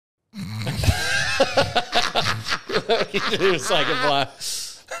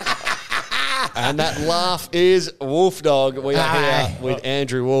And that laugh is Wolf Dog. We are here with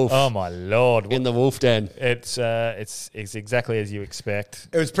Andrew Wolfe. Oh my Lord! In the Wolf Den. It's exactly as you expect.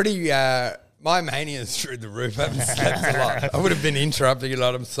 It was pretty. My mania's through the roof. I haven't slept a lot. I would have been interrupting a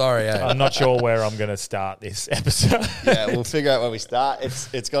lot. I'm sorry. I'm not sure where I'm going to start this episode. Yeah, we'll figure out where we start.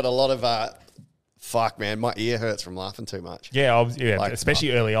 It's got a lot of. Fuck, man, my ear hurts from laughing too much. Yeah,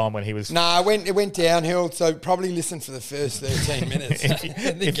 especially early on when he was... it went downhill, so probably listen for the first 13 minutes and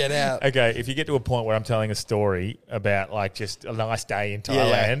then get out. Okay, if you get to a point where I'm telling a story about like just a nice day in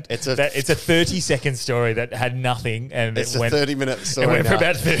Thailand, it's a 30-second story that had nothing, and it's a 30-minute story. It went for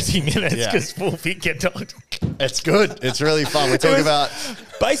about 30 minutes because Wolfie kept on. It's good. It's really fun. We talk about...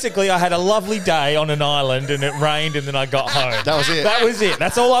 Basically, I had a lovely day on an island and it rained and then I got home. That was it. That was it.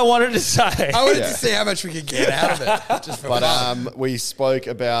 That's all I wanted to say. I wanted to see how much we could get out of it. Just for fun. We spoke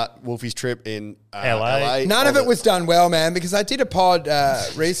about Wolfie's trip in LA. None of it was done well, man, because I did a pod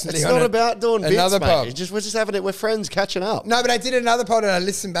recently. It's not about doing bits, another pod. We're just having it. We're friends catching up. No, but I did another pod and I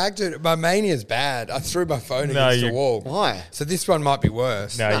listened back to it. My mania's bad. I threw my phone against the wall. Why? So this one might be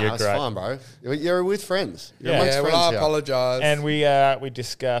worse. No, you're it's great. fine, bro. You're with friends. You're well, I apologise. And we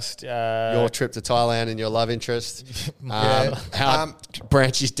discussed your trip to Thailand and your love interest. How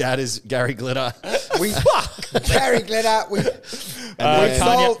Branchy's dad is Gary Glitter. Gary Glitter.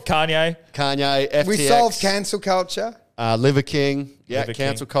 Kanye, FTX. We solved cancel culture. Liver King,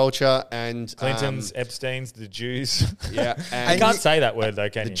 cancel culture, and Clintons, Epstein's, the Jews. Yeah, and you can't say that word though,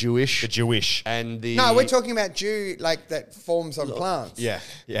 can you? The Jewish, and the we're talking about Jew like that forms on plants. Yeah.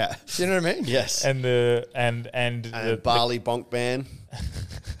 Do you know what I mean? Yes, and the Bali bonk ban.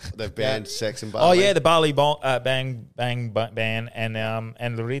 They've banned sex in Bali. Oh yeah, the Bali bang ban and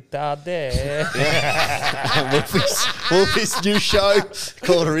the retarde. And Wolfie's new show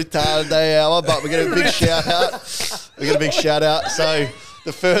called Retarde Hour, but we're getting a big shout out. So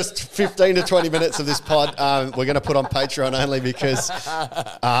the first 15 to 20 minutes of this pod, we're going to put on Patreon only because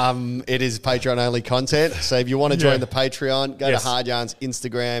it is Patreon only content. So if you want to join the Patreon, go to Hard Yarn's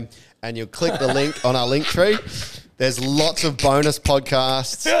Instagram and you'll click the link on our link tree. There's lots of bonus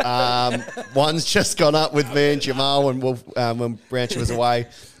podcasts. One's just gone up with me and Jamal when Branchy was away.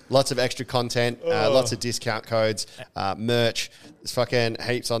 Lots of extra content, lots of discount codes, merch. There's fucking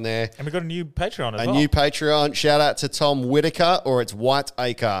heaps on there. And we've got a new Patreon as well. A new Patreon. Shout out to Tom Whitaker, or it's White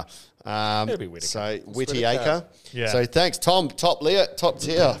Acre. It'll be Whitaker. So Whitty Acre. Yeah. So thanks, Tom. Top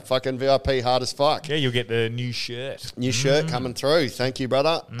tier. Fucking VIP hard as fuck. Yeah, you'll get the new shirt. New shirt coming through. Thank you,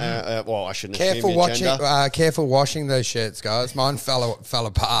 brother. Well, I shouldn't assume your gender. Careful washing those shirts, guys. Mine fell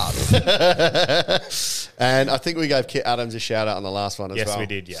apart. And I think we gave Kit Adams a shout out on the last one as well. Yes, we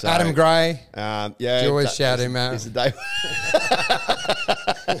did, yeah. So, Adam Gray. You always shout him out. Is the day.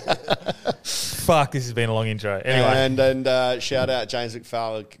 Fuck, this has been a long intro. Anyway. And shout out James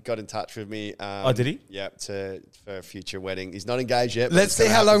McFarlane got in touch with me. Did he? Yeah, for a future wedding. He's not engaged yet. Let's see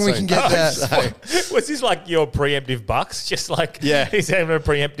how long we can get that. So, was this like your preemptive bucks? Just like he's having a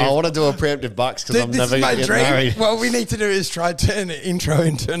preemptive. I want to do a preemptive bucks because I'm never going to get married. What we need to do is try to turn the intro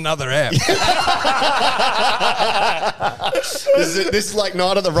into another app. This is like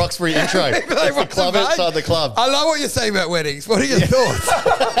Night at the Roxbury intro. Like, it's the club outside the club. I love what you're saying about weddings. What are your thoughts?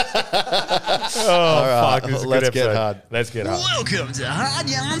 Fuck, this is a good episode. Get hard. Let's get hard. Welcome to Hard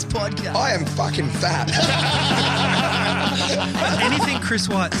Yarns Podcast. I am fucking fat. Anything Chris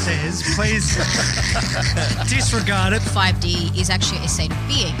White says, please disregard it. 5D is actually a state of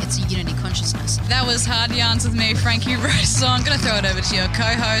being. It's a unity consciousness. That was Hard Yarns with me, Frankie Rose. So I'm going to throw it over to your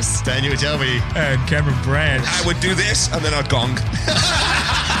co-host, Daniel Shelby. And Cameron Branch. I would do this and then I'd gong.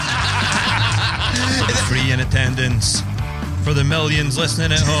 Free in attendance for the millions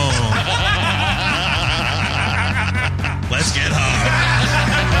listening at home. Let's get hard.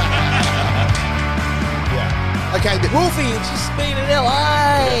 Okay, Wolfie, it's just been in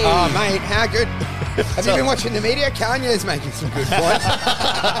LA. Oh, mate, how good. Have you been watching the media? Kanye's making some good points.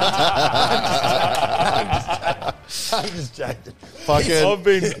 I'm just joking. I've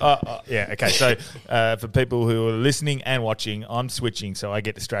been, okay. So for people who are listening and watching, I'm switching, so I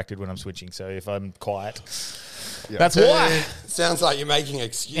get distracted when I'm switching. So if I'm quiet, that's why. Sounds like you're making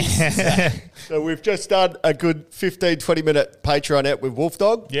excuses. So we've just done a good 15, 20-minute Patreon app with Wolf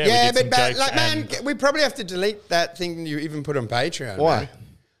Dog. Yeah, but like, man, we probably have to delete that thing you even put on Patreon. Why? Man.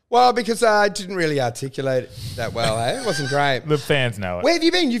 Well, because I didn't really articulate it that well, eh? It wasn't great. The fans know it. Where have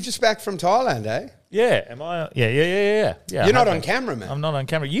you been? You've just back from Thailand, eh? Yeah, am I? Yeah. You're not on camera, man. I'm not on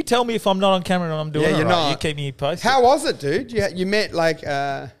camera. You tell me if I'm not on camera and I'm doing it. You're right. not. You keep me posted. How was it, dude? You met like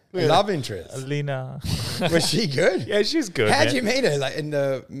Love interest. Lena. Was she good? Yeah, she's good. How'd man. you meet her? Like in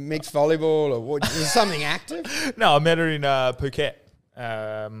the mixed volleyball or what? Was something active? No, I met her in Phuket.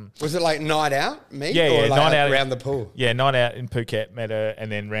 Was it like night out? Meet Yeah, or yeah, like night out around the pool? Yeah, night out in Phuket, met her,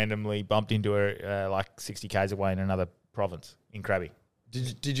 and then randomly bumped into her like 60 k's away in another province in Krabi.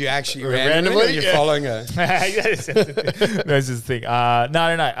 Did you actually randomly? Or you're following her? Yes, this is the thing.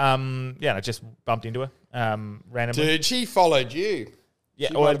 No. Yeah, I just bumped into her randomly. Dude, she followed you. Yeah,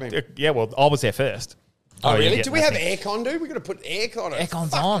 she well, might have been- well, I was there first. Oh, really? yeah, Do we have nothing. aircon, dude? We got to put aircon on. It's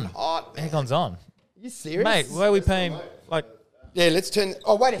Aircon's fucking on. Hot, man. Aircon's on. You serious? Mate, why are we paying like... Yeah, let's turn.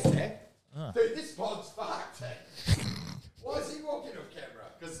 Oh, wait a sec. Dude, this pod's fucked. Why is he walking off camera?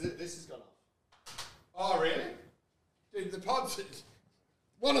 Because this has gone off. Oh, really? Dude, the pod's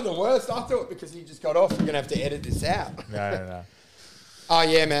one of the worst. I thought because he just got off, we're going to have to edit this out. No. Oh,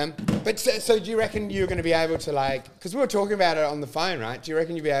 yeah, man. But so do you reckon you're going to be able to, like, because we were talking about it on the phone, right? Do you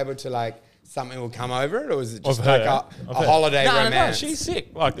reckon you'll be able to, like, something will come over it, or is it just Of like her? a holiday romance? No, she's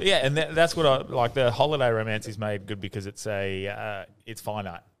sick. Like, yeah, and that's what I like. The holiday romance is made good because it's it's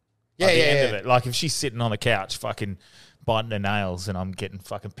finite. Yeah, At the yeah, end yeah. of it, like if she's sitting on the couch, fucking biting her nails, and I'm getting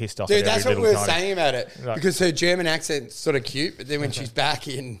fucking pissed off. Dude, at that's every what we little were tiny- saying about it. Like- Because her German accent's sort of cute, but then when she's back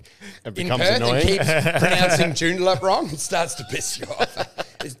in becomes Perth annoying. and keeps pronouncing Joondalup wrong, it starts to piss you off.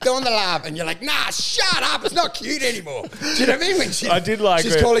 It's doing the lab, and you're like, nah, shut up, it's not cute anymore. Do you know what I mean? When I did like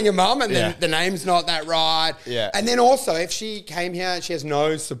she's her- calling her mum, and then Yeah. the name's not that right. Yeah. And then also, if she came here and she has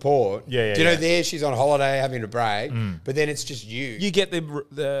no support, Yeah, do you know, yeah. there she's on holiday having a break, but then it's just you. You get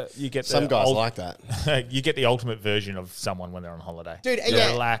the Some guys like that. you get the ultimate version of someone when they're on holiday. Dude, they're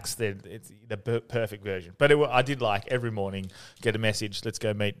yeah. relaxed. It's the perfect version. But I did like every morning get a message. Let's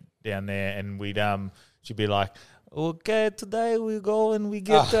go meet down there, and she'd be like, okay, today we go and we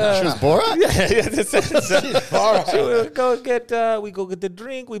get. She was Borat? Yeah, Borat. So we go get the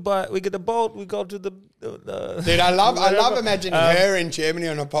drink. We get the boat. We go to the. Dude, I love imagining her in Germany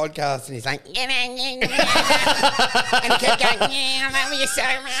on a podcast, and he's like, and he kept going, yeah, I love you so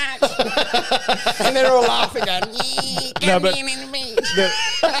much. And they're all laughing, going, No, but- the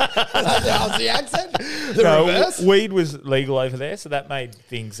Aussie accent. The No, reverse. weed was legal over there, so that made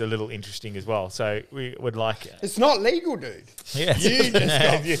things a little interesting as well. So we would like. It's not legal, dude. Yeah. You just You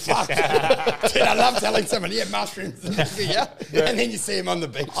got just- fucked. Dude, I love telling someone, yeah, mushrooms. Yeah. And then you see him on the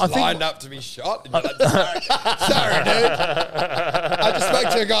beach lined up to be shot. And you're like, sorry, dude. I just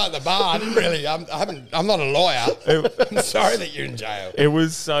spoke to a guy at the bar. I didn't really, I'm not a lawyer. I'm sorry that you're in jail. It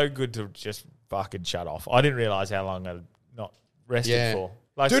was so good to just fucking shut off. I didn't realize how long I'd not rested for.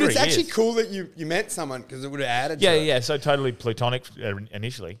 Like Dude, 3 it's actually years. cool that you met someone because it would have added Yeah, to it. yeah. So totally platonic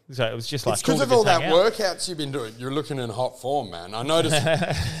initially. So it was just like It's because cool of to all just that hang out. workouts you've been doing. You're looking in hot form, man. I noticed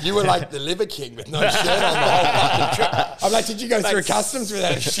you were like the liver king with no shirt on the whole fucking trip. I'm like, did you go through customs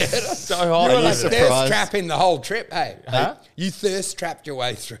without a shirt on? So hot. You were like surprised? thirst trapping the whole trip, hey. Huh? You thirst trapped your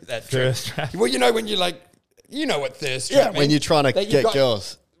way through that trip. Thirst trap. Well, you know when you like, you know what thirst Yeah, trap when means. you're trying to That you've get got-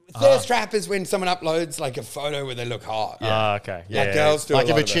 girls. Thirst trap is when someone uploads like a photo where they look hot. Ah, okay. Yeah, Like yeah, girls do Like a if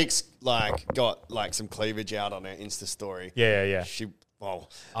lot a of that. chick's like got like some cleavage out on her Insta story. Yeah.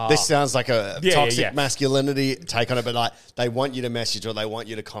 This sounds like a Yeah, toxic yeah. masculinity take on it, but like they want you to message or they want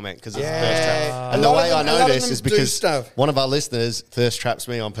you to comment because it's Yeah. thirst trap. And A the lot of way them- I a know lot of this them is do because stuff. one of our listeners thirst traps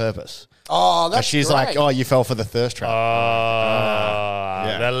me on purpose. Oh, And that's she's great. like, "Oh, you fell for the thirst trap." Oh,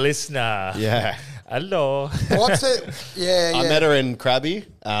 Yeah. the listener. Yeah. Hello. What's it? Yeah, yeah. I met her in Krabi.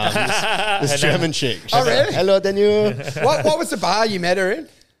 This German chick. Oh, really? Hello, Daniel. What was the bar you met her in?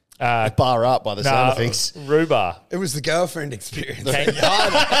 Bar up by the sound of things. Rhubarb. It was the girlfriend experience. Kangaroo.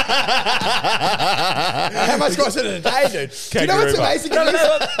 How much was it a day, dude? Do you know what's Kangaroo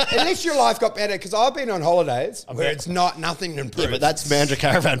bar. amazing? At least your life got better because I've been on holidays where it's nothing improved. Yeah, but that's Mandra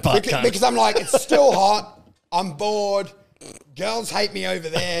Caravan Park. because I'm like, it's still hot. I'm bored. Girls hate me over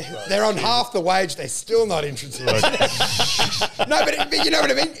there. They're on half the wage. They're still not interested. No, but you know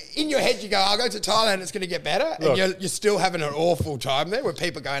what I mean? In your head, you go, I'll go to Thailand. It's going to get better. And you're still having an awful time there where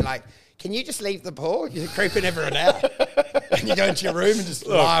people are going like, can you just leave the pool? You're creeping everyone out. And you go into your room and just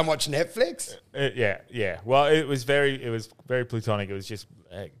lie and watch Netflix. Yeah. Well, it was very platonic. It was just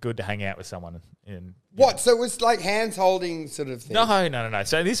good to hang out with someone. And What? So it was like hands holding sort of thing? No.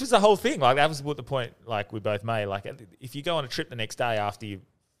 So this was the whole thing. Like that was what the point. Like we both made. Like if you go on a trip the next day after you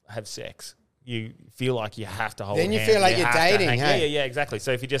have sex, you feel like you have to hold. Then you hands, feel like you're have to dating, hang- hey? Yeah, exactly.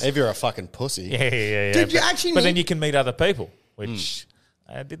 So if you just If you're a fucking pussy. yeah. Did you but, actually But then meet- you can meet other people, which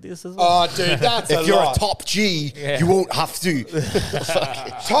I did this as well. Oh, dude, that's If a you're lot. a top G, Yeah. you won't have to.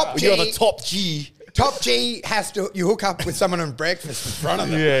 Top When you're G, the top G. top G has to, you hook up with someone on breakfast in front of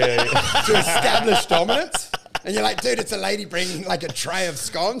them yeah. to establish dominance. And you're like, dude, it's a lady bringing like a tray of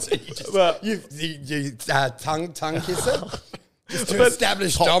scones. And you just, you tongue kiss her. Just to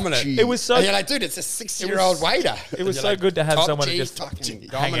establish dominance. It was so. And you're like, dude, it's a 60-year-old waiter. It was And so you're like, good to have top someone to G just fucking hang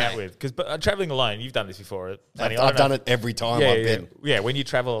out dominate. with. Because traveling alone, you've done this before. Tony. I've done it every time I've been. Yeah, when you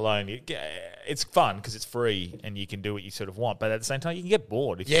travel alone, it's fun because it's free and you can do what you sort of want. But at the same time, you can get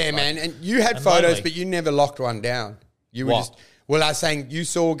bored. If Yeah, you man. And you had and photos, lonely. but you never locked one down. You were just... Well, I was saying you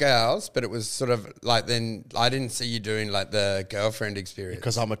saw girls, but it was sort of like then I didn't see you doing like the girlfriend experience.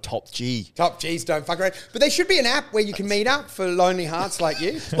 Because I'm a top G. Top G's don't fuck around. But there should be an app where you can meet up for lonely hearts like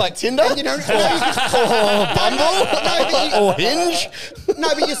you. Like Tinder? And, you know, Or Hinge? No,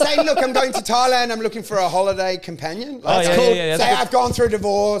 but you're saying, look, I'm going to Thailand. I'm looking for a holiday companion. Oh, yeah, cool. yeah, yeah, Say, that's I've gone through a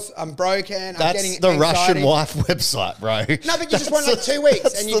divorce. I'm broken. I'm That's getting the anxiety. Russian wife website, bro. No, but you just want like 2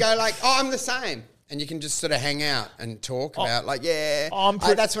 weeks, and you go like, oh, I'm the same. And you can just sort of hang out and talk about like,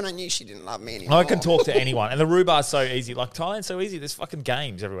 that's when I knew she didn't love me anymore. I can talk to anyone. And the rhubar's so easy. Like Thailand's so easy. There's fucking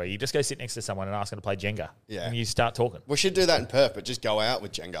games everywhere. You just go sit next to someone and ask them to play Jenga. Yeah. And you start talking. We should do that in Perth, but just go out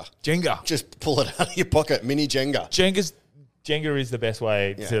with Jenga. Jenga. Just pull it out of your pocket, mini Jenga. Jenga is the best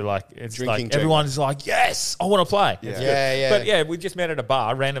way to like. It's Drinking like Jenga. everyone's like, yes, I want to play. Yeah. It's good. Yeah. But yeah, we just met at a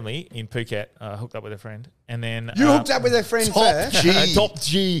bar randomly in Phuket. Hooked up with a friend, and then You hooked up with a friend first? G. Top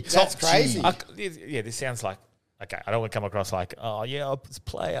G. That's crazy. This sounds like. Okay, I don't want to come across like, oh yeah, I was a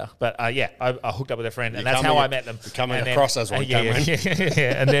player, but I hooked up with a friend, and that's how I met them. Coming And then- across as one, Cameron.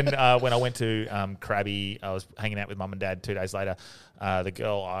 And then when I went to Krabi, I was hanging out with mum and dad 2 days later. The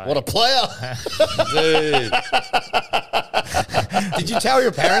girl, What a player. Dude. Did you tell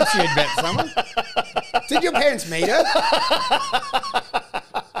your parents you had met someone? Did your parents meet her?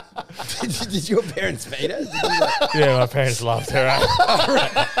 Did your parents meet her? Did you like, yeah, my parents loved her.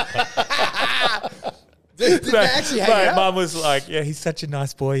 did they actually hang out? Mum was like, yeah, he's such a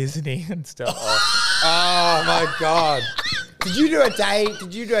nice boy, isn't he? And stuff. Oh my God. Did you do a day?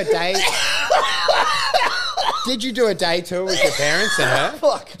 Did you do a day? Did you do a day tour with your parents and her?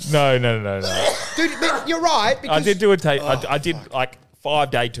 Fuck. No. Dude, but you're right. Because I did do a tape. I did like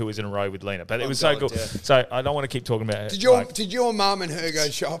 5-day tours in a row with Lena, but it was so God, cool. yeah. So I don't want to keep talking about it. Did your mum and her go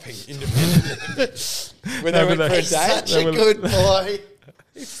shopping independently when they No, went but for a they- date? Such a good boy.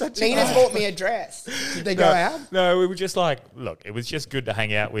 Nina's bought me a dress. Did they go out? No, we were just like, look, it was just good to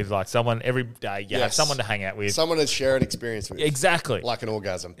hang out with like someone every day. You have Yes. someone to hang out with. Someone to share an experience with. Exactly. Like an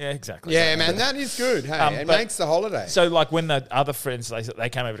orgasm. Yeah, exactly. Yeah, man, that is good. Hey, it but- makes the holiday. So like when the other friends, they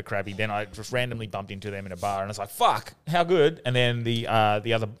came over to Krabi, then I just randomly bumped into them in a bar and I was like, fuck, how good. And then the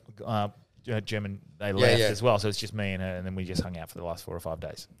other German, they left yeah. as well. So it's just me and her, and then we just hung out for the last 4 or 5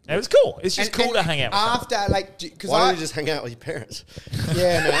 days. And it was cool. It's just cool to hang out with someone. after, like, because Why don't you just hang out with your parents?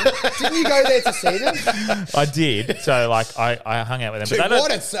 yeah, man. Didn't you go there to see them? I did. So like I hung out with them. Dude, but they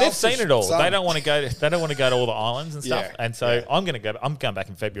what a they've seen it all. selfish They son. don't want to go. They don't want to go to all the islands and stuff. Yeah, And so yeah. I'm going back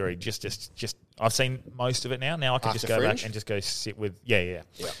in February. Just I've seen most of it now. Now I can After just go Fringe? back and just go sit with yeah.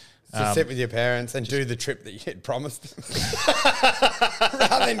 To sit with your parents and do the trip that you had promised them.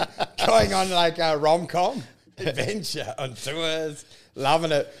 Rather than going on like a rom-com adventure on tours,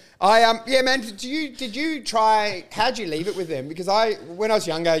 loving it. Yeah, man, did you try, how'd you leave it with them? Because when I was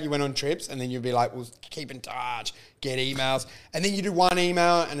younger, you went on trips and then you'd be like, well, keep in touch, get emails. And then you do one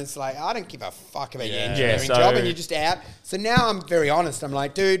email and it's like, I don't give a fuck about your engineering so- job and you're just out. So now I'm very honest. I'm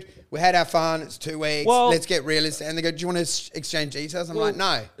like, dude, we had our fun. It's 2 weeks. Well- Let's get realistic. And they go, do you want to exchange details? I'm like,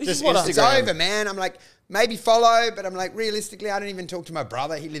 no. This Just is what It's Instagram. over, man. I'm like, maybe follow, but I'm like, realistically, I don't even talk to my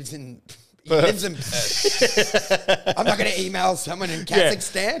brother. He lives in Perth. I'm not going to email someone in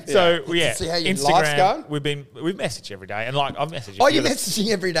Kazakhstan. So To yeah, see how your life's going. We've messaged every day, and like I've messaged. Oh, a few you're of the- messaging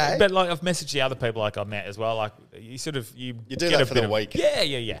every day? But like I've messaged the other people like I've met as well. Like you sort of you do get that a for bit the of- week.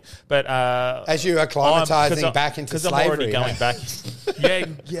 Yeah. But As you are acclimatizing back into because I'm already slavery, going back.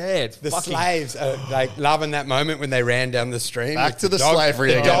 yeah. It's the fucking, slaves are like loving that moment when they ran down the stream. Back with to the dog-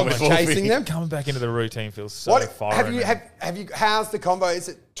 slavery the again dog with chasing Wolfie. them. coming back into the routine feels so What foreign. have you? How's the combo? Is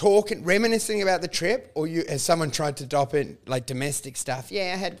it talking, reminiscing about the trip, or has someone tried to dop in like domestic stuff?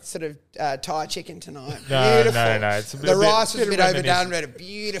 Yeah, I had sort of Thai chicken tonight. No. Beautiful. It's a the bit- rice was a bit bit of overdone. We had a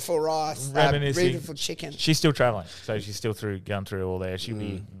beautiful rice, Reminiscing. beautiful chicken. She's still traveling, so she's still going through all there. She'll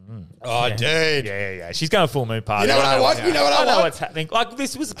be. Oh, dude. Yeah. She's going full moon party. You know what I want? You know what I I know want? what's happening. Like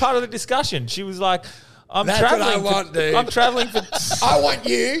this was part of the discussion. She was like, "I'm That's what traveling. I want, dude. I'm traveling for." I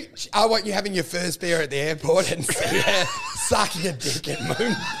want you having your first beer at the airport and sucking a dick at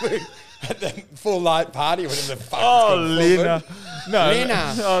moon at the full light party, whatever the fuck. Oh, it's called, full Lena. moon. No.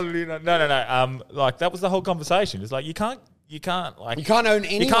 Lena. Oh, Lena. No. Like that was the whole conversation. It's like you can't like You can't own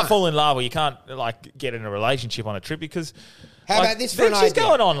anyone. You can't fall in love or you can't like get in a relationship on a trip because How about this for an She's idea?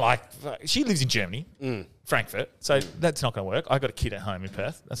 going on like she lives in Germany, Frankfurt. So that's not going to work. I got a kid at home in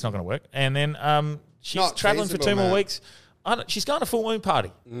Perth. That's not going to work. And then she's Not traveling for feasible, 2 more man. weeks. She's going to full moon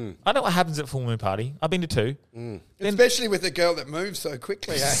party. I don't know what happens at full moon party. I've been to 2. Especially with a girl that moves so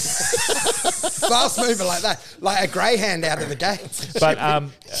quickly. Eh? Fast mover like that. Like a greyhound out of the gates. But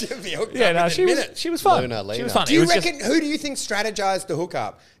She'll be hooked yeah, up no, in she a was minute. she was fun. Luna. She was fun. Do It you was just- reckon, who do you think strategized the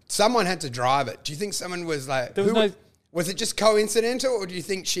hookup? Someone had to drive it. Do you think someone was like, There was no- was it just coincidental, or do you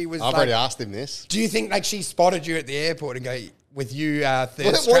think she was I've like, already asked him this. do you think like she spotted you at the airport and go, with you thirst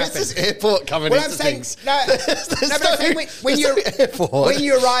What is trapping? this airport coming Well, into I'm saying, things? no, There's no, but I'm saying when there's no airport. when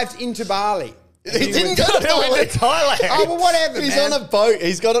you arrived into Bali. He didn't go to I went to Thailand. Oh, well, whatever, He's man. on a boat.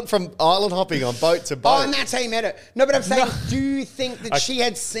 He's got it from island hopping on boat to boat. Oh, and that's how you met her. No, but I'm saying, do you think that she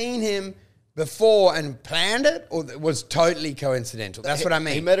had seen him before and planned it, or it was totally coincidental? That's what I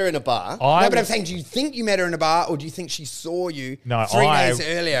mean. He met her in a bar. No, but I'm saying, do you think you met her in a bar, or do you think she saw you No, 3 I- days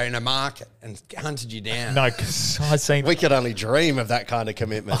earlier in a market and hunted you down? No, because I seen. We could only dream of that kind of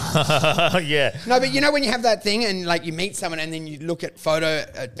commitment. Yeah. No, but you know when you have that thing and like you meet someone and then you look at photo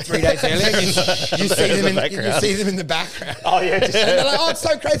 3 days earlier and you see them in the background. Oh yeah. And they're like, oh, it's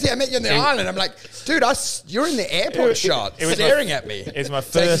so crazy. I met you on the island. I'm like, dude, you're in the airport shot it was staring at me. It was my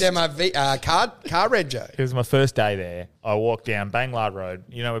Taking first. down my car rego. It was my first day there. I walked down Bangla Road.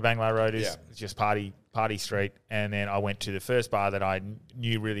 You know where Bangla Road is? Yeah. It's just party street. And then I went to the first bar that I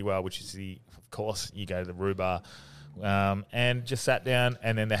knew really well, which is of course, you go to the Roo Bar, and just sat down.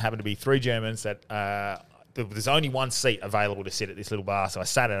 And then there happened to be 3 Germans that there's only one seat available to sit at this little bar. So I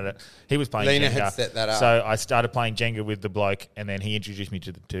sat at it. He was playing Lena Jenga. had set that up. So I started playing Jenga with the bloke, and then he introduced me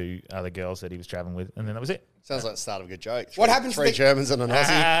to the 2 other girls that he was traveling with. And then that was it. Sounds like the start of a good joke. What happened to 3 the- Germans and an Aussie.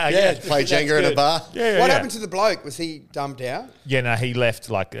 Yeah, Play that's Jenga in a good. bar. Yeah, What yeah. happened to the bloke? Was he dumped out? Yeah, no, he left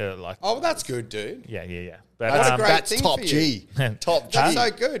like. Oh, well, that's good, dude. Yeah. But, That's a great That's thing top for you. G. Top G. That's so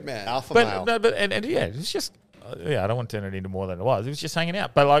good, man. Alpha But male. no, but and yeah, it was just I don't want to turn it into more than it was. It was just hanging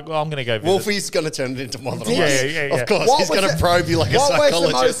out. But like, well, I'm going to go. Visit. Wolfie's going to turn it into more than a Yeah, was. yeah. Of course, What he's was going to it- probe you like a What was the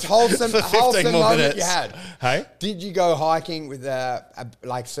psychologist most wholesome for 15 more moment minutes. you had? Hey, Did you go hiking with a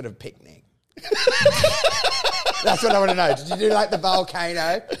like sort of picnic? That's what I want to know. Did you do like the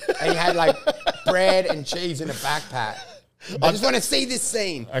volcano and you had like bread and cheese in a backpack? I just want to see this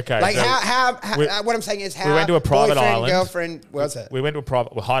scene. Okay, Like so how we- what I'm saying is how we went to a private boyfriend, island. girlfriend, what was it? we went to a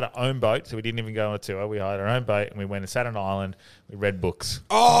private. We hired our own boat, so we didn't even go on a tour. We hired our own boat, and we went and sat on an island. We read books.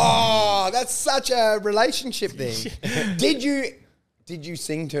 Oh, that's such a relationship thing. Did you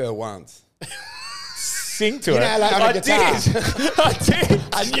sing to her once? Sing to You it. know, like on a I guitar. did. I did.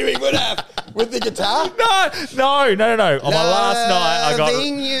 I knew he would have with the guitar. No. On my last night,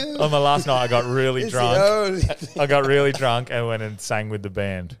 Loving you. On my last night, I got really It's the drunk. only I got really drunk and went and sang with the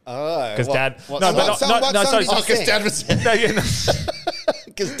band. Oh, Because what- Dad. what No, song? but What song- no, what no, song so, did you Oh, because sing? Dad was no, yeah, no.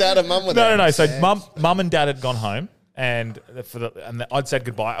 because Dad and Mum were there. No. So mum and Dad had gone home, and I'd said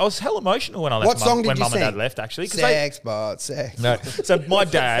goodbye. I was hell emotional when I left. What song did when you Mum and sing? Dad left, actually. 'cause sex, but sex. No. So my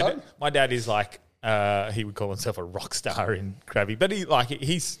song? dad is like he would call himself a rock star in Krabby, but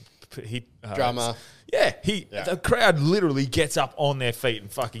he's Drummer. Yeah, the crowd literally gets up on their feet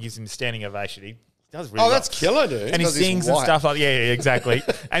and fucking gives him a standing ovation. He does really. Oh, well. that's killer, dude. And he because he's sings and white. stuff like exactly.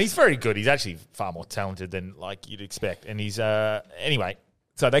 And he's very good. He's actually far more talented than like you'd expect. And he's anyway.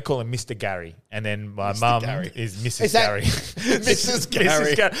 So they call him Mr. Gary, and then my mum Gary. is Mrs. Is that- Gary. Mrs.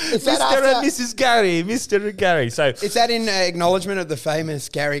 Gary. Is that Mr. and after- Mrs. Gary, Mr. Gary. So Is that in acknowledgement of the famous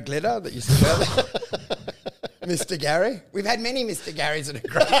Gary Glitter that you said earlier? Mr. Gary? We've had many Mr. Garys at a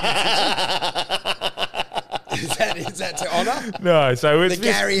great Is that to honour? no, so it's The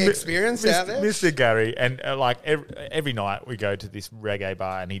Gary experience out there? Mr. Gary, and like every night we go to this reggae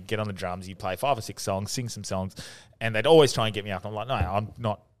bar, and he'd get on the drums, he'd play 5 or 6 songs, sing some songs, and they'd always try and get me up. I'm like, no, I'm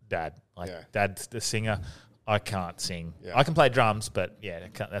not Dad. Like Yeah. Dad's the singer. I can't sing. Yeah. I can play drums, but yeah,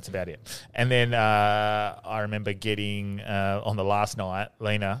 that's about it. And then I remember getting on the last night,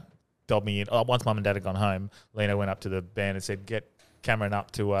 Lena dobbed me in. Once Mum and Dad had gone home, Lena went up to the band and said, "Get Cameron up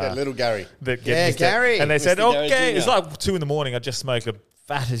to That little Gary. Yeah, Gary. And they said, Mr. Gary okay. Jr. It's like 2 a.m. I just smoked the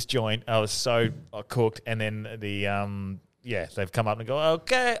fattest joint. I was so cooked. And then they've come up and go,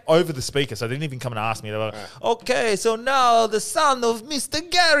 okay, over the speaker. So they didn't even come and ask me. They were like, okay, so now the son of Mr.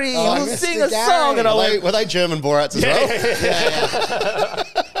 Gary will Mr. sing a Gary. song. And I went, Were they German Borats as well?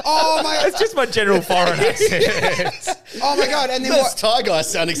 Oh my! it's just my general foreign accent. Oh my God! And then Those what? Thai guys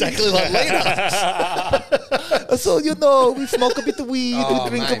sound exactly like Lena. So, we smoke a bit of weed, Oh, we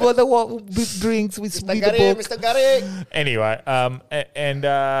drink mate. a lot of drinks, we Mr. read Gary, a book. Mr. Gary. Anyway,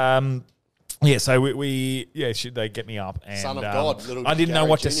 Yeah, so they get me up, and Son of God, little I didn't know Gary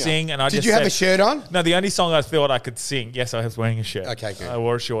what to Jr.. sing, and I Did just you have said- a shirt on? No, the only song I thought I could sing. Yes, I was wearing a shirt. Okay, good. I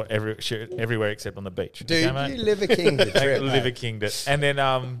wore a shirt everywhere except on the beach. Dude, okay, mate? you live a king. Liver kinged it, and then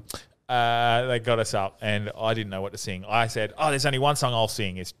they got us up, and I didn't know what to sing. I said, "There's only one song I'll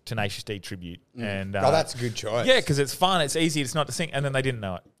sing. It's Tenacious D tribute." And that's a good choice. Yeah, because it's fun. It's easy. It's not to sing, and then they didn't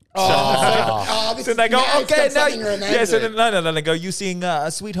know it. This So they go, now it's "Okay, got now." something romantic. Yeah, so then they go, "You sing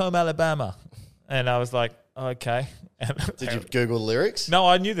Sweet Home Alabama," and I was like, "Okay." Did you Google the lyrics? No,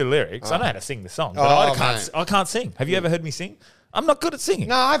 I knew the lyrics. I know how to sing the song, but I can't sing. Have you ever heard me sing? I'm not good at singing.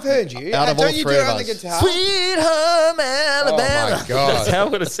 No, I've heard you. Out of all Don't you do three it of on the us. guitar? Sweet Home Alabama. Oh my God. That's how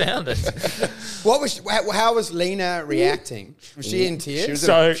it would have sounded. How was Lena reacting? Was she in tears?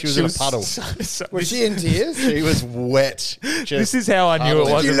 She was in a puddle. Was she in tears? She was wet. This is how I knew it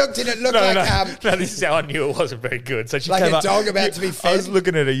You wasn't. looked at it, looked like No, this is how I knew it wasn't very good. So she Like came a up, dog about to be I was fed?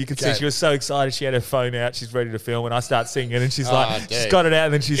 looking at her. You could see Okay. she was so excited. She had her phone out. She's ready to film, and I start singing, and she's like, dude. she's got it out,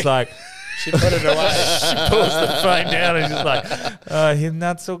 and then she's like, she put it away. she pulls the phone down, and she's like, he's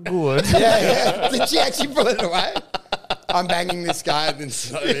not so good. Yeah. Did she actually pull it away? I'm banging this guy, and then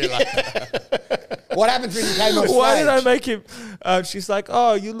slowly what happens when you came on stage? Why did I make him? She's like,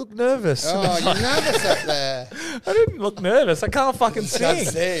 you look nervous. Oh, you're nervous up there. I didn't look nervous. I can't fucking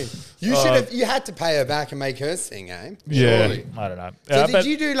sing. You should have. You had to pay her back and make her sing, eh? Yeah, Surely. I don't know. So did but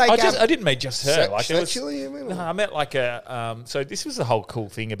you do like I didn't meet just her. Like it was, sexually? no, I met like a. So this was the whole cool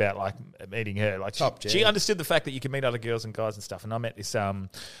thing about like meeting her. Like Top she jam. understood the fact that you can meet other girls and guys and stuff. And I met this. There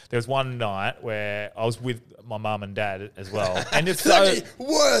was one night where I was with my mum and dad as well, and it's so.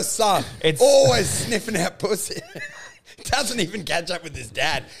 Worst son. It's- always sniffing out pussy. Doesn't even catch up with his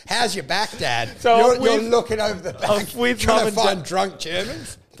dad. How's your back, Dad? So you're looking over the back, I'm with trying Mum to and find Dad. drunk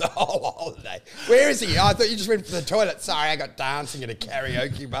Germans the whole holiday. Where is he? I thought you just went for the toilet. Sorry, I got dancing at a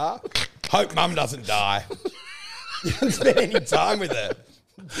karaoke bar. Hope Mum doesn't die. You didn't spend any time with her.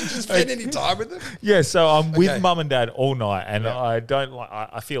 Did you spend any time with them? Yeah, so I'm Okay. with mum and dad all night, and I don't like.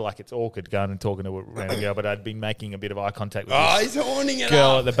 I feel like it's awkward going and talking to a random girl, but I'd been making a bit of eye contact with Oh, this he's horning it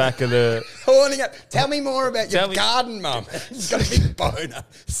girl up. at the back of the. Horning it. Tell me more about your Tell me- garden, Mum. He's got a big boner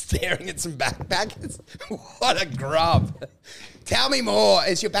staring at some backpackers. What a grub. Tell me more.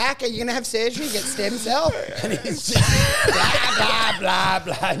 Is your back, are you going to have surgery, get stem cell? And he's just blah, blah, blah,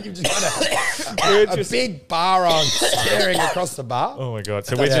 blah. You've just got a big bar on staring across the bar. Oh my god!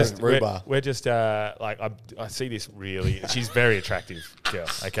 So That's we're rhubarb. just like I see this really. She's a very attractive girl.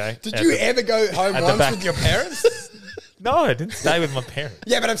 Okay. Did At you the- ever go home at the once back. with your parents? No, I didn't stay with my parents.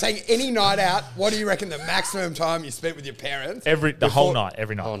 Yeah, but I'm saying any night out, what do you reckon the maximum time you spent with your parents? The whole night,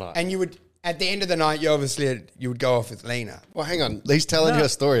 every night. Whole night. And you would, at the end of the night, you would go off with Lena. Well, hang on. He's telling you a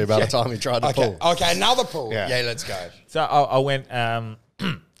story about a time he tried to Okay, pull. okay, another pull. Yeah. Yeah, let's go. So I went. So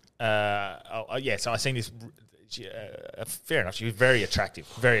I seen this. Fair enough. She was very attractive,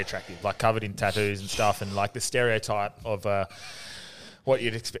 like covered in tattoos and stuff, and like the stereotype of what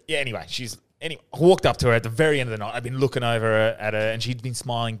you'd expect. Yeah. Anyway, I walked up to her at the very end of the night. I'd been looking over at her, and she'd been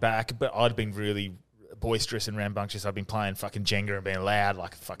smiling back, but I'd been really boisterous and rambunctious. I'd been playing fucking Jenga and being loud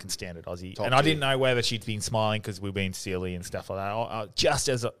like a fucking standard Aussie. Top and I tier. didn't know whether she'd been smiling because we were being silly and stuff like that. Just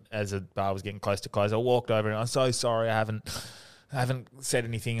as a bar was getting close to close, I walked over and I'm so sorry I haven't said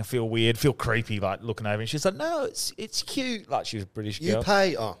anything. I feel weird, feel creepy, like looking over. And she's like, "No, it's cute." Like she was a British girl. You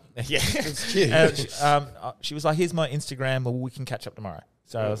pay. Oh, Yeah, It's cute. she was like, "Here's my Instagram, or we can catch up tomorrow."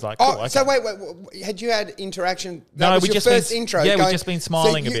 So I was like, "Cool." Oh, okay. so wait, had you had interaction? That No, was we your just first been- intro. yeah, we just been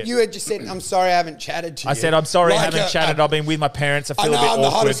smiling so a bit. You had just said, "I'm sorry, I haven't chatted to you." I said, "I'm sorry, I Like haven't chatted. I've been with my parents. I I feel know a bit I'm the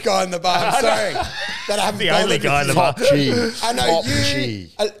awkward." hottest guy in the bar. I'm sorry that I haven't The only bothered guy with in the you. bar. G. I know Top you.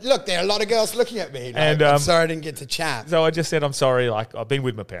 G. Look, there are a lot of girls looking at me. Like, And, I'm sorry I didn't get to chat. So I just said, "I'm sorry. Like I've been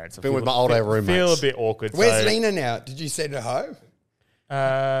with my parents. I Been feel with a my old bit- age roommates. Feel a bit awkward." Where's so, Lena now? Did you send her home?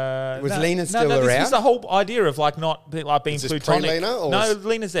 Was no, Lena still no, This around? is the whole idea of like not like being Is this plutonic. pre-Lena, or No, was-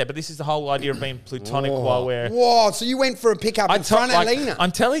 Lena's there, but this is the whole idea of being plutonic Whoa. while we're. Whoa! So you went for a pickup in front of Lena?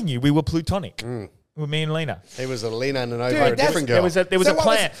 I'm telling you, we were plutonic with me and Lena. He was a Lena and an over Dude, a that's- different girl. There was a what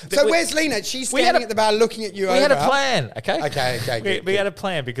plan. so where's Lena? She's We had standing a- at the bar looking at you. We over. had a plan, okay? Okay, We good. had a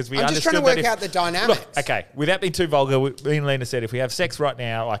plan because we I'm just understood trying to work that if- out the dynamics. Look, okay, without being too vulgar, me and Lena said if we have sex right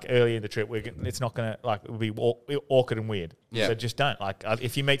now, like early in the trip, it's not going to, like, it will be awkward and weird. Yeah. So just don't. Like,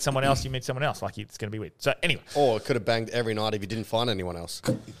 if you meet someone else, you meet someone else. Like, it's going to be weird. So anyway. Or it could have banged every night if you didn't find anyone else.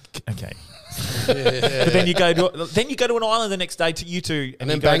 Okay. But then you go to an island the next day to you two. And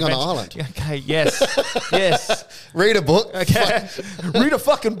then you go bang on an adventure- island. Okay, yes. Yes. Read a book. Okay. Read a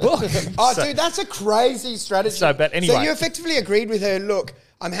fucking book. Oh, So- dude, that's a crazy strategy. So, but anyway. So you effectively agreed with her, look,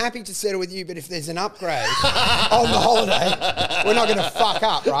 I'm happy to settle with you, but if there's an upgrade on the holiday, we're not going to fuck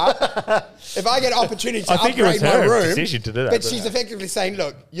up, right? If I get opportunity to upgrade my room, decision to do that, but she's effectively saying,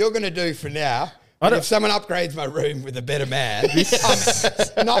 look, you're going to do for now. And if someone upgrades my room with a better man,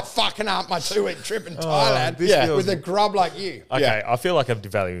 I'm not fucking up my 2-week trip in Thailand with a grub like you. Okay, I feel like I'm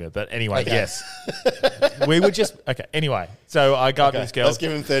devaluing it, but anyway, yes. We would just... Okay, anyway. So I go up to this girl. Let's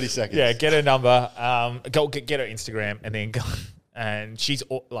give him 30 seconds. Yeah, get her number, go get her Instagram, and then go... And she's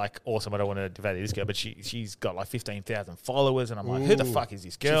like awesome. I don't want to devalue this girl, but she's got like 15,000 followers, and I'm like, who the fuck is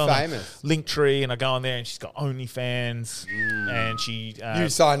this girl? She's famous. Linktree, and I go on there, and she's got OnlyFans, and she you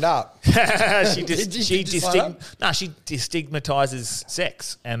signed up. she destigmatizes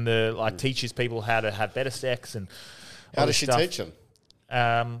sex and teaches people how to have better sex and how does she teach them?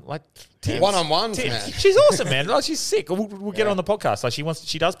 Like one-on-ones, man. She's awesome, man. Like, she's sick. We'll get her on the podcast. Like she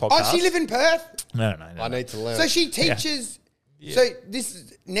does podcasts. Oh, she live in Perth? No. I need to learn. So she teaches. Yeah. So this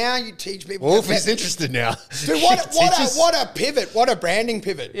is now you teach people. Wolfie's interested now. Dude, what a pivot! What a branding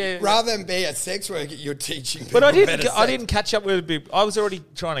pivot! Yeah. Rather than be a sex worker, you're teaching people. But I didn't catch up with her. I was already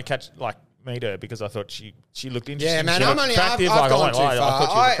trying to meet her because I thought she looked interesting. Yeah, man. I've gone too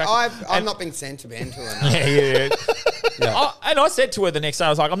far. I've not been sentimental enough. Yeah. And I said to her the next day, I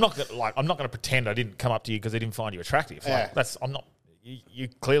was like, I'm not going to pretend I didn't come up to you because I didn't find you attractive. I'm not. You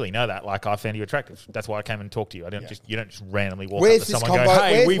clearly know that. Like, I found you attractive. That's why I came and talked to you. You don't just randomly walk up to someone and go,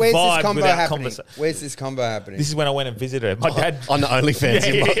 hey, we vibe without conversation. Where's this combo happening? This is when I went and visited her. My dad... On the OnlyFans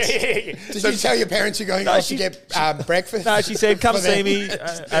inbox. Did you tell your parents you're going off to get breakfast? No, she said, come see me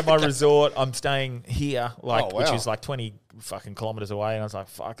at my resort. I'm staying here, which is like 20 fucking kilometres away. And I was like,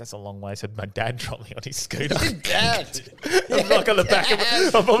 fuck, that's a long way. So my dad dropped me on his scooter. Dad. I'm like on the back of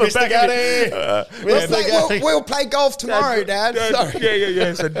it. I'm on the back of it. We'll play golf tomorrow, Dad.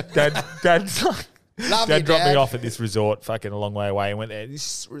 Yeah. So Dad dropped me off at this resort fucking a long way away and went there.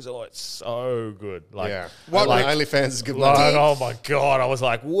 This resort's so good. OnlyFans is good. Oh my God. I was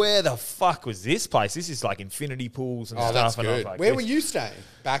like, where the fuck was this place? This is like infinity pools and stuff. That's and good. I was like, where were you staying?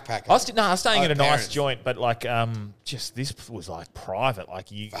 Backpacker? I was staying in a nice joint, but just this was like private.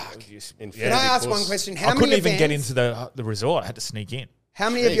 Like you. Can I ask one question? I couldn't even get into the resort. I had to sneak in. How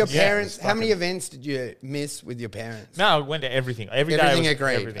many of your parents? How many events did you miss with your parents? No, I went to everything. Everything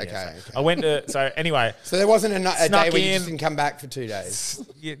agreed. Everything, okay. I went to. So anyway. So there wasn't a day where you just didn't come back for 2 days.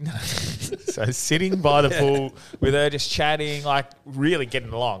 So sitting by the pool with her, just chatting, like really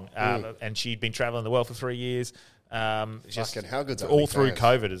getting along. And she'd been traveling the world for 3 years. Just how good's all through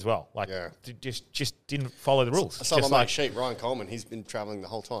COVID as well. Just didn't follow the rules. Someone like Sheep, Ryan Coleman, he's been traveling the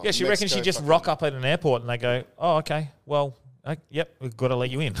whole time. Yeah, she reckons she just rock up at an airport and they go, oh, okay, well. Yep, we've got to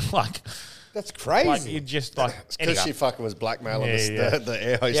let you in. That's crazy. Like, you just because she fucking was blackmailing the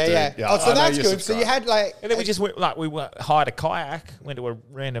air host. Yeah. Oh, so that's good. So you had and then we just went hired a kayak, went to a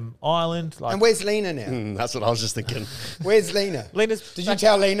random island. And where's Lena now? That's what I was just thinking. Where's Lena? Did you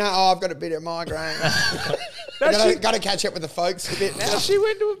tell Lena? Oh, I've got a bit of migraine. Got to catch up with the folks a bit now. She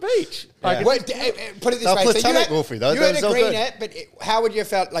went to a beach. Put it this way. So you had a green net, but how would you have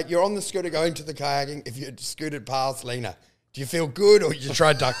felt like you're on the scooter going to the kayaking if you had scooted past Lena? Do you feel good or you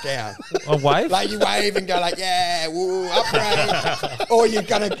try to duck down? A wave? Like you wave and go like, yeah, woo, upgrade. Or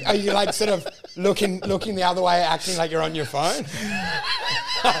are you like sort of looking the other way, acting like you're on your phone?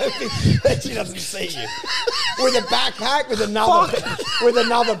 She doesn't see you. With a backpack, with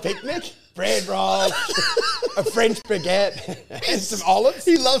another picnic, bread rolls, a French baguette, and some olives.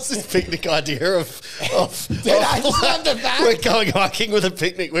 He loves this picnic idea of I just love the fact we're going hiking with a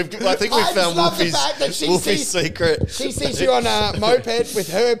picnic. I think we found Wolfie's secret. She sees you on a moped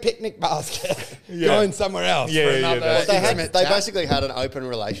with her picnic basket going somewhere else. They basically had an open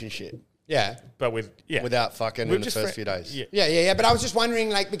relationship. Yeah. But without fucking in the first few days. Yeah. But I was just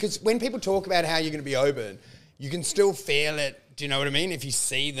wondering, because when people talk about how you're going to be open, you can still feel it. Do you know what I mean? If you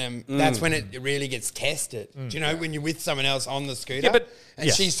see them, that's when it really gets tested. Do you know, when you're with someone else on the scooter?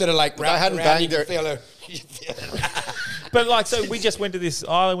 She's sort of like wrapped around, you can feel her. But so we just went to this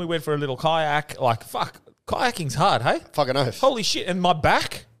island, we went for a little kayak. Kayaking's hard, hey? Fucking oath. Holy shit. And my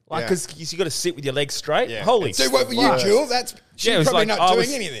back, because you got to sit with your legs straight. Yeah. Holy shit. So what were you, Jewel? She's probably not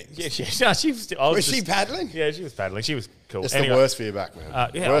doing anything. Yeah, was she paddling? Yeah, she was paddling. She was cool. It's the worst for your back,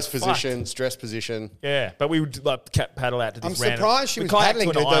 man. Worst position, stress position. Yeah, but we would paddle out to this I'm surprised she was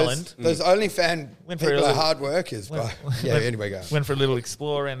paddling to an island. Those OnlyFans people are hard workers. Anyway, go. Went for a little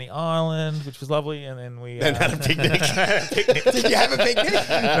explore around the island, which was lovely, and then we... Then had a picnic. Did you have a picnic?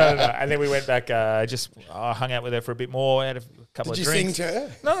 No. And then we went back, hung out with her for a bit more, had a couple of drinks. Did you sing to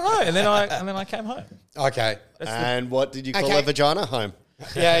her? No. And then I came home. Okay. And what did you call her vagina? Home.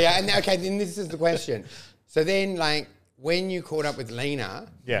 Yeah. And then this is the question. So then, when you caught up with Lena,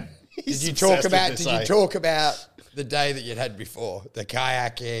 Yeah. did you obsessed talk with this, eh? about the day that you'd had before, the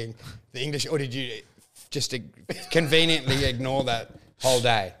kayaking, the English, or did you just conveniently ignore that whole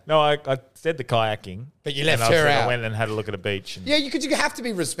day? No, I said the kayaking. But you left and I her said out. I went and had a look at a beach. And Yeah, because you have to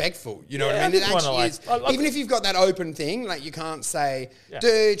be respectful. You know Yeah, what I I mean? It didn't wanna, actually like- is, even if you've got that open thing, like you can't say, Yeah.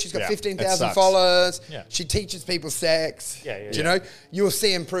 dude, she's got Yeah. 15,000 It sucks. followers. Yeah. She teaches people sex. Yeah, yeah, Do you yeah. know? You'll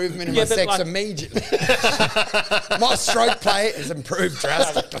see improvement in Yeah, my but sex like- immediately. My stroke play has improved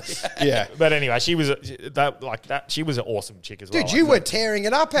drastically. Yeah. But anyway, she was she was an awesome chick as well. Dude, you were tearing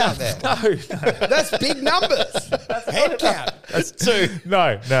it up out there. No, That's big numbers. Head count. That's two.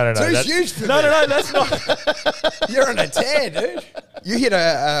 no. Two's That's- huge for no, me. no, that's not. You're on a tear, dude. You hit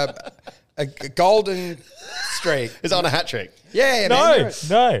a golden streak. Is it on a hat trick? Yeah, No, man.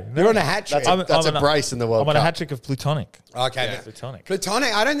 no. You're on a hat trick. That's a brace in the World I'm on a Cup. hat trick of plutonic. Okay, Yeah, but platonic.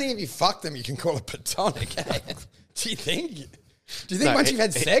 Platonic. I don't think if you fuck them, you can call it platonic. Eh? Do you think? Do you think No, once you've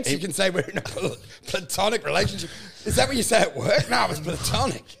had sex, you can say we're in a platonic relationship? Is that what you say at work? No, it was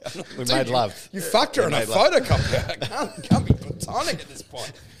platonic. We made love. You fucked her on a made love. photocopy. It can't be platonic at this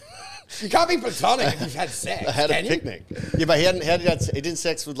point. You can't be platonic if you've had sex. I had a can you? picnic. Yeah, but he didn't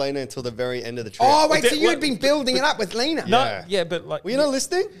sex with Lena until the very end of the trip. Oh, wait, so But- you'd been building it up with Lena? No, Yeah. yeah, but like, Were you not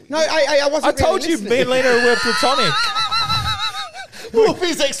listening? No, I wasn't I told really you, listening. me and Lena were platonic.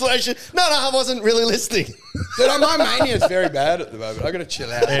 Wolfie's explanation. No, I wasn't really listening. Dude, my mania is very bad at the moment. I got to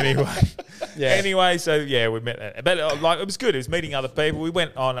chill out. Anyway, Yeah. Anyway, so yeah, we met, but like it was good. It was meeting other people.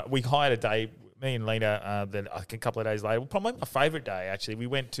 We hired a day. Me and Lena, then I think a couple of days later, probably my favourite day actually. We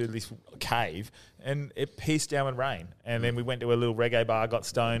went to this cave and it pissed down with rain, and then we went to a little reggae bar, got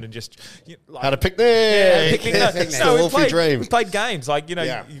stoned, and just Had a picnic. Yeah, picnic. No, It's no, the we Wolfie dream. We played games like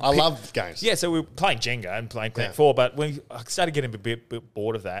Yeah, I love games. Yeah, so we were playing Jenga and playing Connect Yeah. 4, but I started getting a bit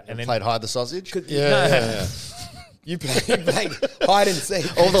bored of that, and then Played hide the sausage. No. Yeah. You played hide and seek.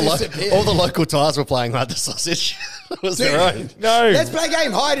 All the Disappeared. all the local ties were playing hide the sausage. It was their own. no. Let's play a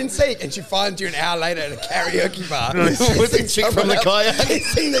game, hide and seek. And she finds you an hour later at a karaoke bar. With the chick from the kayak.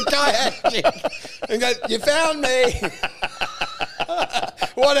 Sing the kayak chick. And goes, you found me.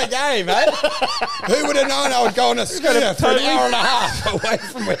 What a game, eh? Who would have known I would go on a scooter for an hour and a half away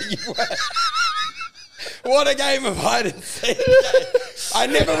from where you were? What a game of hide and seek. I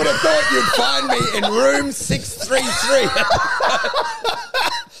never would have thought you'd find me in room 633.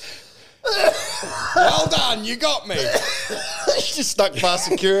 Well done, you got me. She stuck past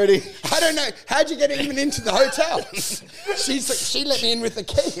security. I don't know. How'd you get even into the hotel? She let me in with the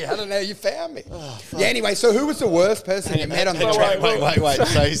key. I don't know. You found me. Yeah, anyway, so who was the worst person you met on the trip? Wait.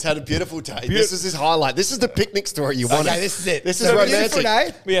 So he's had a beautiful day. This is his highlight. This is the picnic story you wanted. Okay, this is it. This So is beautiful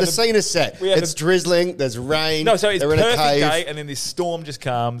romantic. day. The scene is set. we have It's drizzling. There's rain. No, so it's they're in a perfect cave. day, and then this storm just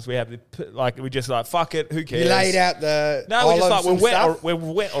comes. We have we just like fuck it. Who cares? You laid out the No, we're just olives like and we're stuff? wet.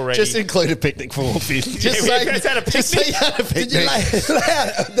 We're wet already. Just include a picnic for Wolfie. Just we say just had a just say you had a Did you picnic. lay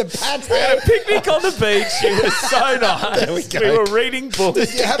out the pate? we had a picnic on the beach. It was so nice. There we go. were reading books.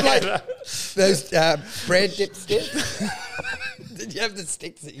 Did you have like those bread dip sticks? Did you have the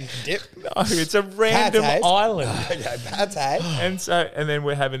sticks that you dip? No, it's a random Pates. island. Okay, pate. And then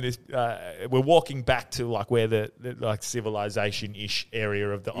we're having this. We're walking back to like where the like civilization-ish area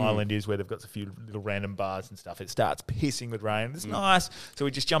of the island is, where they've got a few little random bars and stuff. It starts pissing with rain. It's nice, so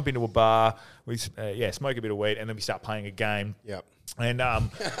we just jump into a bar. We smoke a bit of weed, and then we start playing a game. Yep. And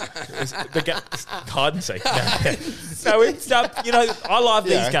hide and seek. So we start. I love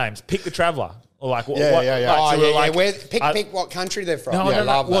these Yeah. games. Pick the traveler, or like what? Yeah, what yeah, yeah. like, Oh, so we're yeah, like, yeah. Pick what country they're from. No, yeah, no,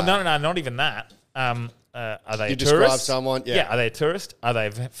 I love no. Well, that. no, not even that. Are they You a describe tourist? someone, yeah. Are they a tourist? Are they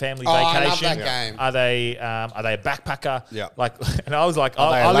a family Oh, I vacation? love that game. Are they a backpacker? Yeah. Like, and I was like,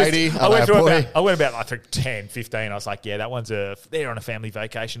 Are they a lady? I Are went they a through boy? about, I went about like 10, 15. I was like, yeah, that one's they're on a family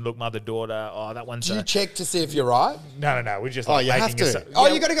vacation. Look, mother, daughter. Oh, that one's Do you check to see if you're right? no. We're just Oh, like you have making to. Oh,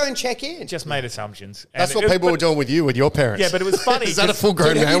 you got to go and check in. just made assumptions. That's And what it- people but- were doing with you, with your parents. Yeah, but it was funny. Is that a 'cause- full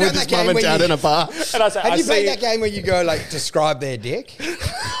grown Dude, have man you with done his that mum game and where dad you- in a bar? And I said, Have I you played see- that game where you go like describe their dick?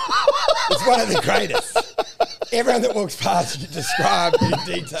 It's one of the greatest. Everyone that walks past, you describe in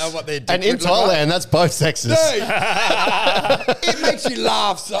detail what their dick And in would look like. Thailand, that's both sexes. Dude, it makes you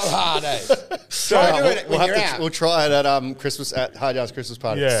laugh so hard, eh? Try doing it when you're out. We'll try it at Christmas at Hard Christmas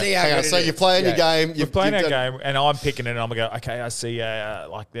party. Yeah. See how Hang on, good so it you're is. playing your Yeah. game. You're playing our game, and I'm picking it, and I'm going to go, okay, I see,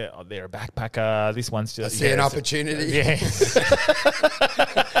 like, they're a backpacker. This one's just... See an opportunity. Yeah.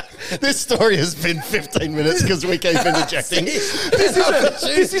 This story has been 15 minutes because we keep interjecting.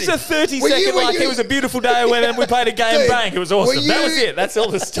 This is a 30-second, like, it was a beautiful day when we played a game, Dude, bang, it was awesome. were That was you- it. That's all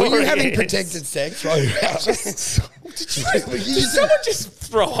the story Were you having is. protected sex while you were out? Did someone just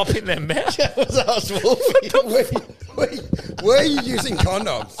throw up in their mouth? That was us, Wolfie. Were you using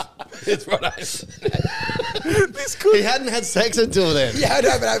condoms? It's what I said. He hadn't had sex until then. Yeah, I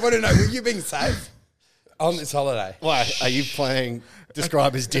know, but I want to know, were you being safe on this holiday? Why are you playing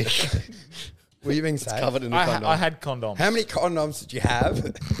describe his dick? Were you being safe? Covered in the condom. I had condoms. How many condoms did you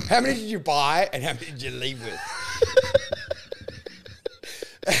have? How many did you buy? And how many did you leave with?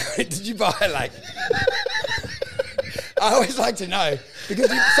 Did you buy like... I always like to know because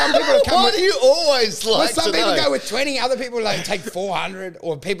some people have come Why with... do you always like some to people know? go with 20, other people like take 400,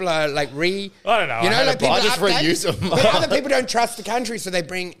 or people are like I don't know. You know, like people I just update, reuse them. But other people don't trust the country, so they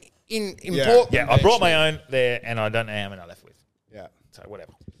bring in import. Yeah, I brought my own there, and I don't know how many I left with. Yeah. So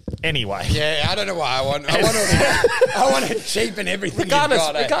whatever. Anyway. Yeah, I don't know why I want to cheapen everything.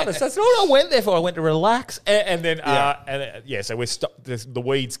 Regardless, that's not what I went there for. I went to relax, and then so we're the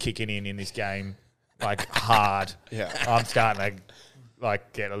weeds kicking in this game like hard. Yeah. I'm starting to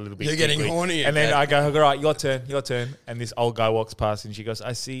like get a little bit. You're getting tickly. horny and then again. I go, all right, your turn. And this old guy walks past, and she goes,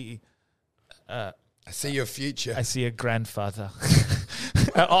 I see I see your future. a grandfather.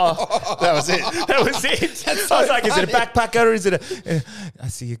 That was it. That was it. I was like, is it a backpacker or is it a... I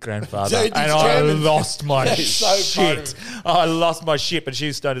see your grandfather. Dude, and these I Germans- lost my That's so shit. I lost my shit, but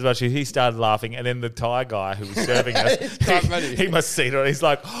she started as well. He started laughing. And then the Thai guy who was serving us, quite funny. he must see it. He's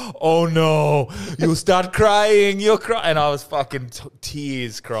like, oh no, you'll start crying. You'll cry. And I was fucking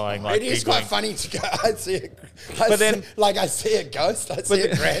tears crying. Like, It is giggling. quite funny to go. I see a ghost. I see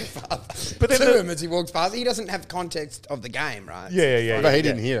a grandfather. But then to him as he walks past. He doesn't have context of the game, right? Yeah. But he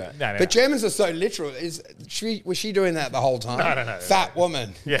didn't hear it. No. But Germans are so literal. Was she doing that the whole time? No. Fat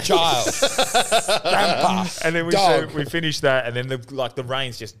woman, Yeah. child, grandpa, And then dog. we finished that, and then the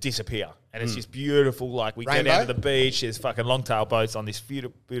rains just disappear, and it's just beautiful. Like we Rainbow? go down to the beach. There's fucking longtail boats on this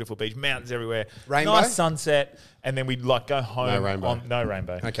beautiful beach, mountains everywhere, Rainbow? nice sunset, and then we like go home. No rainbow. No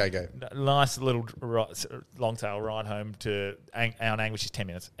rainbow. Okay, go. Nice little longtail ride home to Anang, which is 10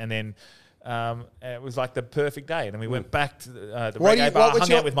 minutes, and then. It was like the perfect day. And then we went back to the reggae bar,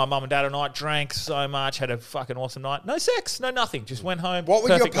 hung out with my mum and dad all night, drank so much, had a fucking awesome night. No sex, no nothing. Just went home. What were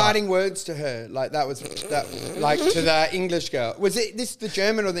your Perfect night. parting words to her? Like that like to the English girl. Was it this the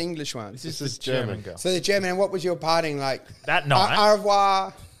German or the English one? This is German girl. So the German, and what was your parting like? That night. Au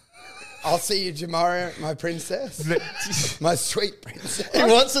revoir. I'll see you tomorrow, my princess. My sweet princess. He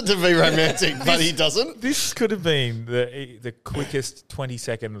wants it to be romantic, but he doesn't. This could have been the quickest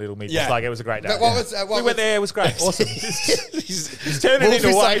 20-second little meet. Yeah. Like it was a great day. But what was we went there. It was great. Awesome. He's turning Wolf into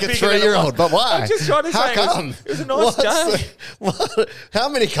is way like a bigger than it 3-year-old, was. but why? I'm just trying to How say it was- come? it was a nice day. How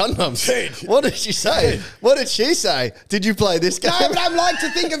many condoms? What did she say? What did she say? Did you play this game? No, but I'd like to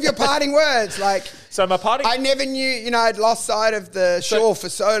think of your parting words. Like, So my party. I never knew, I'd lost sight of the shore for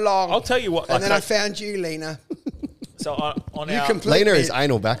so long. I'll tell you what. And then I found you, Lena. So on You our complete Lena me. is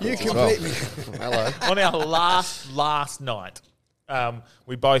anal backwards You as well. complete me. Hello. on our last night,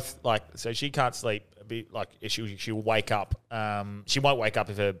 we both so she can't sleep. She'll wake up. She won't wake up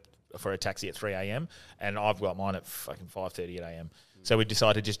for a taxi at 3 a.m. and I've got mine at fucking 5:30 a.m. So we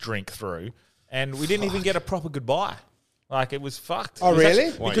decided to just drink through, and we didn't even get a proper goodbye. Like it was fucked. Oh, It was really?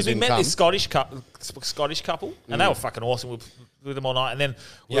 actually- Why, because you we met didn't this Scottish couple, and they were fucking awesome. We were with them all night, and then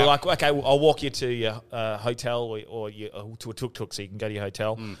we were Yeah. like, okay, I'll walk you to your hotel or to a tuk-tuk so you can go to your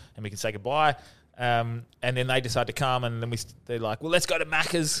hotel and we can say goodbye. And then they decide to come, and then they're like, well, let's go to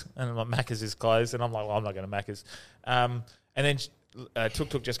Macca's. And I'm like, Macca's is closed. And I'm like, well, I'm not going to Macca's. And then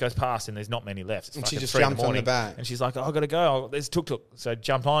tuk-tuk just goes past, and there's not many left. It's And she fucking just 3 in jumped on the morning. back. And she's like, oh, I've got to go. There's tuk-tuk. So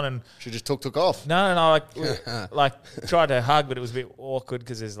jump on, and She just took off. no, like tried to hug, but it was a bit awkward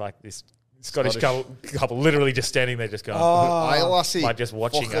because there's like this Scottish couple literally just standing there just going, like just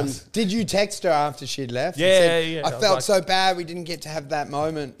watching us. Did you text her after she'd left? and Yeah, said, yeah. I I was felt like- so bad we didn't get to have that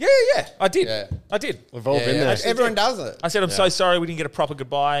moment. Yeah, I did. Yeah. I did. We've all been Yeah, there. everyone does it. I said, I'm so sorry we didn't get a proper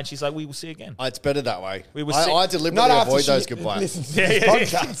goodbye. And she's like, we will see you again. It's better that way. We were I sick. deliberately avoid those goodbyes. Listen to Yeah, this yeah,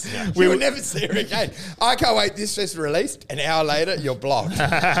 yeah. podcast. We will never see her again. I can't wait. This is released. An hour later, you're blocked.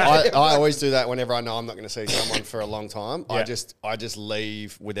 I always do that whenever I know I'm not going to see someone for a long time. Yeah. I just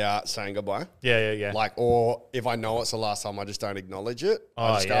leave without saying goodbye. Yeah. Or if I know it's the last time, I just don't acknowledge it. I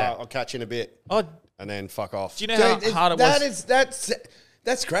Oh, just go, yeah. I'll catch you in a bit, Oh, and then fuck off. do you know Dude, how hard it was?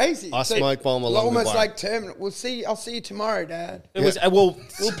 That's crazy. I smoke bomb along the almost way. like terminal. I'll see you tomorrow, Dad. It was, well,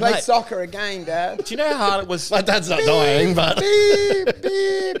 We'll play mate, soccer again, Dad. do you know how hard it was? My dad's not dying, but Beep,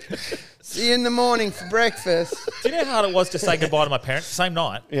 beep. See you in the morning for breakfast. Do you know how hard it was to say goodbye to my parents the same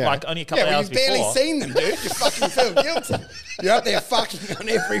night? Yeah. Like only a couple Yeah, of well, hours you've barely before. seen them, dude. You fucking feel guilty. You're up there fucking on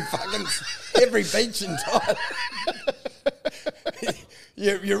every beach in Thailand.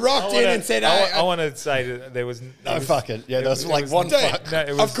 You rocked in and said, "Hey, I want to say that there was no fucking yeah. There was like was- one dude, fuck. no,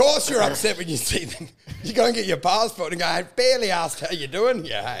 it was, of course you're upset when you see them You go and get your passport and go, I barely asked how you doing.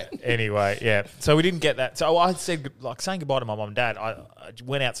 Yeah, hey. Anyway, yeah. So we didn't get that. So I said, like, saying goodbye to my mum and dad. I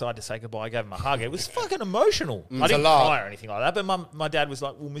went outside to say goodbye. I gave them a hug. It was fucking emotional. I didn't cry or anything like that. But my dad was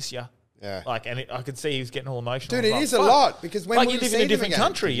like, we'll miss you. Yeah. Like, and I could see he was getting all emotional. Dude, it is a lot because when you live in a different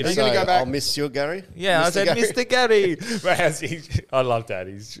country, you know, you're going to go back. I'll miss you, Gary. Yeah, Mr. I said, Gary. Mr. Gary. I love that.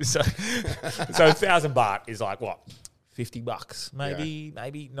 He's just so 1,000 baht is like what? $50,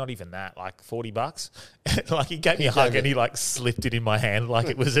 maybe not even that, like $40. Like he gave me a hug and he like slipped it in my hand like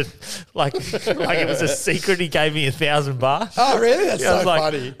it was a like it was a secret. He gave me 1,000 baht. Oh, really? That's I was so like,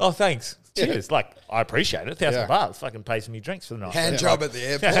 funny. Oh, thanks. Cheers. Like, I appreciate it. 1,000 baht fucking pays for me drinks for the night. Hand job at the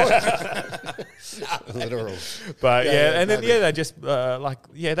airport. Literal. But and then they just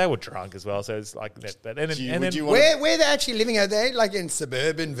they were drunk as well. So it's like that. But and then Where they're actually living? Are they like in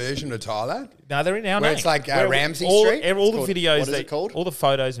suburban version of Thailand? no, they're in Ao Nang. Where it's like Ramsey all, Street? All the videos, what is it called? all the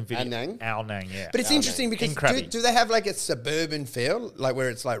photos and videos. Ao Nang? Ao Nang, yeah. But it's interesting because Krabi. do they have like a suburban feel, like where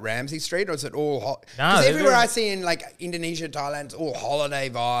it's like Ramsey Street, or is it all hot? No, Because they're everywhere very- I see in like Indonesia, Thailand, it's all holiday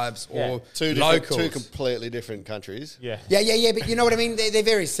vibes Yeah. or Two locals. completely different countries. Yeah. Yeah, but you know what I mean? They're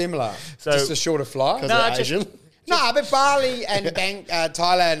very similar. So- Just a shorter flight. Because No, they're just- Asian. No, but Bali and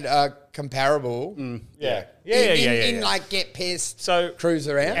Thailand are comparable. Yeah. In like get pissed, So cruise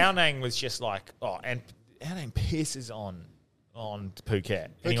around. Ao Nang was just like, and Ao Nang pisses on Phuket. Phuket's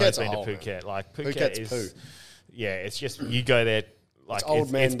Anyone's been a to hole, man. Phuket, like Phuket Phuket's is, poo. yeah, it's just you go there like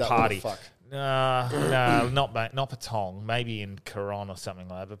old men it's that party. wanna fuck. No, not Patong. Maybe in Karon or something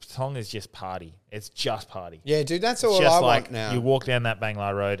like that. But Patong is just party. It's just party. Yeah, dude, that's It's all just I like want now. you walk down that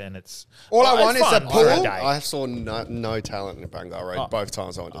Bangla Road and it's All I it's want is fun a for pool. day. I saw no talent in Bangla Road both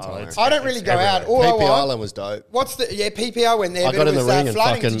times I went to Thailand. it's- I don't really It's go out. everywhere. All I PP want. Island was dope. What's the PPR went there? I but got it in the was, ring and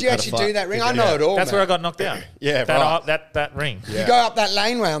flooding. fucking Did you had a actually fight. do that ring? I know it all. That's man. where I got knocked down. Yeah, that, right. that ring. You go up that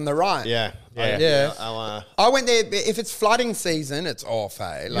laneway on the right. Yeah. Yeah. I went there. If it's flooding season, it's off.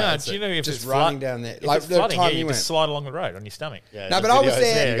 Hey, like, No, it's do you know if just it's running flood- down there? If Like it's the flooding, time you you just went. slide along the road on your stomach. Yeah, No, the but I was videos,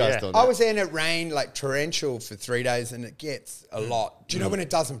 there. You guys Yeah. done I that. was there and it rained like torrential for 3 days, and it gets a lot. Do you know when it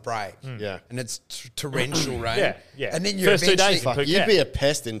doesn't break? Yeah. and it's torrential rain. Yeah. And then you First 2 eventually. days. Fuck, Phuket. you'd be a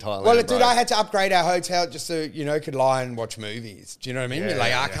pest in Thailand. Well, dude, bro. I had to upgrade our hotel just so could lie and watch movies. Do you know what I mean? Yeah, You're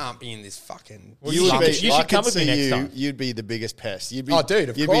like, I yeah. can't be in this fucking. You would be. You should I come could with me see next you. time. You'd be the biggest pest. You'd be. Oh, dude,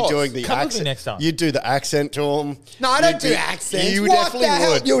 of you'd course. be doing the Come with me accent next time. You'd do the accent to them. No, I don't do accents. You What definitely the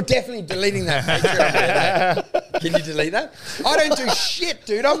hell? would. You're definitely deleting that Patreon. Can you delete that? I don't do shit,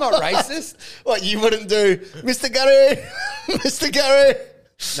 dude. I'm not racist. What you wouldn't do, Mr. Gary, Mr. Gary.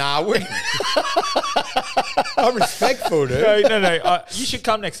 Nah, I wouldn't. I'm respectful, dude. No. You should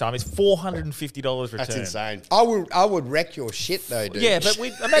come next time. It's $450 return. That's insane. I would wreck your shit though, dude. Yeah, but we.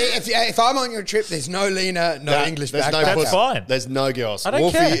 If I'm on your trip, there's no Lena, no English There's backpacker. no That's pussy. fine. There's no girls. I don't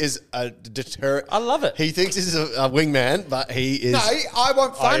Wolfie care. is a deterrent. I love it. He thinks he's a wingman, but he is. No, I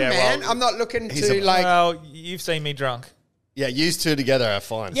want fun, yeah, man. well, I'm not looking he's to a- like. Well, you've seen me drunk. Yeah, you two together are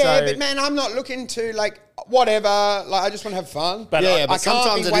fine. Yeah, so- but man, I'm not looking to like whatever. Like, I just want to have fun. But yeah, I but can't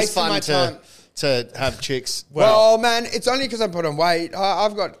sometimes be it is wasting my fun time. to have chicks. Well, man, it's only because I put on weight.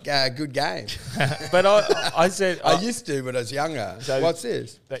 I've got good game. But I said I used to when I was younger. So- What's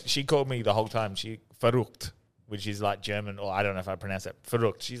this? that she called me the whole time. She verrückt, which is like German, or I don't know if I pronounce it.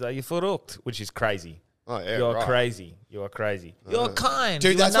 Verrückt. She's like, you're verrückt, which is crazy. Oh, yeah, You're right. crazy. You're crazy. You're kind.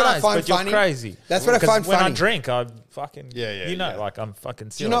 Dude, You're that's what I nice, find but you're funny. crazy. That's what I 'Cause find when funny. I drink, I fucking Yeah, like I'm fucking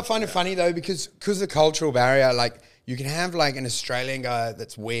Do silly. you not find it funny though? Because of the cultural barrier, like you can have like an Australian guy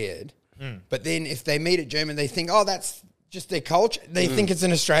that's weird, but then if they meet a German, they think, oh, that's just their culture. They think it's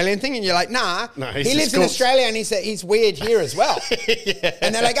an Australian thing, and you're like, nah. No, he he's lives just in cool. Australia, and he's weird here as well.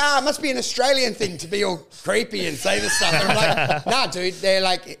 And they're like, it must be an Australian thing to be all creepy and say this stuff. And I'm like, nah, dude. They're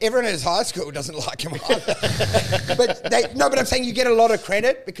like, everyone at his high school doesn't like him either. But I'm saying you get a lot of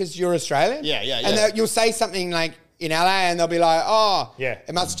credit because you're Australian. Yeah. And you'll say something like in LA, and they'll be like, oh, Yeah.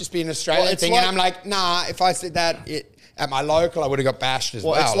 it must just be an Australian Well, it's thing. like- And I'm like, nah, if I said that at my local, I would have got bashed as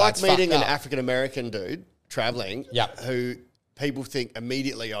well. Well, it's like That's meeting an fucked up. African American dude traveling, Yep. who people think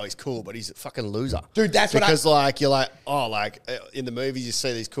immediately, oh, he's cool, but he's a fucking loser, Dude, that's what because like you're like, oh, like in the movies you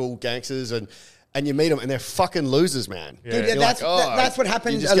see these cool gangsters and you meet them and they're fucking losers, man. Dude, You're that's like, that's what you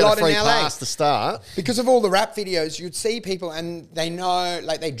happens just a get lot free in LA. pass to start. Because of all the rap videos, you'd see people and they know,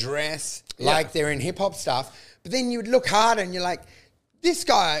 like they dress like they're in hip hop stuff, but then you'd look harder and you're like, this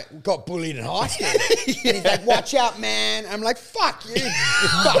guy got bullied in high school. And he's like, watch out, man. I'm like, fuck you, you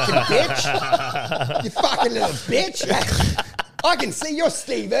fucking bitch. You fucking little bitch. I can see you're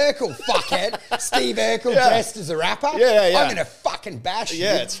Steve Urkel, fuckhead. Steve Urkel dressed as a rapper. Yeah. I'm going to fuck fucking bash.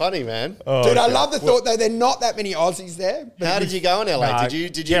 Yeah, it's funny, man. Dude, I love the thought though. There are not that many Aussies there. How did you go in LA? No.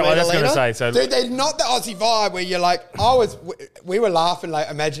 Did you Yeah, meet well, I was going to Alina? say. So Dude, there's not the Aussie vibe where you're like, we were laughing, like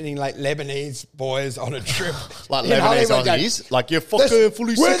imagining like Lebanese boys on a trip. Like in Lebanese Hollywood going, Aussies? Like, you're fucking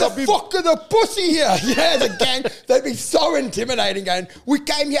fully where sick the up fuck are the pussy here? Yeah, the gang. They'd be so intimidating going, we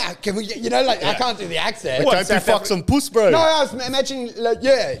came here. Can we, like, I can't do the accent. Don't you fuck some puss, bro? No, I was imagining, like,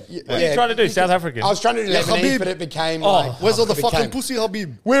 yeah. what are you trying to do? South African? I was trying to do Yeah, Lebanese, Habib. but it became Oh, Where's all the it fucking became, pussy,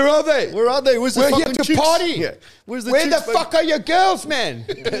 Habib? Where are they? Where are they? Where's the We're fucking here to chicks? party. Yeah. Where's the Where chicks, the baby? fuck are your girls, man?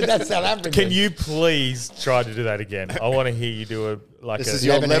 That's South African. Can you please try to do that again? I want to hear you do This is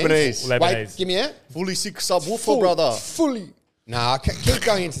your Lebanese. Wait, give me it. Fully sick subwoofer, brother. Fully. Nah, keep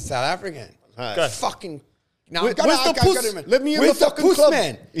going into South African. Go. Fucking. No, Where's the puss? Let me in Where's the the fucking puss, club.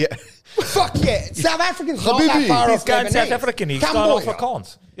 man? Yeah. Fuck yeah. South Africans not Habibi. that far He's off going Lebanese. South African. He's Come going on, off for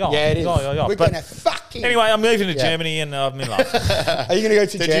cons. Yeah, it is. Yeah. We're But going to fucking... anyway, I'm moving to Yeah. Germany and I'm in love. Are you going to go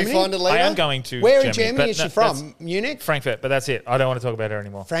to Did Germany? you find Alina? I am going to Where Germany. in Germany but is she no, from? that's Munich? Frankfurt, but that's it. I don't want to talk about her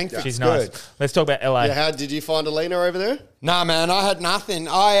anymore. Frankfurt's She's nice. good. Let's talk about LA. Yeah, how did you find Alina over there? Nah, man, I had nothing.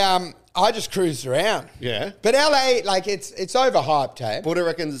 I just cruised around. Yeah. But LA, like, it's overhyped, hey? Buddha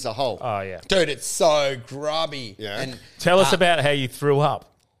reckons it's a hole. Oh, yeah. Dude, it's so grubby. Yeah. And Tell us about how you threw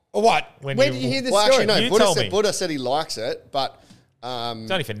up. what? When Where you- did you hear this Well, story? actually, no. You told me. Buddha said he likes it, but It's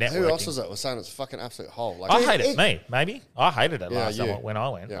only for who networking. else was it? Was saying it's a fucking absolute hole. Like, I hate it, maybe. I hated it Yeah, last you. summer when I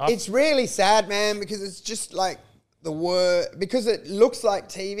went. Yeah. It's really sad, man, because it's just like the word, because it looks like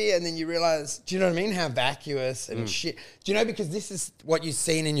TV and then you realize, do you know what I mean? How vacuous and shit. Do you know, because this is what you've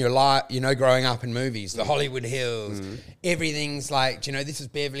seen in your life, growing up in movies, the Hollywood Hills, everything's like, this is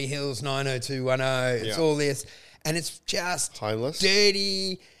Beverly Hills 90210, it's Yeah. all this. And it's just Homeless.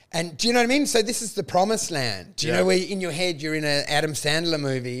 dirty. And do you know what I mean? So this is the promised land. Do you Yeah. know where in your head you're in an Adam Sandler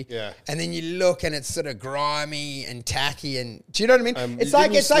movie, Yeah. and then you look and it's sort of grimy and tacky, and do you know what I mean?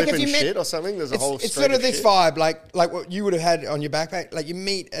 didn't you slip in shit or something? There's a whole It's street sort of of this shit. vibe, like what you would have had on your backpack. Like you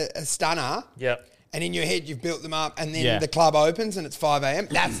meet a stunner, Yep. and in your head you've built them up, and then Yeah. the club opens and it's 5 a.m.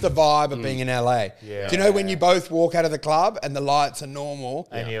 That's the vibe of being in LA. Yeah. Do you know when you both walk out of the club and the lights are normal,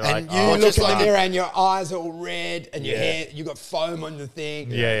 And you're and like, you oh, look just in like- the mirror and your eyes are all red and your Yeah. hair, you got foam on the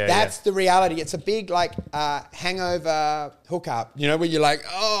thing. Yeah, That's the reality. It's a big like hangover hookup. You know, where you're like,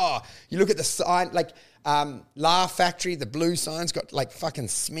 oh, you look at the sign, like Laugh Factory, the blue sign's got like fucking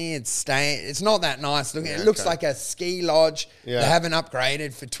smeared stain. It's not that nice looking. It looks okay. like a ski lodge. Yeah. They haven't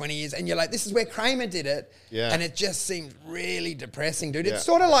upgraded for 20 years. And you're like, this is where Kramer did it. Yeah. And it just seemed really depressing, dude. Yeah. It's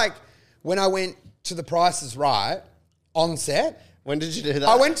sort of like when I went to The Price is Right on set. When did you do that?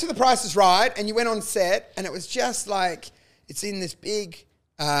 I went to The Price is Right, and you went on set, and it was just like, it's in this big,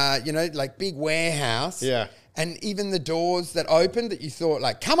 like big warehouse. Yeah. And even the doors that opened that you thought,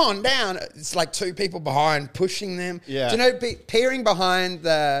 like, come on down, it's like two people behind pushing them. Yeah. Do you know, peering behind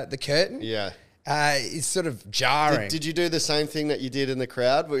the curtain Yeah. is sort of jarring. Did you do the same thing that you did in the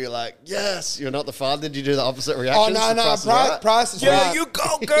crowd where you're like, yes, you're not the father? Did you do the opposite Oh, reaction? no, Price is Right. you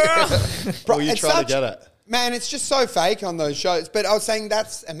go, girl. Or you It's try to such- get it? Man, it's just so fake on those shows. But I was saying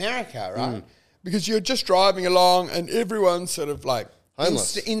that's America, right? Because you're just driving along and everyone's sort of like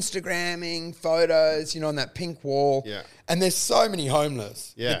Homeless. Instagramming photos, on that pink wall. Yeah. And there's so many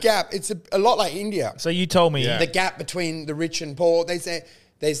homeless. Yeah. The gap, it's a lot like India. So you told me. Yeah. The gap between the rich and poor. They say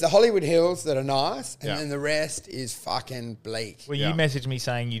there's the Hollywood Hills that are nice, and Yeah. then the rest is fucking bleak. Well, Yeah. you messaged me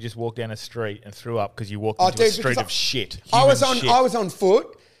saying you just walked down a street and threw up because you walked Oh, into a dude, street because of shit. I was Human on shit. I was on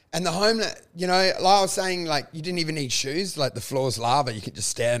foot, and the homeless, like I was saying, like you didn't even need shoes. Like the floor's lava, you could just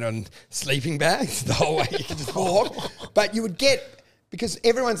stand on sleeping bags the whole way. You could just walk, but you would get. Because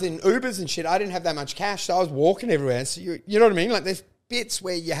everyone's in Ubers and shit, I didn't have that much cash, so I was walking everywhere. So you know what I mean? Like there's bits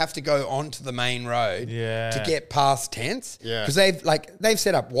where you have to go onto the main road to get past tents. Yeah. Because they've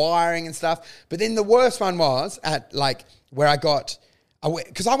set up wiring and stuff. But then the worst one was at like where I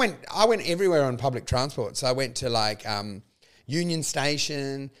went everywhere on public transport. So I went to like Union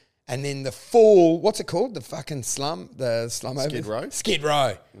Station and then the full, what's it called? The fucking slum Skid Row? Skid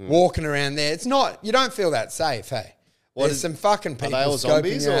Row. Walking around there. It's not, you don't feel that safe, hey? There's some fucking Are people they all scoping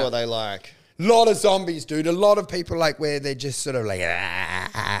zombies you or out. are they like... Lot of zombies, dude. A lot of people like where they're just sort of like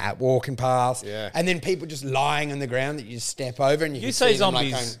walking past. Yeah. And then people just lying on the ground that you just step over and you You can say see them,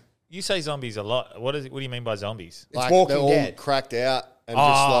 zombies. like, going, You say zombies a lot. What do you mean by zombies? Like Walking they're all Dead. cracked out and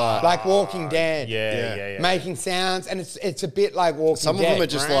just like... like Walking Dead. Yeah. Making sounds. And it's a bit like Walking Some of Dead. them are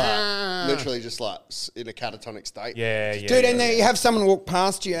just like, literally just like in a catatonic state. Yeah. Dude, and then you have someone walk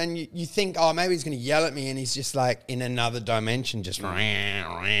past you and you think, oh, maybe he's going to yell at me, and he's just like in another dimension, just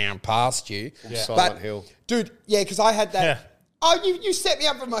past you. Silent Hill. Dude, yeah, because I had that. Yeah. Oh, you set me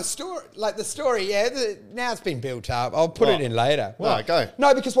up for my story, like the story, yeah. Now it's been built up. I'll put it in later. No, go.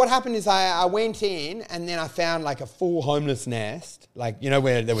 No, because what happened is I went in and then I found like a full homeless nest, like, you know,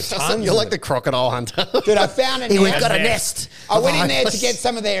 where there were tons. You're of like the them. crocodile hunter. Dude, I found a nest. We've got a nest. I went in there to Homeless. get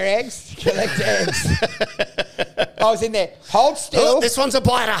some of their eggs, collect eggs. I was in there. Hold still. Oh, this one's a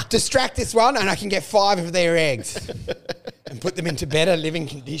biter. Distract this one, and I can get 5 of their eggs and put them into better living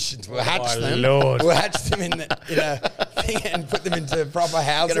conditions. We'll hatch them. Lord. We'll hatch them in a thing and put them into proper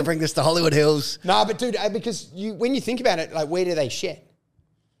housing. Gonna bring this to Hollywood Hills. No, but dude, because when you think about it, like, where do they shit?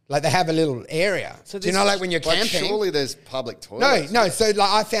 Like, they have a little area. So do you know, like, when you're camping? Surely there's public toilets. No. So, like,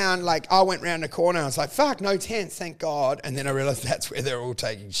 I found, like, I went round the corner and I was like, fuck, no tents, thank God. And then I realised that's where they're all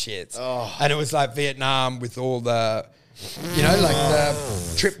taking shits. Oh. And it was like Vietnam with all the, you know, like the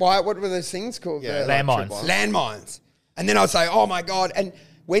tripwire. What were those things called? Yeah, landmines. Landmines. And then I was like, oh my God. And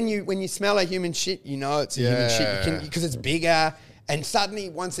when you smell a human shit, you know it's a human shit because it's bigger. And suddenly,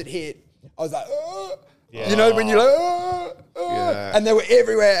 once it hit, I was like, oh. Yeah. You know, when you're like, and they were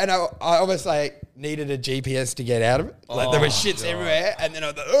everywhere. And I obviously needed a GPS to get out of it. Like, there were shits everywhere. And then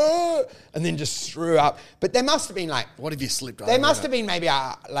I was like, and then just threw up. But there must have been like, What have you slipped over? there must have been maybe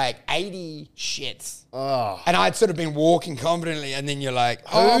like 80 shits. Oh. And I'd sort of been walking confidently. And then you're like,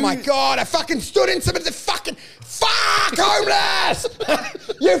 oh my God, I fucking stood in some of the fucking, fuck, homeless.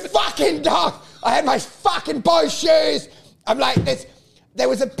 You fucking dog. I had my fucking Bose shoes. I'm like, there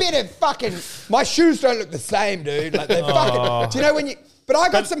was a bit of fucking, my shoes don't look the same, dude. Like, they fucking, do you know when you, but I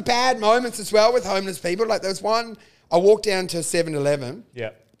got some bad moments as well with homeless people. Like, there was one, I walked down to 7-Eleven.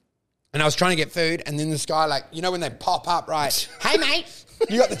 Yeah. And I was trying to get food, and then this guy, like, you know when they pop up, right? Hey, mate,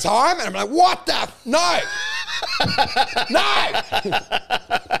 you got the time? And I'm like, what the? No. No.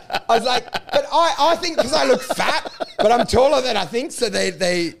 I was like, but I think because I look fat, but I'm taller than I think, so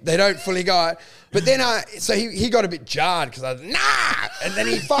they don't fully go. But then so he got a bit jarred because I was like, nah. And then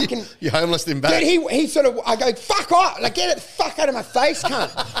he fucking. You homeless him back. Dude, he sort of, I go, fuck off. Like, get it the fuck out of my face,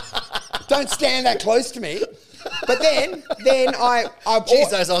 cunt. Don't stand that close to me. But then I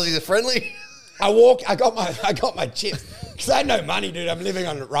Jeez, those Aussies are friendly. I got my chips because I had no money, dude. I'm living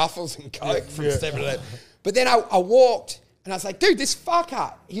on Ruffles and Coke from 7-Eleven. But then I walked and I was like, dude, this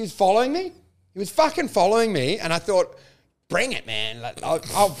fucker, he was following me. He was fucking following me, and I thought, bring it, man. Like,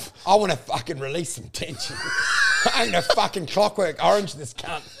 I want to fucking release some tension. I'm gonna fucking Clockwork Orange this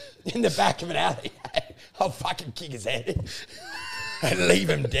cunt in the back of an alley. I'll fucking kick his head in and leave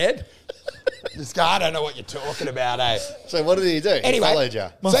him dead. This guy, I don't know what you're talking about, eh? So what did he do? Anyway, He followed you.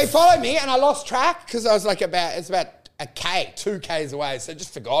 So he followed me, and I lost track because I was like it's about 2 Ks away, so I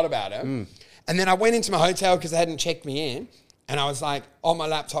just forgot about it. And then I went into my hotel because they hadn't checked me in, and I was like on my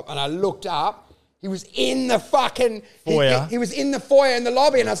laptop, and I looked up. He was in the fucking foyer. He was in the foyer in the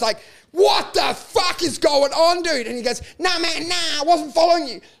lobby, and I was like, "What the fuck is going on, dude?" And he goes, "Nah, man, I wasn't following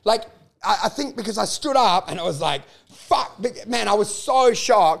you." Like, I think because I stood up, and I was like, fuck, man, I was so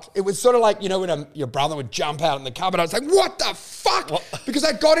shocked. It was sort of like, you know, when your brother would jump out in the cupboard. I was like, what the fuck? What? Because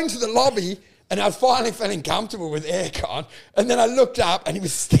I got into the lobby and I was finally feeling comfortable with aircon. And then I looked up and he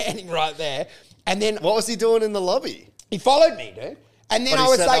was standing right there. And then What was he doing in the lobby? he followed me, dude. And then But he I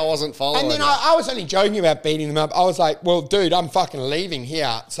was said like, I wasn't following and then you. I was only joking about beating them up. I was like, well, dude, I'm fucking leaving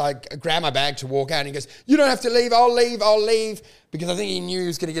here. So I grabbed my bag to walk out, and he goes, you don't have to leave. I'll leave. Because I think he knew he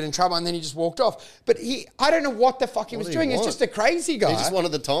was going to get in trouble, and then he just walked off. But I don't know what the fuck he was did he doing. He's want? just a crazy guy. He just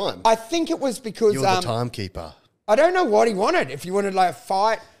wanted the time. I think it was because You're the timekeeper. I don't know what he wanted. If he wanted like a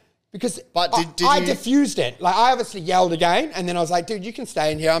fight, because But did I you- diffused it. Like, I obviously yelled again, and then I was like, dude, you can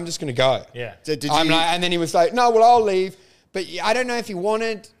stay in here. I'm just going to go. Yeah. So did I'm you, like, and then he was like, no, well, I'll leave. But I don't know if he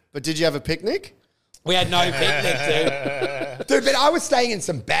wanted. but did you have a picnic? We had no picnic, dude. Dude, but I was staying in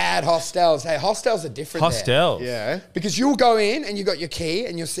some bad hostels. Hey, hostels are different there. Hostels. Yeah. Because you'll go in and you got your key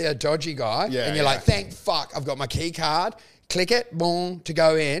and you'll see a dodgy guy Yeah, and you're like, thank fuck, I've got my key card. Click it, boom, to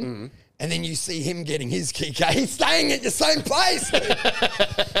go in. And then you see him getting his key card. He's staying at the same place.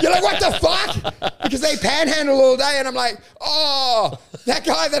 You're like, what the fuck? Because they panhandle all day. And I'm like, oh, that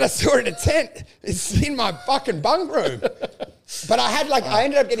guy that I saw in a tent is in my fucking bunk room. But I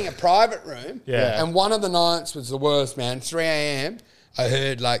ended up getting a private room. Yeah. And one of the nights was the worst, man. 3 a.m. I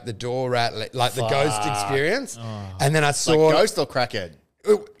heard like the door rattle, like the ghost experience. And then I saw Like ghost or crackhead?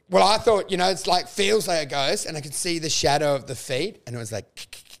 Well, I thought, you know, it's like, feels like a ghost, and I could see the shadow of the feet, and it was like,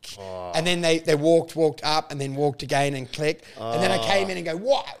 and then they walked up, and then walked again and clicked, and then I came in and go,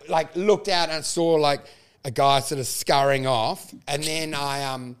 what? Like, looked out and I saw like a guy sort of scurrying off, and then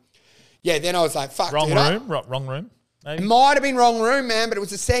then I was like, fuck, Wrong dude, room. Wrong room. Maybe? It might have been wrong room, man, but it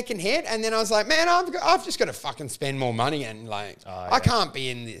was a second hit. And then I was like, man, I've just got to fucking spend more money. And like, I can't be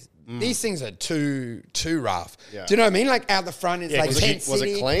in this. These things are too rough. Yeah. Do you know what I mean? Like out the front, it's like tent city. Was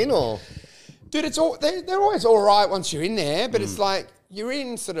it clean or? Dude, it's all they're always all right once you're in there, but it's like you're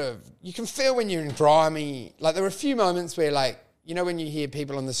in sort of, you can feel when you're in grimy. Like there were a few moments where like, you know, when you hear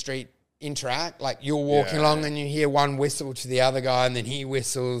people on the street interact, like you're walking along and you hear one whistle to the other guy and then he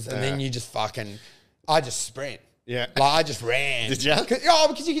whistles and then you just I just sprint. Yeah. Like I just ran. Did you?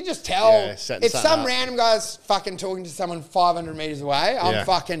 Because you can just tell. Yeah, if some random guy's fucking talking to someone 500 metres away, I'm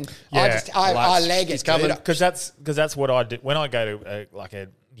fucking, I leg it. Because that's what I do. When I go to like a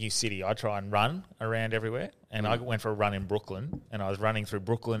new city, I try and run around everywhere. And I went for a run in Brooklyn and I was running through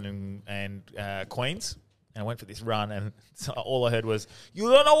Brooklyn and Queens. And I went for this run, and so all I heard was, "You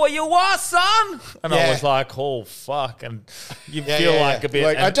don't know where you are, son." And I was like, "Oh fuck!" And you feel like a bit.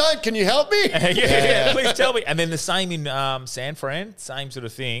 Like, I don't. Can you help me? Please tell me. And then the same in San Fran, same sort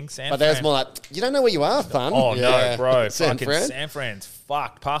of thing. But there's more like, "You don't know where you are, son." Oh no, bro! San Fran's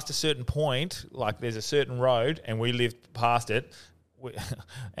fucked. Past a certain point, like there's a certain road, and we lived past it.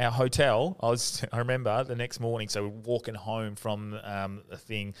 Our hotel, I remember the next morning, so we're walking home from a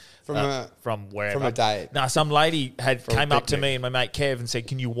thing from wherever. From a date. No, some lady came up to me and my mate Kev and said,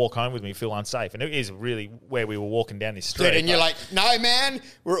 "Can you walk home with me? I feel unsafe." And it is really where we were walking down this street. Dude, and you're like, "No, man,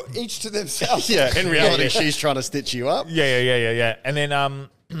 we're each to themselves." In reality, she's trying to stitch you up. Yeah. And then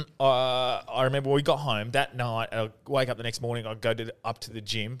I remember when we got home that night, I wake up the next morning, I go up to the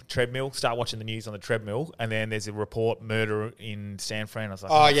gym, treadmill, start watching the news on the treadmill, and then there's a report, murder in San Fran. I was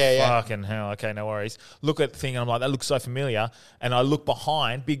like, fucking hell, okay, no worries. Look at the thing, and I'm like, that looks so familiar. And I look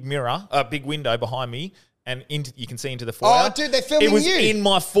behind, big window behind me, and you can see into the foyer. Oh, dude, they're filming you. It was in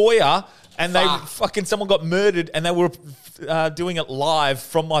my foyer, and someone got murdered, and they were doing it live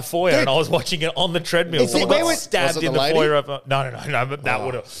from my foyer, and I was watching it on the treadmill. Someone got stabbed in the foyer of No, but that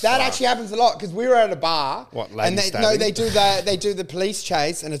would have. That actually happens a lot, because we were at a bar. What, lady stabbing? No, they do the police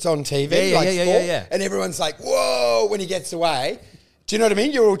chase, and it's on TV. Yeah. And everyone's like, whoa, when he gets away. Do you know what I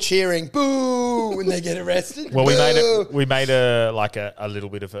mean? You're all cheering, boo, when they get arrested. Well, we made a little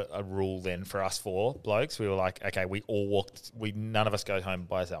bit of a rule then for us four blokes. We were like, okay, we all walked. None of us go home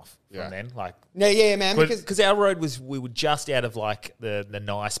by ourselves from then. Like, man, because our road we were just out of like the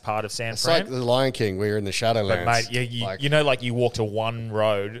nice part of San Fran. It's like the Lion King. We were in the Shadowlands. But mate, you walk to one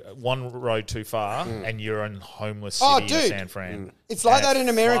road too far, and you're in homeless city in San Fran. It's like that in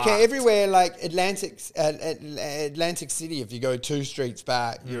America. Everywhere, like Atlantic City, if you go 2 streets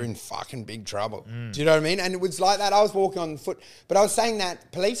back, you're in fucking big trouble. Do you know what I mean? And it was like that. I was walking on foot. But I was saying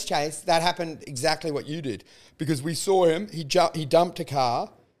that police chase, that happened exactly what you did. Because we saw him, he dumped a car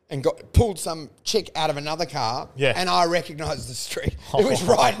and pulled some chick out of another car. Yeah. And I recognised the street. It was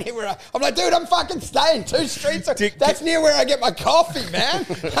right near where I'm like, dude, I'm fucking staying 2 streets. That's near where I get my coffee, man.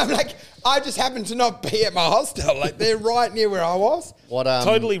 I'm like, I just happened to not be at my hostel. Like, they're right near where I was.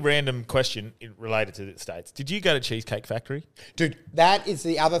 Totally random question related to the States. Did you go to Cheesecake Factory? Dude, that is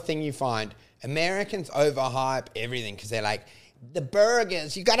the other thing you find. Americans overhype everything because they're like, the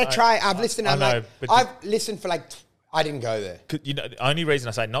burgers, you got to try. I've listened for like... I didn't go there. You know, the only reason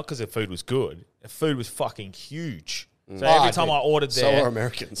I say not because the food was good. The food was fucking huge. So every time I ordered there... So are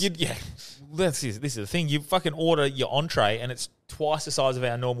Americans. This is the thing. You fucking order your entree and it's twice the size of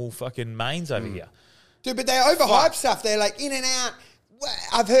our normal fucking mains over here. Dude, but they overhype stuff. They're like in and out.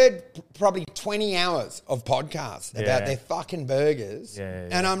 I've heard probably 20 hours of podcasts about their fucking burgers.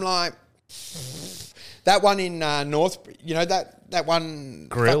 And I'm like... That one in North, you know, that one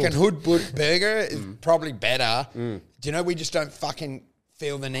Grilled. fucking hood burger is probably better. Do you know, we just don't fucking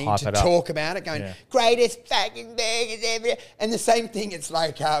feel the need to talk about it, going, greatest fucking burgers ever. And the same thing, it's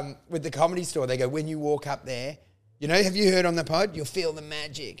like with the Comedy Store, they go, when you walk up there, you know, have you heard on the pod? You'll feel the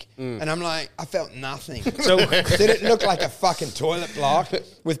magic. And I'm like, I felt nothing. So did it look like a fucking toilet block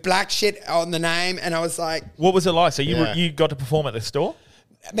with black shit on the name? And I was like... What was it like? So you got to perform at the store?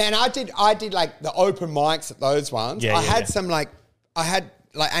 Man, I did like the open mics at those ones. I had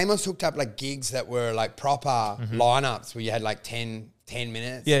Amos hooked up like gigs that were like proper lineups where you had like 10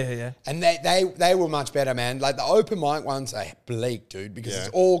 minutes. Yeah. And they were much better, man. Like the open mic ones are bleak, dude, because it's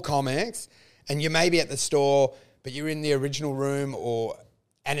all comics and you may be at the store, but you're in the original room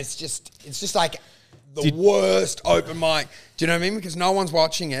and it's just like the worst open mic. Do you know what I mean? Because no one's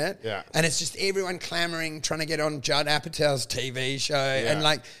watching it. Yeah. And it's just everyone clamoring, trying to get on Judd Apatow's TV show. Yeah. And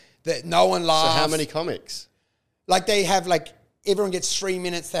like, no one laughs. So how many comics? Like they have like, everyone gets 3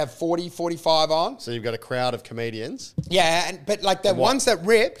 minutes. They have 40, 45 on. So you've got a crowd of comedians. Yeah. But like the ones that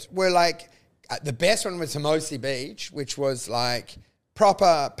ripped were like, the best one was Hermosa Beach, which was like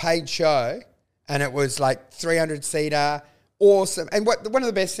proper paid show. and it was like 300-seater, awesome. And one of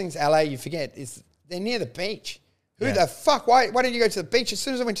the best things LA you forget is they're near the beach. Who the fuck? Why didn't you go to the beach? As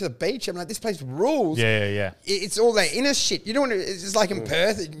soon as I went to the beach, I'm like, this place rules. Yeah. It's all that inner shit. You don't want to. It's just like in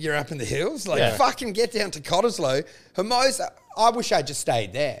Perth, you're up in the hills. Like fucking get down to Cottesloe, Hermosa. I wish I just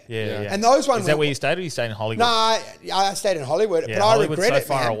stayed there. Yeah. And those ones. Is that where you stayed, or you stayed in Hollywood? No, I stayed in Hollywood, Yeah, but I Hollywood's regret so it,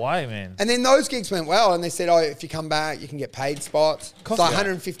 far man. away, man. And then those gigs went well, and they said, if you come back, you can get paid spots. It's like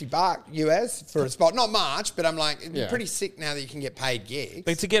 $150 US for a spot. Not much, but I'm like, it'd be pretty sick now that you can get paid gigs.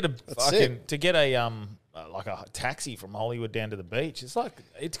 But to get like a taxi from Hollywood down to the beach,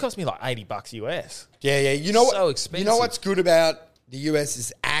 it cost me like $80 US. Yeah. You know So what? expensive. You know what's good about the US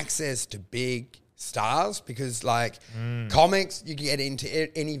is access to big stars, because like comics, you can get into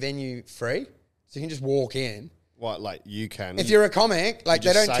any venue free, so you can just walk in. What, like you can? If you're a comic, like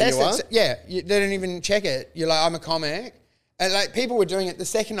they just don't say test you it. They don't even check it. You're like, I'm a comic. And like people were doing it. The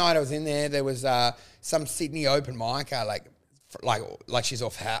second night I was in there was some Sydney open micer, like she's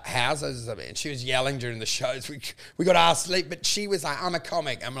off houses or something, and she was yelling during the shows. We got our sleep, but she was like, I'm a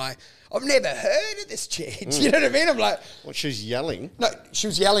comic. I'm like, I've never heard of this chick. You know what I mean? I'm like, What, she's yelling? no, she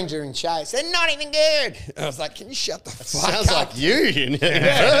was yelling during shows. They're not even good. And I was like, can you shut the fuck Sounds up? like you. Dude,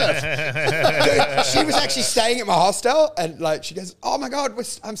 she was actually staying at my hostel, and like she goes, oh my God,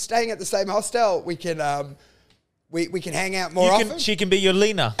 I'm staying at the same hostel. We can we can hang out more often. She can be your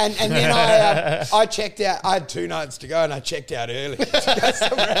Lena. And then I checked out. I had 2 nights to go, and I checked out early to go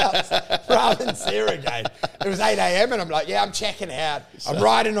somewhere else rather than see her again. It was 8 a.m. and I'm like, I'm checking out. I'm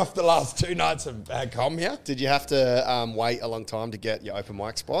riding off the last 2 nights of com here. Did you have to wait a long time to get your open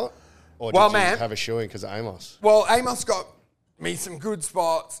mic spot? Or did you have a shoeing because of Amos? Well, Amos got me some good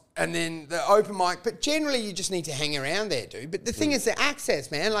spots, and then the open mic. But generally, you just need to hang around there, dude. But the thing is the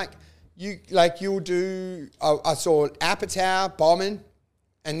access, man. You'll do. I saw Apatow bombing,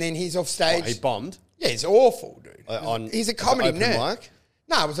 and then he's off stage. Oh, he bombed? Yeah, he's awful, dude. He's a comedy open nerd. mic?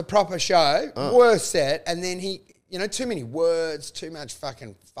 No, it was a proper show. Worst set, and then he, too many words, too much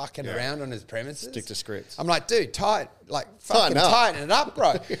fucking around on his premises. Stick to scripts. I'm like, dude, tighten it up,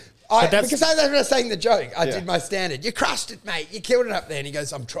 bro. Because as I was saying the joke, I did my standard. You crushed it, mate. You killed it up there. And he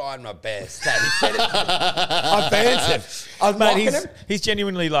goes, I'm trying my best. And he said it to me. I burnt him. I was mocking him. He's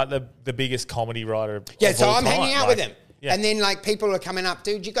genuinely like the biggest comedy writer. Yeah, of so all I'm time. hanging out with him. Yeah. And then like people are coming up,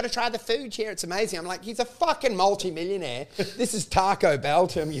 dude, you got to try the food here. It's amazing. I'm like, he's a fucking multi-millionaire. This is Taco Bell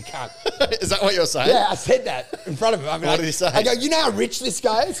to him, you can't. Is that what you're saying? Yeah, I said that in front of him. What did he say? I go, you know how rich this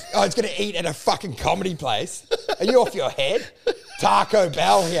guy is? Oh, he's going to eat at a fucking comedy place. Are you off your head? Taco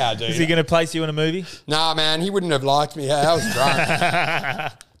Bell here, dude. Is he going to place you in a movie? Nah, man, he wouldn't have liked me. I was drunk.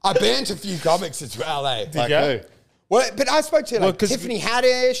 I burnt a few comics as well, eh? Like who? Well, but I spoke to Tiffany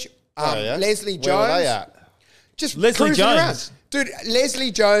Haddish, Leslie Jones. Where were they at? Just Leslie cruising Jones. around. Dude, Leslie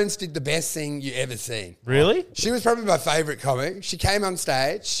Jones did the best thing you ever seen. Really? She was probably my favourite comic. She came on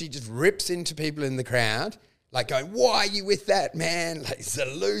stage. She just rips into people in the crowd, like going, why are you with that man? Like, he's a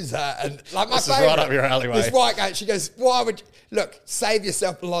loser. And like my This is favourite. right up your alleyway. This white guy, she goes, why would you? Look, save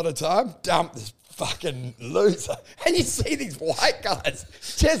yourself a lot of time. Dump this fucking loser. And you see these white guys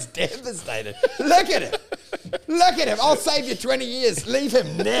just devastated. Look at him. Look at him. I'll save you 20 years. Leave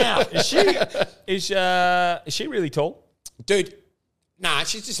him now. Is she really tall? Dude, nah,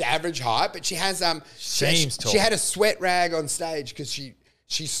 she's just average height, but she has Seems tall. She had a sweat rag on stage because she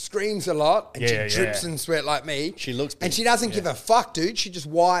screams a lot and she drips in sweat like me. She looks big. and she doesn't give a fuck, dude. She just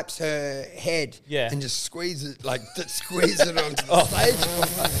wipes her head and just squeezes it onto the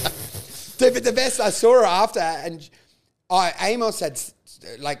stage. Dude, but the best, I saw her after, and Amos had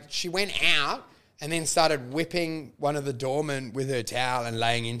she went out and then started whipping one of the doormen with her towel and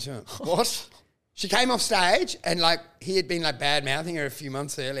laying into him. What? She came off stage and he had been bad-mouthing her a few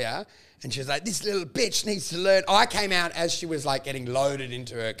months earlier, and she was like, this little bitch needs to learn. I came out as she was getting loaded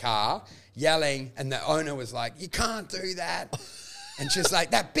into her car, yelling, and the owner was like, you can't do that. And she was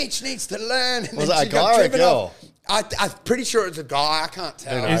like, that bitch needs to learn. And Was then it a she got guy or a driven girl? off. I'm pretty sure it's a guy. I can't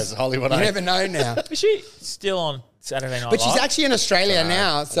tell. Who knows? Hollywood. You never know now. Is she still on Saturday Night But she's Live? actually in Australia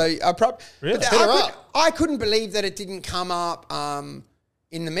now, so I probably. Really? But Hit her up. I couldn't believe that it didn't come up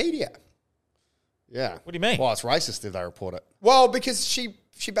in the media. Yeah. What do you mean? Well, it's racist if they report it. Well, because she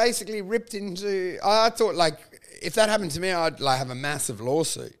basically ripped into. I thought if that happened to me, I'd have a massive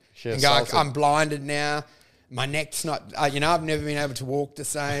lawsuit She and go, assaulted. I'm blinded now. My neck's not. I've never been able to walk the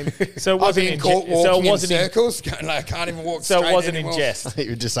same. So it I've wasn't been in caught je- so it walking in wasn't in- circles. Going, I can't even walk. So straight it wasn't anymore. in jest.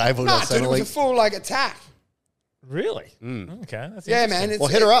 You're disabled No, or dude, it suddenly. was a full attack. Really? Okay. That's Yeah, interesting. man. Well,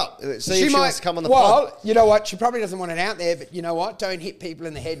 hit her up. See if she wants to come on the pod. You know what? She probably doesn't want it out there, but you know what? Don't hit people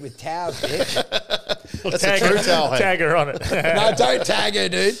in the head with towels, bitch. That's a true towel. Tag her on it. No, don't tag her,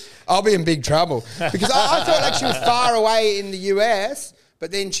 dude. I'll be in big trouble. Because I thought like she was far away in the US,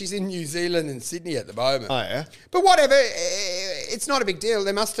 but then she's in New Zealand and Sydney at the moment. Oh, yeah? But whatever, it's not a big deal.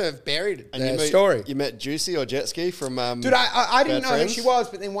 They must have buried the story. You met Juicy or Jet Ski from... Dude, I didn't Bad know Friends? who she was,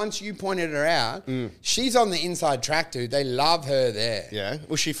 but then once you pointed her out, she's on the inside track, dude. They love her there. Yeah.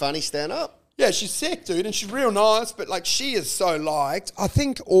 Was she funny stand-up? Yeah, she's sick, dude, and she's real nice, but like she is so liked. I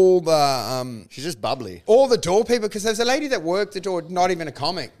think all the She's just bubbly. all the door people, because there's a lady that worked the door, not even a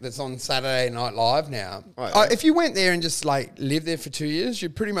comic, that's on Saturday Night Live now. Oh, yeah. If you went there and just like lived there for 2 years,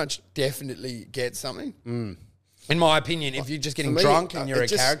 you'd pretty much definitely get something. In my opinion, if you're just getting For me, drunk and you're a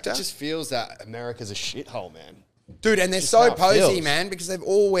character. It just feels that America's a shithole, man. Dude, and they're Just so how it posy, feels. man, because they've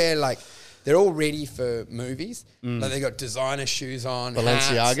all wear like, they're all ready for movies. Like they got designer shoes on, hats.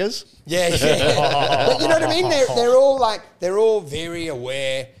 Balenciagas? Yeah. But you know what I mean? They're all very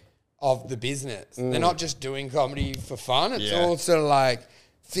aware of the business. They're not just doing comedy for fun. It's all sort of like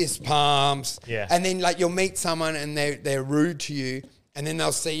fist pumps. Yeah. And then like you'll meet someone and they're rude to you. And then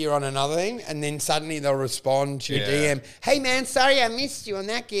they'll see you on another thing, and then suddenly they'll respond to your DM. Hey man, sorry I missed you on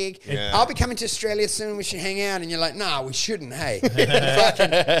that gig. Yeah. I'll be coming to Australia soon. We should hang out. And you're like, nah, we shouldn't. Hey,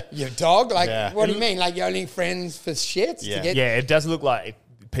 fucking your dog. Like, what do you mean? Like you're only friends for shits to get? Yeah, it does look like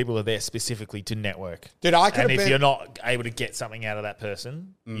people are there specifically to network. Dude, I could And have if been. you're not able to get something out of that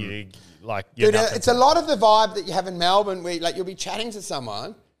person, you're Dude, nothing. it's a lot of the vibe that you have in Melbourne, where like you'll be chatting to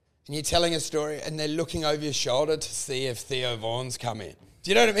someone, and you're telling a story, and they're looking over your shoulder to see if Theo Vaughan's come in. Do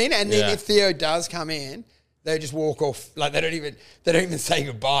you know what I mean? And then if Theo does come in, they just walk off. Like they don't even say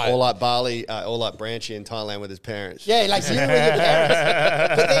goodbye. Or like Bali, or like Branchy in Thailand with his parents. Yeah, like you with your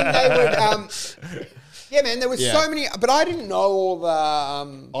parents. But then they would. Yeah, man, there was so many, but I didn't know all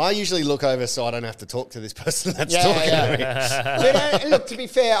the. I usually look over so I don't have to talk to this person that's talking to me. Dude, look, to be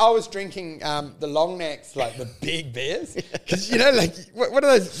fair, I was drinking the long necks, like the big beers, because you know, like what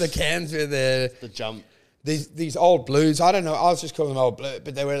are those the cans with The jump. these old blues? I don't know. I was just calling them old blue,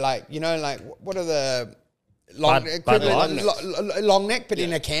 but they were like, you know, like what are the long Bud long neck, but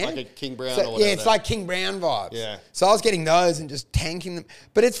in a can, like a King Brown So, or whatever. yeah, it's like King Brown vibes. Yeah. So I was getting those and just tanking them,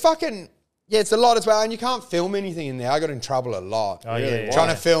 but it's fucking. Yeah, it's a lot as well, and you can't film anything in there. I got in trouble a lot. Oh, yeah. Trying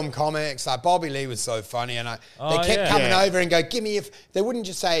to film comics. Like Bobby Lee was so funny, and they kept coming over and go, give me they wouldn't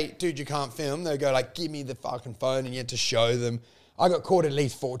just say, dude, you can't film. They'd go like, give me the fucking phone, and you had to show them. I got caught at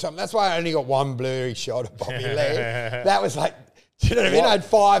least 4 times. That's why I only got one blurry shot of Bobby Lee. That was like, do you know what I mean? I had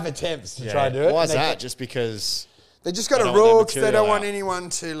 5 attempts to try and do it. Why is that? Just because... They just got They a don't want their rule because they don't material want out. anyone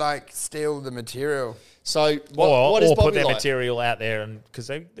to like steal the material. So Or what is Bobby put their like? material out there, and because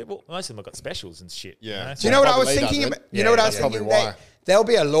most of them have got specials and shit. Yeah. Do you know what I was Bobby Lee thinking? does it. You know what I was that's probably thinking? why. There'll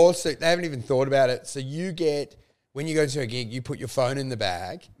be a lawsuit. They haven't even thought about it. So you get, when you go to a gig, you put your phone in the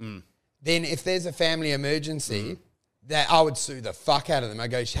bag. Then if there's a family emergency, that I would sue the fuck out of them. I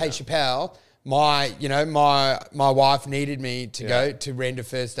go, hey, Chappelle, my wife needed me to go to render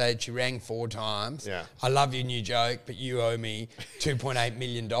first aid. She rang 4 times. Yeah. I love your new joke, but you owe me $2.8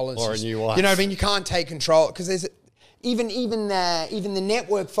 million. Or a new wife. You know what I mean? You can't take control because there's even the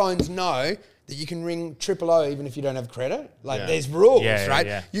network phones know that you can ring 000 even if you don't have credit. Like there's rules, right?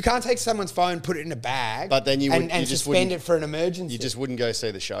 Yeah. You can't take someone's phone, put it in a bag, But then you and just suspend wouldn't- it for an emergency. You just wouldn't go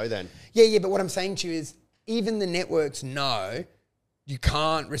see the show then. Yeah, but what I'm saying to you is even the networks know you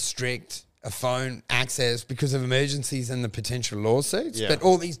can't restrict a phone access because of emergencies and the potential lawsuits. Yeah. But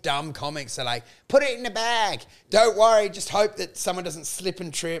all these dumb comics are like, put it in a bag. Don't worry. Just hope that someone doesn't slip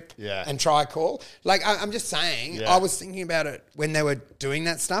and trip and try call. Like, I'm just saying, Yeah. I was thinking about it when they were doing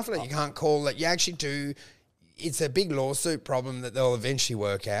that stuff. Like, you can't call that. You actually do. It's a big lawsuit problem that they'll eventually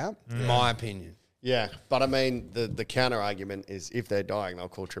work out, in my opinion. Yeah, but I mean, the counter argument is if they're dying, they'll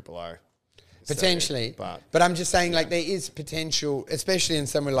call 000. Potentially. So, but I'm just saying, like, there is potential, especially in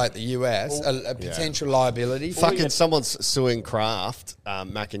somewhere like the US, a potential liability. fucking someone's suing Kraft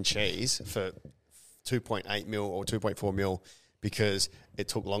mac and cheese for 2.8 mil or 2.4 mil because it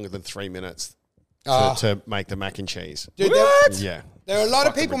took longer than 3 minutes to make the mac and cheese. Dude, Yeah. there are a lot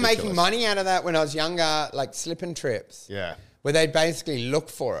of Fucking people making ridiculous. money out of that when I was younger, like slipping trips. Yeah. Where they basically look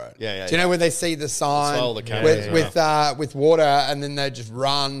for it. Yeah, Do you know where they see the sign Swallow the cameras, with water and then they just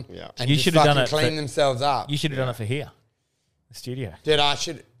run and You just should have fucking done it clean for- themselves up? You should have done it for here, the studio. Dude,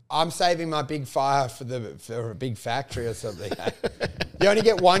 I'm saving my big fire for a big factory or something. You only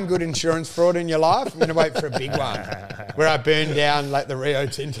get one good insurance fraud in your life. I'm going to wait for a big one where I burn down like the Rio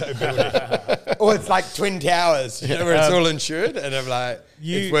Tinto building. Or it's like Twin Towers, you know, where it's all insured. And I'm like,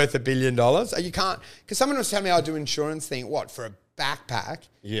 it's worth $1 billion. You can't, because someone was telling me I'll do insurance thing, for a backpack?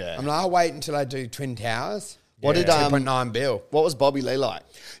 Yeah. I'm like, I'll wait until I do Twin Towers. What did 2.9 bill. What was Bobby Lee like?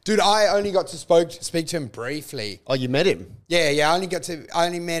 Dude, I only got to speak to him briefly. Oh, you met him? Yeah. I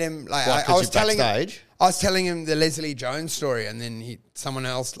only met him like I was telling backstage? I was telling him the Leslie Jones story, and then someone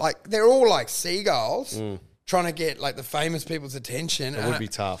else, like, they're all like seagulls trying to get like the famous people's attention. It would be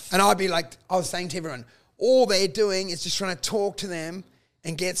tough. And I'd be like, I was saying to everyone, all they're doing is just trying to talk to them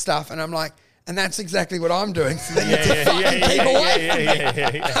and get stuff. And I'm like, and that's exactly what I'm doing. So then you to fucking keep away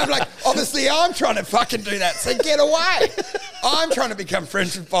from me. I'm like, obviously I'm trying to fucking do that. So get away. I'm trying to become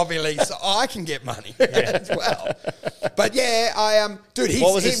friends with Bobby Lee so I can get money as well. But yeah, dude, he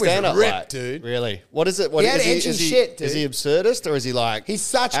was stand-up ripped, like? dude. Really? What is it? He had edge and shit, dude. Is he absurdist or is he like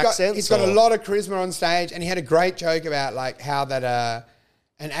He's accents got a or- lot of charisma on stage, and he had a great joke about like how that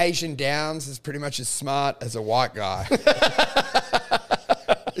an Asian Downs is pretty much as smart as a white guy.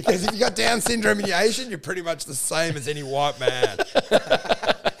 Because if you got Down syndrome and you're Asian, you're pretty much the same as any white man.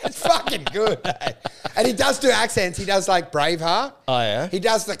 It's fucking good, eh? And he does do accents. He does like Braveheart. Oh, yeah? He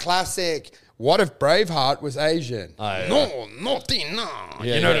does the classic, what if Braveheart was Asian? Oh, yeah. No, naughty, no.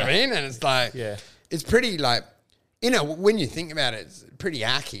 Yeah, you know yeah. what I mean? And it's like, it's pretty like, when you think about it, it's pretty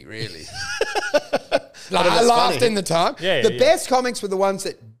hacky, really. Like, I laughed funny. in the time. The best comics were the ones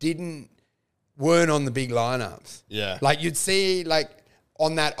that weren't on the big lineups. Yeah. Like you'd see like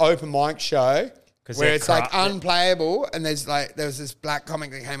on that open mic show where it's like unplayable, and there was this black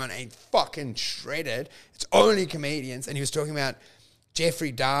comic that came on and he fucking shredded. It's only comedians, and he was talking about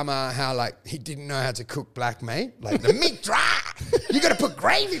Jeffrey Dahmer, how like he didn't know how to cook black meat, like the meat dry. You got to put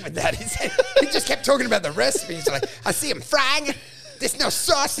gravy with that. He said he just kept talking about the recipes. Like I see him frying it. There's no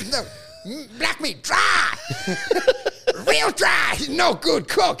sauce. There's no black meat dry, real dry. He's no good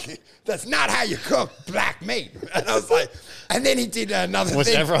cook. That's not how you cook black meat. And I was like, and then he did another thing. Was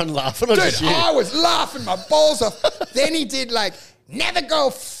everyone laughing? Or Dude, just you? I was laughing my balls off. Then he did like, never go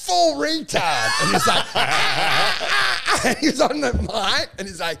full retard. And he's like, and he was on the mic, and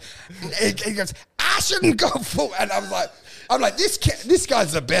he's like, he goes, I shouldn't go full. And I'm like, this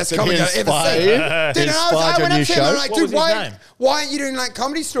guy's the best comic I've ever seen. Dude, and I went up to him and I'm like, dude, why aren't you doing like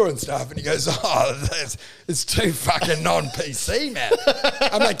Comedy Store and stuff? And he goes, it's too fucking non-PC, man.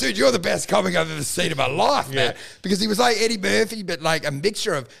 I'm like, dude, you're the best comic I've ever seen in my life, man. Because he was like Eddie Murphy, but like a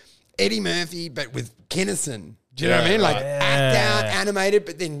mixture of Eddie Murphy, but with Kinnison. Do you know what I mean? Like act out, animated,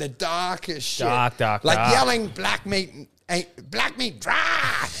 but then the darkest shit. Dark. Yelling black meat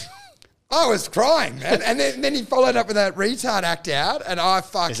dry. I was crying, man. And then he followed up with that retard act out, and I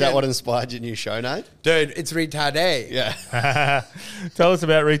fucking... Is that what inspired your new show, Nate? Dude, it's retarde. Yeah. Tell us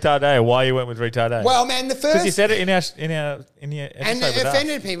about retarde. Why you went with retarde? Well, man, the first... Because you said it in your episode and it with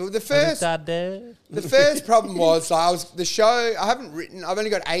offended us. people. The first problem was I've only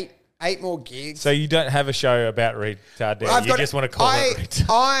got eight more gigs. So you don't have a show about retarde. You just want to call it retarde.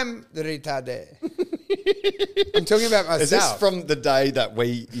 I'm the retarde. I'm talking about myself. Is this from the day that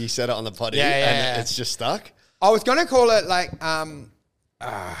you said it on the potty and it's just stuck? I was going to call it like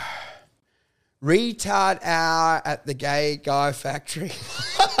retard hour at the gay guy factory.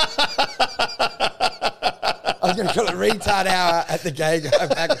 I was going to call it retard hour at the gay guy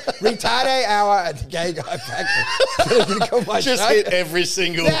factory. Retarde hour at the gay guy factory. I was going to call my Just show. hit every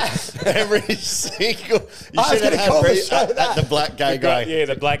single. You should have call the had show at the black gay guy. Yeah,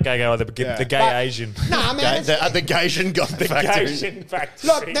 the black gay guy or the gay Asian. Nah, man. The Gaysian guy factory. Asian factory.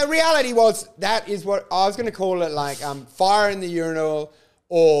 Look, the reality was that is what I was going to call it, like fire in the urinal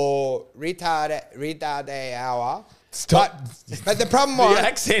or retarde hour. Stop. But the problem was... The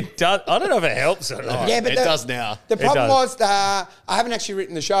accent does... I don't know if it helps or not. Yeah, but it does now. The problem does. was I haven't actually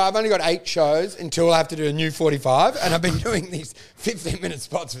written the show. I've only got 8 shows until I have to do a new 45, and I've been doing these 15-minute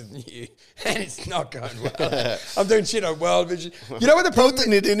spots with you, and it's not going well. I'm doing shit on World Vision. You know what the problem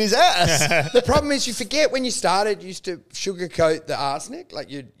Putting it in his ass. The problem is you forget when you started, you used to sugarcoat the arsenic. Like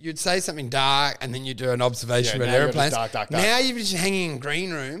you'd say something dark, and then you do an observation Yeah, about now you're airplanes. just dark. Now you're just hanging in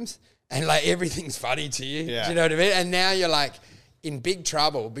green rooms, and like everything's funny to you. Yeah. Do you know what I mean? And now you're like in big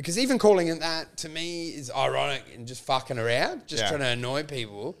trouble, because even calling it that to me is ironic and just fucking around, just trying to annoy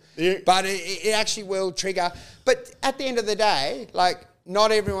people. Yeah. But it actually will trigger. But at the end of the day, like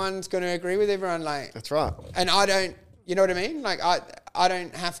not everyone's going to agree with everyone. Like That's right. and I don't, you know what I mean? Like I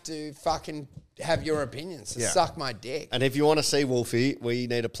don't have to fucking have your opinions. So suck my dick. And if you want to see Wolfie, we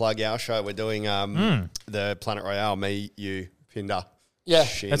need to plug our show. We're doing the Planet Royale. Me, you, Pinder. Yeah.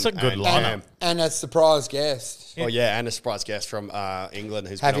 Shin, That's a good and lineup. Cam. And a surprise guest. Oh yeah, and a surprise guest from England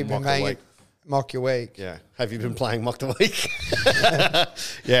who's Have been you on been Mock all paying week. Mock your week. Yeah. Have you been playing Mock the Week?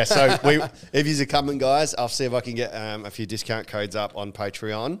 Yeah. So if you're coming, guys, I'll see if I can get a few discount codes up on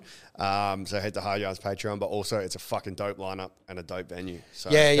Patreon. So head to Hard Yards Patreon, but also it's a fucking dope lineup and a dope venue. So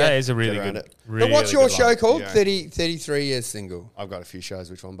Yeah. That is a really Get around good. it. Really But what's your good show line. called? Yeah. 33 years single. I've got a few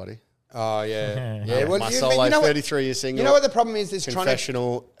shows. Which one, buddy? Oh, yeah. Yeah. Well, My you solo, know what- 33 years single. You know what the problem is trying to...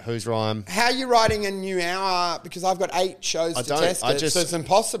 Confessional, Who's Rhyme. How are you writing a new hour? Because I've got 8 shows to test it, so it's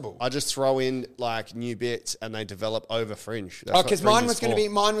impossible. I just throw in like new bits and they develop over Fringe. That's Oh, what because Fringe mine is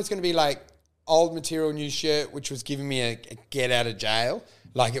was going to be like old material, new shit, which was giving me a get out of jail.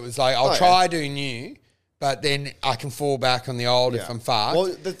 Like it was like I'll try doing new, but then I can fall back on the old if I'm fucked.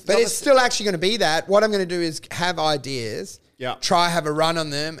 Well, but it's still actually going to be that. What I'm going to do is have ideas. Yeah. Try have a run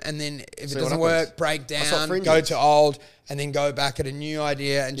on them, and then if See it what doesn't happens. work, break That's what down, Fringe go is. to old, and then go back at a new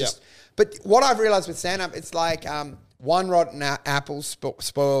idea and just. But what I've realized with stand up, it's like one rotten apple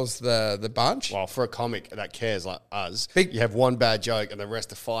spoils the bunch. Well, for a comic that cares like us, Big- you have one bad joke and the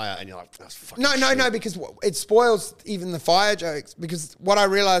rest are fire, and you're like, that's fucking No, because it spoils even the fire jokes. Because what I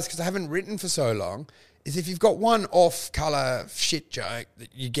realized, because I haven't written for so long, is if you've got one off-color shit joke that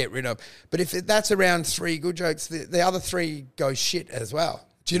you get rid of, but if that's around 3 good jokes, the other 3 go shit as well.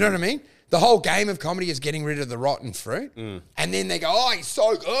 Do you know what I mean? The whole game of comedy is getting rid of the rotten fruit. And then they go, oh, he's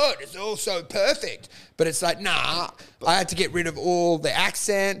so good. It's all so perfect. But it's like, nah, I had to get rid of all the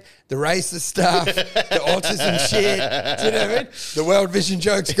accent, the racist stuff, the autism shit. Do you know what I mean? The World Vision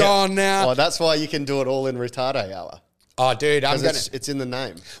joke's gone now. Well, that's why you can do it all in retarde hour. Oh, dude, I'm Because going it's in the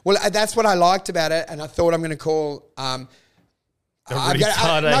name. Well, that's what I liked about it, and I thought I'm going to call. I'm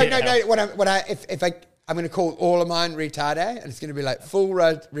going to call all of mine retarde, and it's going to be like full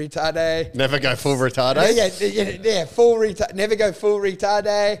retarde. Never go full retarde. Yeah, full retard. Never go full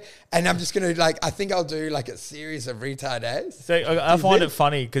retarde, and I'm just going to I think I'll do like a series of retardes. So I find it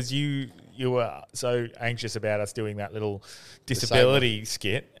funny because you were so anxious about us doing that little disability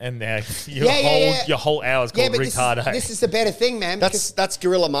skit, and now your whole hour's called retarde. This is the better thing, man. That's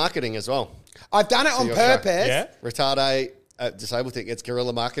guerrilla marketing as well. I've done it on your purpose. Yeah? Retarde, disabled thing. It's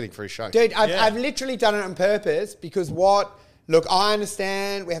guerrilla marketing for his show. Dude, I've literally done it on purpose because look, I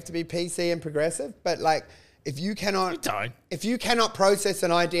understand we have to be PC and progressive, but like if you cannot process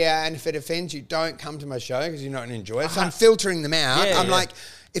an idea and if it offends you, don't come to my show because you're not going to enjoy it. So I'm filtering them out. Yeah, I'm like,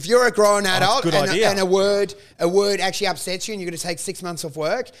 if you're a grown adult good idea. and a word actually upsets you and you're going to take 6 months off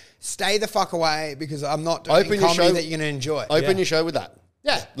work, stay the fuck away because I'm not doing comedy that you're going to enjoy. Open your show with that.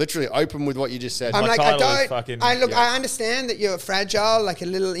 Yeah. Literally open with what you just said. I'm like, title is fucking- I understand that you're fragile, like a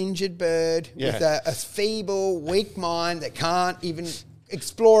little injured bird with Yeah. a feeble, weak mind that can't even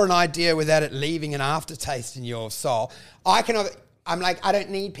explore an idea without it leaving an aftertaste in your soul. I'm like, I don't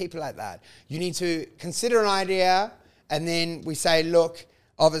need people like that. You need to consider an idea, and then we say, look,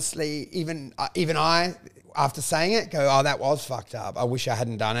 obviously, even I, after saying it, go, oh, that was fucked up. I wish I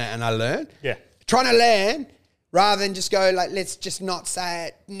hadn't done it, and I learned. Yeah. Trying to learn. Rather than just go like, let's just not say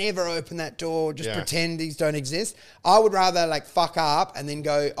it, never open that door, just pretend these don't exist. I would rather like fuck up and then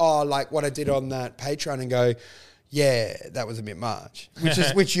go, oh, like what I did on that Patreon and go, yeah, that was a bit much,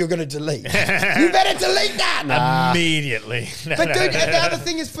 which you're going to delete. You better delete that. Immediately. But dude, the other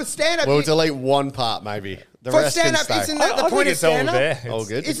thing is for stand-up. We'll delete one part maybe. The For rest can stand-up, stay. isn't that the point of it's all stand-up? there. All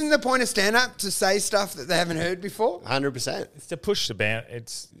good. Isn't the point of stand-up to say stuff that they haven't heard before? 100%. It's to push the bound.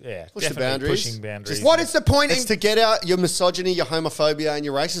 It's Push the definitely boundaries. pushing boundaries. What is the point? It's to get out your misogyny, your homophobia, and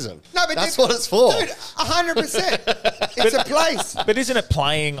your racism. No, but that's dude, what it's for. Dude, 100%. It's a place. But isn't it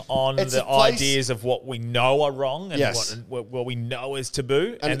playing on It's the a place- ideas of what we know are wrong and Yes. what we know is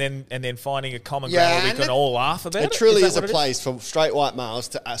taboo, and then finding a common Yeah, ground where we and can all laugh about it? It truly that is a what it place for straight white males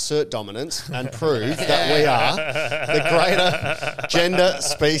to assert dominance and prove that we are the greater gender,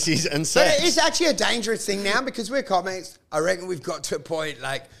 species, and But sex. it's actually a dangerous thing now because we're comics. I reckon we've got to a point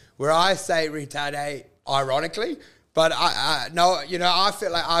like where I say retarde ironically, but I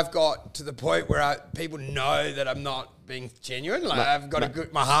feel like I've got to the point where people know that I'm not being genuine. Like I've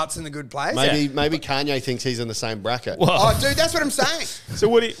got my heart's in the good place. Maybe Kanye thinks he's in the same bracket. Oh, dude, that's what I'm saying. So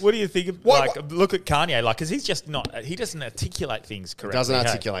what do you think of, look at Kanye, like, because he's just not, he doesn't articulate things correctly. Doesn't hey?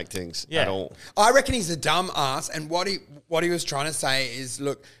 articulate things at all. I reckon he's a dumb ass, and what he was trying to say is,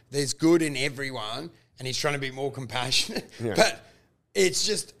 look, there's good in everyone, and he's trying to be more compassionate, but it's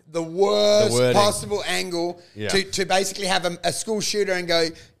just the worst possible angle to basically have a school shooter and go,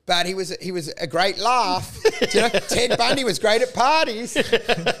 but he was a great laugh. You know, Ted Bundy was great at parties. You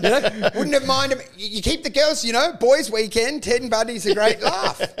know, wouldn't have minded him. You keep the girls, boys' weekend. Ted Bundy's a great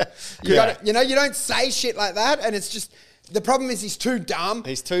laugh. You don't say shit like that, and it's just the problem is he's too dumb.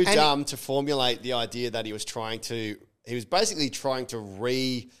 He's too dumb to formulate the idea that he was basically trying to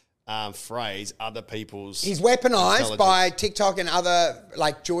phrase other people's. He's weaponized intelligence. by TikTok and other,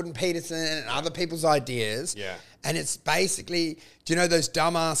 like Jordan Peterson and other people's ideas. Yeah. And it's basically, do you know those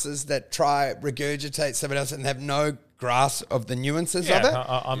dumbasses that try regurgitate somebody else and have no grasp of the nuances of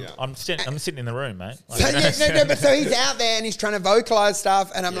it? I'm sitting in the room, mate. So, but so he's out there and he's trying to vocalize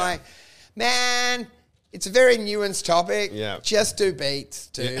stuff, and I'm like, man, it's a very nuanced topic. Yeah. Just do beats,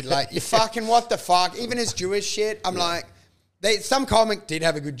 dude. Like, you fucking what the fuck? Even his Jewish shit, I'm like, some comic did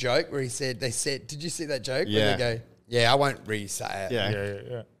have a good joke where they said, did you see that joke? Yeah. Where they go, yeah, I won't re-say it.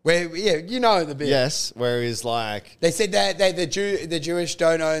 Yeah. Where, you know the bit. Yes, where he's like... They said that the Jewish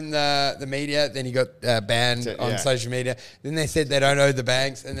don't own the media. Then he got banned on social media. Then they said they don't own the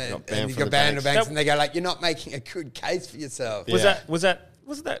banks, and then he got banned on banks. And they go like, "You're not making a good case for yourself." Was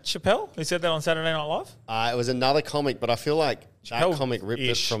that Chappelle who said that on Saturday Night Live? it was another comic, but I feel like that Chappelle comic ripped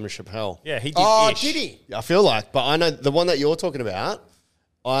it ish. from Chappelle. Yeah, he did. Oh, ish. did he? I feel like, but I know the one that you're talking about.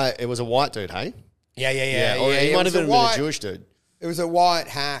 It was a white dude, hey? Yeah. Or he It might was have been a Jewish dude. It was a white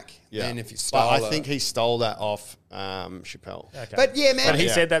hack. Yeah, And if you stole but I it. think he stole that off Chappelle. Okay. But yeah, man. But he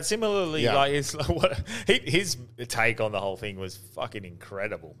said that similarly. Yeah. Like, his take on the whole thing was fucking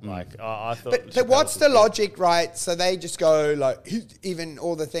incredible. Like, I thought. But Chappelle what's was the good. logic, right? So they just go like, even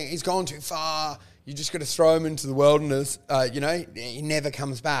all the thing, he's gone too far. You just got to throw him into the wilderness. He never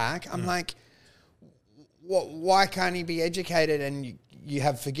comes back. I'm like, why can't he be educated and you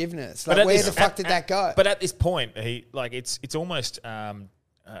have forgiveness? Like, where the fuck did that go? But at this point, it's almost.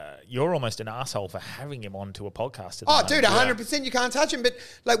 You're almost an asshole for having him onto a podcast. Oh, dude, 100%. You can't touch him. But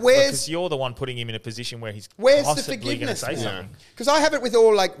like, where's because you're the one putting him in a position where he's the possibly going to forgiveness? say something. Because I have it with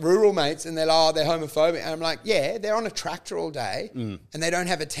all like rural mates, and they're homophobic, and I'm like, yeah, they're on a tractor all day, and they don't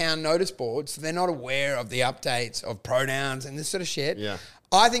have a town notice board, so they're not aware of the updates of pronouns and this sort of shit. Yeah.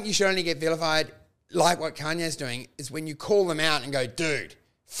 I think you should only get vilified, like what Kanye's doing, is when you call them out and go, dude,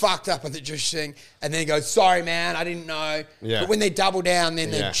 fucked up with the Jewish thing, and then he goes, sorry, man, I didn't know. Yeah. But when they double down, then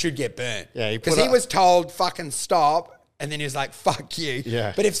Yeah. they should get burnt. Yeah, because he was told fucking stop, and then he was like, fuck you.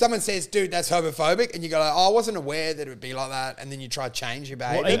 Yeah. But if someone says, dude, that's homophobic, and you go like, oh, I wasn't aware that it would be like that, and then you try to change your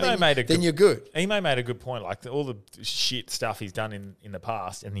behavior, then you're good. Emo made a good point. Like all the shit stuff he's done in the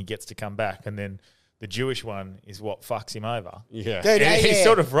past, and he gets to come back, and then the Jewish one is what fucks him over. Yeah. Dude, And he's yeah.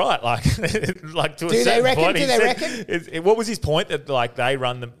 sort of right. Like to a Do they certain reckon? point. Do He they said- reckon? What was his point? That like they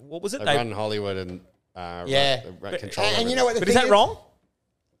run the what was it? They run Hollywood and Yeah. control. And you know what the But thing is that wrong?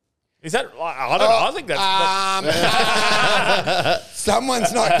 Is that like, I don't know. I think that's.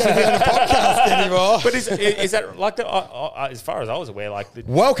 Someone's not going to be on a podcast anymore. But is that like as far as I was aware, like the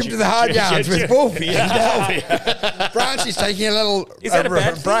Welcome to the Hard Yards with Wolfie. Yeah. Branchy's taking a little Is that a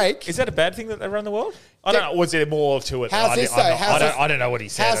bad break. thing? Is that a bad thing that they run the world? I don't know. Was there more to it? How's I this didn't- I'm though? not- I don't know what he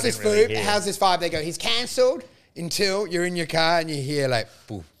said. How's I this didn't really food? hear. How's this vibe? They go, he's cancelled until you're in your car and you hear like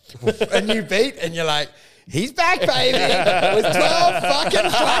boof, boof, a new beat, and you're like, he's back, baby, with 12 fucking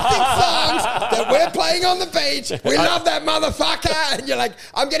classic songs that we're playing on the beach. We love that motherfucker. And you're like,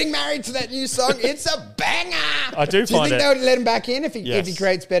 I'm getting married to that new song. It's a banger. I do you find think it- they would let him back in if he Yes.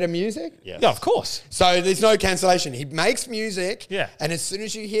 creates better music? Yeah, of course. So there's no cancellation. He makes music. Yeah. And as soon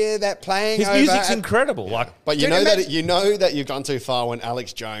as you hear that playing His over music's at- incredible. Like, But you Dude, know imagine- that you've gone too far when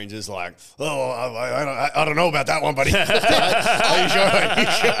Alex Jones is like, oh, I don't know about that one, buddy. Are you sure?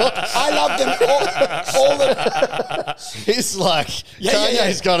 I love them all the He's like, Yeah,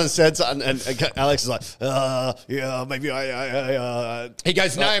 Kanye's gone and said something, and Alex is like, yeah, maybe I He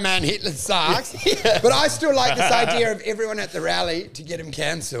goes, no, man, Hitler sucks. But I still like this idea of everyone at the rally to get him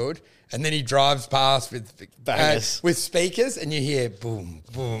cancelled. And then he drives past with Bangers. with speakers, and you hear boom,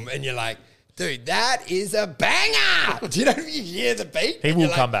 boom, and you're like, dude, that is a banger. Do you know if you hear the beat? he And will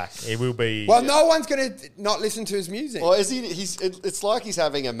you're come like, back. He will be. Well, no one's going to not listen to his music. Well, is he? It's like he's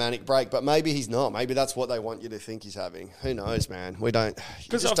having a manic break, but maybe he's not. Maybe that's what they want you to think he's having. Who knows, man? We don't.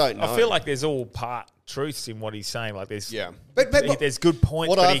 You just don't know. I feel like there's all part truths in what he's saying. Like there's But there's good points,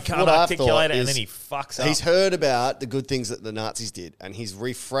 What but I've- he can't what I've articulate thought it, and is then he fucks up. He's heard about the good things that the Nazis did, and he's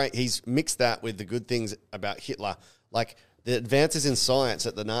mixed that with the good things about Hitler. Like the advances in science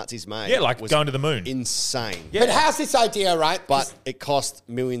that the Nazis made. Yeah, like was going to the moon. Insane. But how's this idea, right? But it cost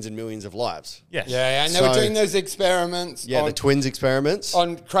millions and millions of lives. Yes. Yeah, and they were So- doing those experiments Yeah, the twins experiments.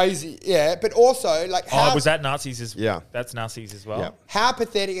 on crazy, but also, like, how, Was that Nazis as Yeah. That's Nazis as well. Yeah. how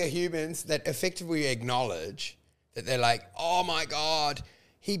pathetic are humans that effectively acknowledge that they're like, oh my God,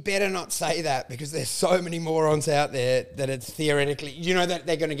 he better not say that because there's so many morons out there that it's theoretically, that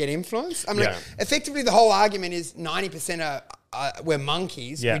they're going to get influenced. I'm like, Yeah. effectively the whole argument is 90% are we're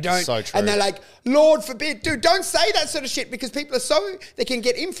monkeys. Yeah, we don't, so true. and they're like, Lord forbid, dude, don't say that sort of shit because people are they can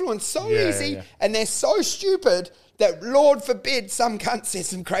get influenced so Yeah, easy yeah. and they're so stupid that Lord forbid some cunt says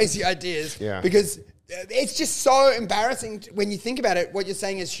some crazy ideas. Yeah. Because it's just so embarrassing when you think about it. What you're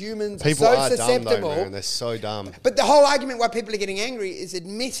saying is humans People are are so dumb, susceptible. though, man. They're so dumb. But the whole argument why people are getting angry is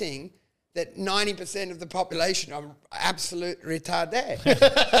admitting that 90% of the population are absolute retarded.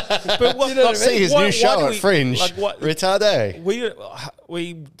 But what, You know, see his new show at Fringe. Like what, Retarde.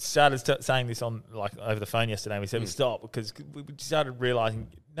 we started saying this on like over the phone yesterday. And we said stop because we started realizing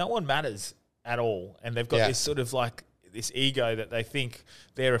no one matters at all, and they've got this sort of like this ego that they think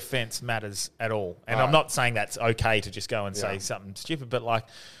their offence matters at all. And I'm not saying that's okay to just go and say something stupid, but like.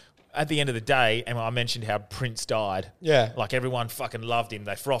 At the end of the day, and I mentioned how Prince died. Yeah. Like everyone fucking loved him.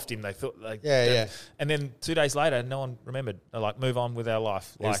 They frothed him. They thought like And then 2 days later, no one remembered. They're like, move on with our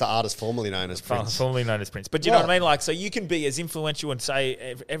life. He was the artist formerly known as Prince. Formerly known as Prince. But you know what I mean? Like, so you can be as influential and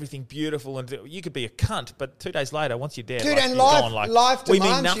say everything beautiful, and you could be a cunt. But 2 days later, once you're dead, Dude, like, and you're life- gone. Like, life we mean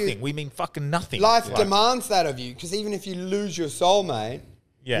demands nothing. you- We mean fucking nothing. Life demands that of you, because even if you lose your soulmate,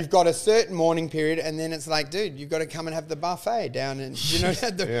 you've got a certain mourning period, and then it's like, dude, you've got to come and have the buffet down, and you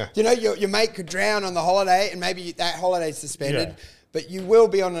know, your mate could drown on the holiday, and maybe that holiday's suspended, but you will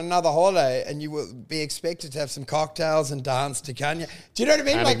be on another holiday, and you will be expected to have some cocktails and dance to Kanye. Do you know what I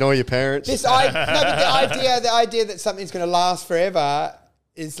mean? And like, ignore your parents. but the idea that something's going to last forever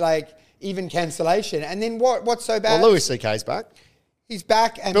is like even cancellation, and then what's so bad? Well, Louis C.K.'s back. He's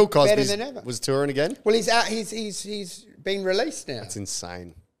back and Bill better Cosby than ever. was touring again. Well, he's out. He's been released now. That's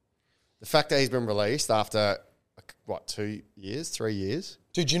insane. The fact that he's been released after, 3 years?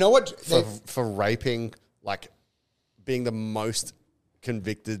 Dude, you know what? For raping, like, being the most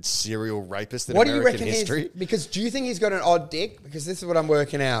convicted serial rapist in American history. Because do you think he's got an odd dick? Because this is what I'm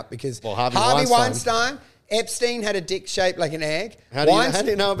working out. Because Well, Harvey Weinstein, Epstein had a dick shaped like an egg. How do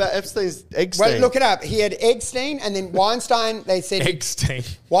you know about Epstein's Eggstein? Well, look it up. He had Eggstein, and then Weinstein, they said... Eggstein.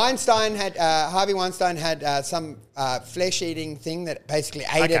 Harvey Weinstein had some flesh-eating thing that basically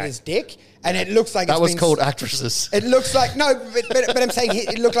ate at his dick, and it looks like that was called actresses. It looks like... No, but I'm saying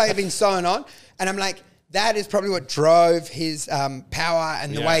it looked like it had been sewn on, and I'm like... That is probably what drove his power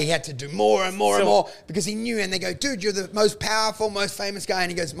and the way he had to do more and more and more, because he knew, and they go, dude, you're the most powerful, most famous guy. And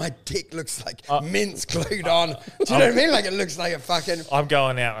he goes, my dick looks like mince glued on. Do you know what I mean? Like it looks like a fucking... I'm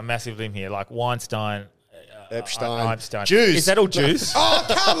going out a massive limb here. Like Weinstein... Epstein. Jews. Is that all Jews? Oh,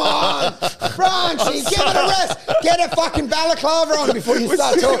 come on. Branchy, give it a rest. Get a fucking balaclava on before you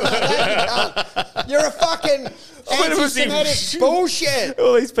start talking about that. You're a fucking anti-Semitic bullshit.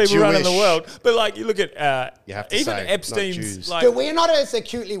 All these people running the Jewish. world. But like, you look at You have to even say, not Epstein's Jews. like... But we're not as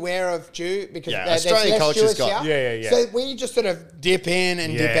acutely aware of Jew because there's Australian less culture's Jewish got- here. Yeah. So we just sort of dip in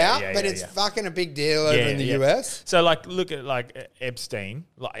and dip out, but it's fucking a big deal over in the US. So like, look at like Epstein,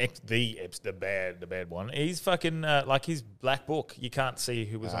 like the bad one. He's fucking like his black book. You can't see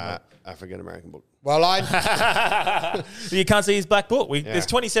who was on it. African American book. Well, You can't see his black book. There's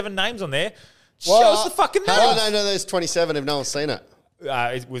 27 names on there. Show Well, us the fucking names. How do they know there's 27 if no one's seen it?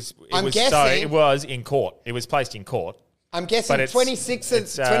 It was in court. It was placed in court. I'm guessing But 26 of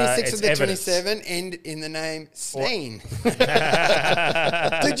it's the evidence. 27 end in the name Steen.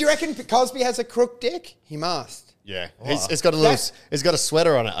 Did you reckon Cosby has a crook dick? He must. Yeah. It's got a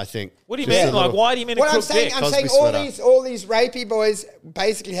sweater on it, I think. What do you Just mean? a little- Like, why do you mean a What I'm crook saying, dick? I'm Cosby saying sweater. all these rapey boys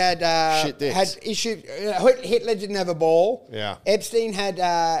basically had Shit dicks. had issues. Hitler didn't have a ball. Yeah. Epstein had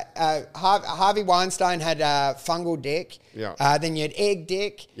Harvey Weinstein had fungal dick. Yeah. Then you had egg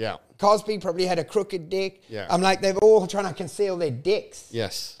dick. Yeah. Cosby probably had a crooked dick. Yeah. I'm like, they're all trying to conceal their dicks.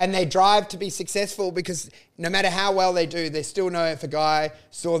 Yes. And they drive to be successful because no matter how well they do, they still know if a guy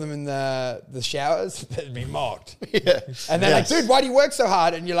saw them in the showers, they'd be mocked. Yeah. And they're like, dude, why do you work so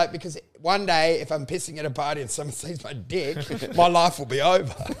hard? And you're like, because one day if I'm pissing at a party and someone sees my dick, my life will be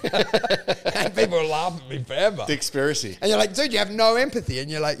over. And people will laugh at me forever. Dickspiracy. And you're like, dude, you have no empathy.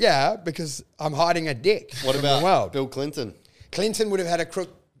 And you're like, yeah, because I'm hiding a dick What from about the world. Bill Clinton? Clinton would have had a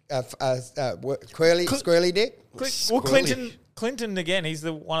squirrely dick. Well, Clinton again. He's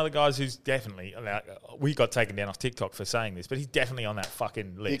one of the guys who's definitely. We got taken down off TikTok for saying this, but he's definitely on that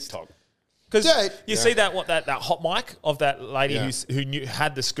fucking list. TikTok. Because Dude. you see that hot mic of that lady who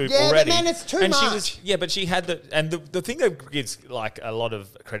had the scoop Yeah, but already. man, it's too and she much. was but she had the thing that gives like a lot of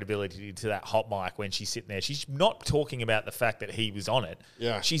credibility to that hot mic when she's sitting there. She's not talking about the fact that he was on it.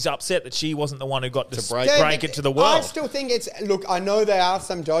 Yeah. She's upset that she wasn't the one who got to break break it to the world. I still think it's... Look, I know there are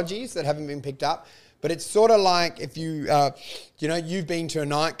some dodgies that haven't been picked up, but it's sort of like if you, you've been to a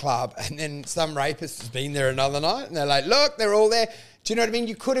nightclub and then some rapist has been there another night and they're like, look, they're all there. Do you know what I mean?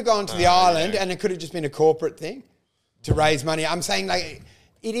 You could have gone to the island and it could have just been a corporate thing to raise money. I'm saying like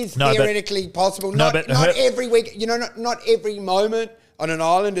it is theoretically possible. Not every week, not every moment on an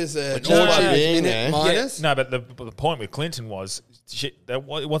island as an just by orgy being minute there. minus. No, but the point with Clinton was it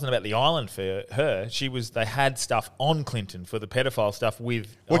wasn't about the island for her. They had stuff on Clinton for the pedophile stuff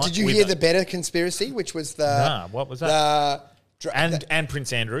with. Well, did you hear the better conspiracy, which was the... Nah, what was that? And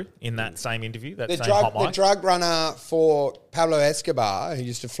Prince Andrew in that same interview, the drug runner for Pablo Escobar, who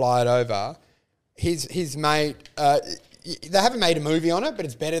used to fly it over, his mate... they haven't made a movie on it, but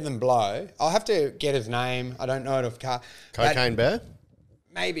it's better than Blow. I'll have to get his name. I don't know it off car. Cocaine Bear?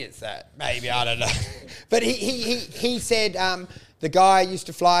 Maybe it's that. Maybe, I don't know. But he said the guy used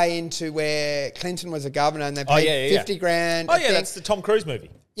to fly into where Clinton was a governor and they paid 50 grand. Oh, yeah, that's the Tom Cruise movie.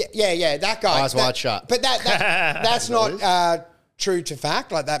 Yeah, that guy. Eyes wide shut. But that's not true to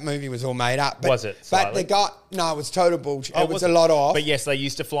fact. Like, that movie was all made up. But, Was it? But the guy... No, it was total bullshit. It was a lot off. But yes, they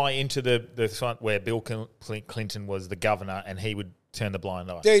used to fly into the front where Bill Clinton was the governor and he would turn the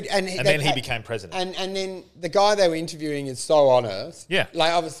blind eye. Dude, and then he became president. And then the guy they were interviewing is so honest. Yeah.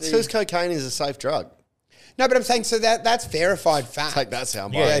 Like, obviously... Says cocaine is a safe drug. No, but I'm saying, so that's verified fact. Take that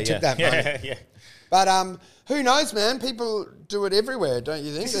soundbite. Yeah, took that money. Yeah. But who knows, man? People do it everywhere, don't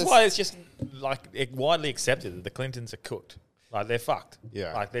you think? This is why it's just like widely accepted that the Clintons are cooked. Like, they're fucked.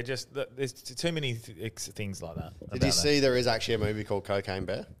 Yeah. Like, they're just... There's too many things like that. Did you see there is actually a movie called Cocaine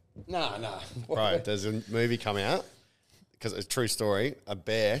Bear? No. Bro, there's a movie coming out, because it's a true story. A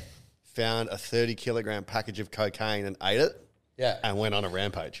bear found a 30-kilogram package of cocaine and ate it. Yeah. And went on a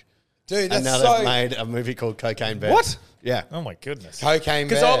rampage. Dude, that's and now so... they've made a movie called Cocaine Bear. What? Yeah. Oh, my goodness. Cocaine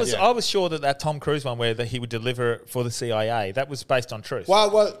Bear. Because I was sure that Tom Cruise one where he would deliver for the CIA, that was based on truth.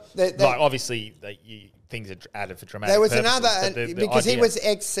 Well, like, obviously, things are added for dramatic there was purposes, another... the because idea. he was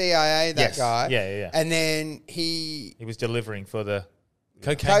ex-CIA, that guy. Yeah. And then he was delivering for the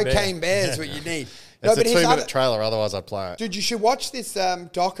Cocaine Bear is what you need. It's a 2-minute trailer, otherwise I'd play it. Dude, you should watch this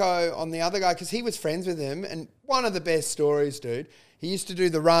doco on the other guy, because he was friends with him, and one of the best stories, dude. He used to do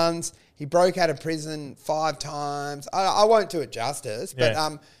the runs. He broke out of prison 5 times. I won't do it justice,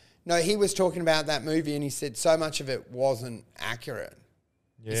 but no, he was talking about that movie, and he said so much of it wasn't accurate.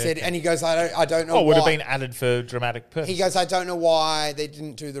 Yeah, he said, and he goes, I don't know. Oh, it would have been added for dramatic purposes. He goes, I don't know why they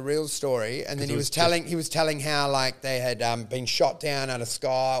didn't do the real story. And then he was telling how, like, they had been shot down out of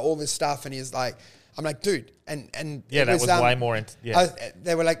sky, all this stuff, and he was like, I'm like, dude, and yeah, that was way more.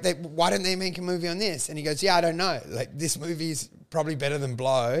 They were like, why don't they make a movie on this? And he goes, yeah, I don't know. Like, this movie's probably better than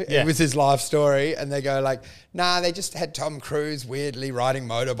Blow. Yeah. It was his life story, and they go like, nah, they just had Tom Cruise weirdly riding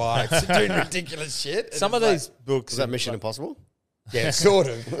motorbikes, doing ridiculous shit. Some of these books, is that Mission Impossible? Yeah, sort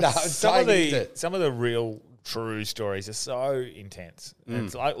of. No, some of the real true stories are so intense.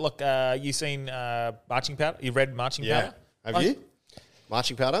 It's like, look, you seen Marching Powder? You read Marching Powder? Have you?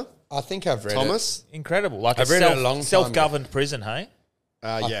 Marching Powder? I think I've read Thomas? it. Incredible. Like I've read it a long time self-governed prison, hey?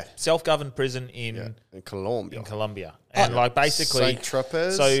 Yeah. Self-governed prison in Colombia. And like basically...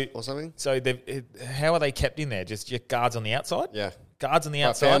 Saint-Tropez or something? So how are they kept in there? Just your guards on the outside? Yeah. Guards on the But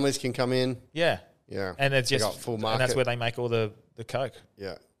outside? families can come in. Yeah. Yeah. And it's They just... got full and market. that's where they make all the coke.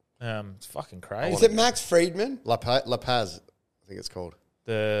 Yeah. It's fucking crazy. Is it Max Friedman? La Paz, I think it's called.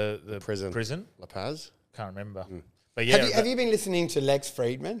 The prison. La Paz? Can't remember. But yeah, have you been listening to Lex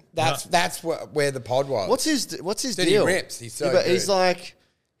Friedman? That's where the pod was. What's his Dude, deal? He rips. He's so but good. he's like,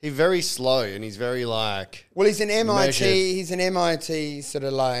 he's very slow and he's very like... Well, he's an MIT. measured. He's an MIT sort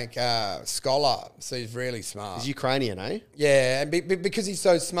of like scholar, so he's really smart. He's Ukrainian, eh? Yeah, and because he's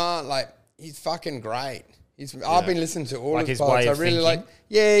so smart, like, he's fucking great. I've been listening to all Like his his way pods. I of really thinking? like.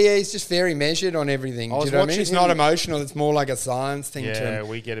 Yeah. He's just very measured on everything. Do you know what I mean? It's not emotional. It's more like a science thing to yeah, him.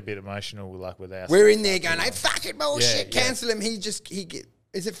 we get a bit emotional like with our... We're in there going, "Hey, fucking bullshit, Yeah. cancel him."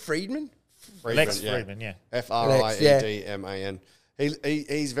 Is it Friedman? Lex Friedman, yeah. Friedman.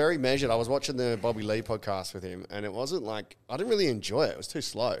 He's very measured. I was watching the Bobby Lee podcast with him, and it wasn't like... I didn't really enjoy it. It was too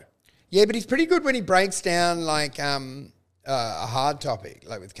slow. Yeah, but he's pretty good when he breaks down like a hard topic,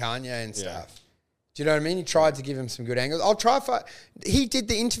 like with Kanye and stuff. Do you know what I mean? He tried to give him some good angles. I'll try. He did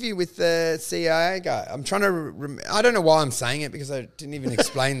the interview with the CIA guy. I'm trying to... I don't know why I'm saying it, because I didn't even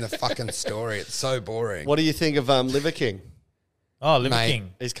explain the fucking story. It's so boring. What do you think of Liver King? Oh, Liver Mate.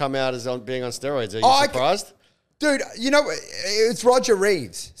 King. He's come out as being on steroids. Are you surprised? Dude, you know, it's Roger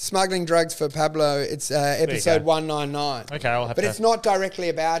Reeves, smuggling drugs for Pablo. It's episode 199. Okay, I'll have But to... it's not directly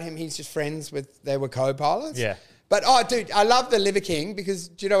about him. He's just friends with... They were co-pilots. Yeah. But, dude, I love the Liver King, because,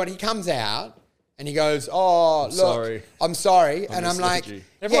 do you know what? He comes out... And he goes, look, I'm sorry. And I'm like,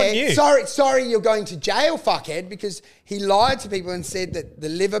 Everyone knew. sorry, you're going to jail, fuckhead, because he lied to people and said that the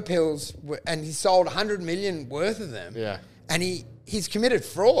liver pills and he sold 100 million worth of them. Yeah. And he's committed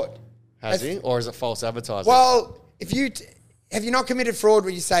fraud. Has he? Or is it false advertising? Well, have you not committed fraud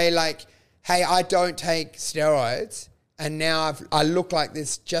where you say like, hey, I don't take steroids, and now I look like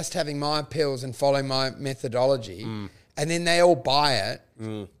this just having my pills and following my methodology, and then they all buy it,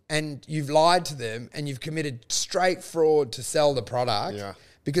 and you've lied to them, and you've committed straight fraud to sell the product. Yeah.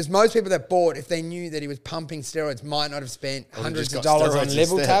 Because most people that bought, if they knew that he was pumping steroids, might not have spent hundreds of dollars on steroids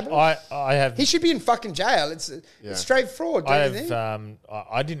level instead. tablets. I have. He should be in fucking jail. It's straight fraud, don't you think?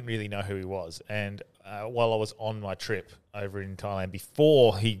 I didn't really know who he was, and while I was on my trip over in Thailand,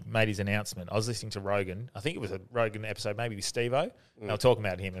 before he made his announcement, I was listening to Rogan. I think it was a Rogan episode, maybe with Steve-O. They were talking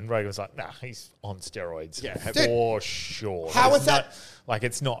about him, and Rogan was like, "Nah, he's on steroids, for sure." How was that?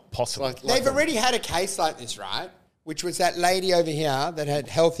 It's not possible. They've already had a case like this, right? Which was that lady over here that had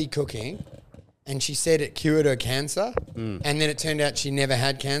healthy cooking, and she said it cured her cancer, and then it turned out she never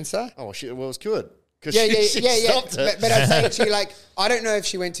had cancer. Oh, it was cured. Yeah. Stopped it. But I'm saying to you, like, I don't know if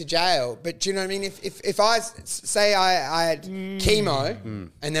she went to jail, but do you know what I mean? If I say I had chemo,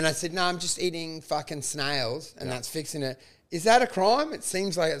 and then I said, no, I'm just eating fucking snails, and that's fixing it, is that a crime? It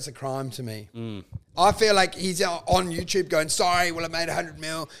seems like it's a crime to me. I feel like he's on YouTube going, sorry, well, I made 100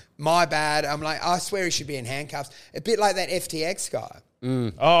 mil, my bad. I'm like, I swear he should be in handcuffs. A bit like that FTX guy.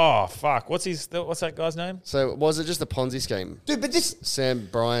 Oh, fuck. What's that guy's name? So was it just a Ponzi scheme? Dude, but this... Sam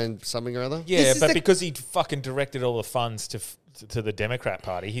Bryan something or other? Yeah, but because he fucking directed all the funds to the Democrat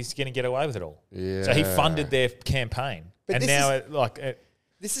Party, he's going to get away with it all. Yeah. So he funded their campaign. But and now,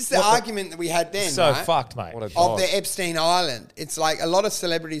 this is the argument that we had then, so right? fucked, mate. Of the Epstein Island. It's like a lot of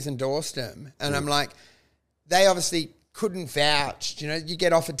celebrities endorsed him. And I'm like, they obviously couldn't vouch. You know, you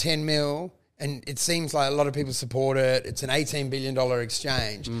get offered 10 mil and it seems like a lot of people support it. It's an $18 billion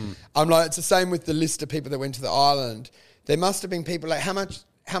exchange. I'm like, it's the same with the list of people that went to the island. There must have been people like, how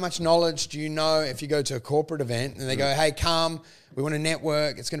much knowledge do you know if you go to a corporate event and they go, hey, come, we want to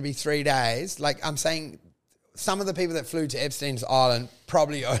network. It's going to be 3 days. Like I'm saying, some of the people that flew to Epstein's Island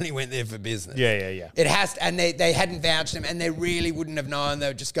probably only went there for business. Yeah. It has to, and they hadn't vouched them, and they really wouldn't have known. They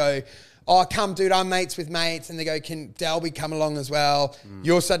would just go, oh, come, dude, I'm mates with mates. And they go, can Dalby come along as well?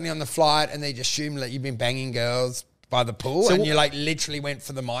 You're suddenly on the flight, and they just assume that you've been banging girls by the pool, and you like literally went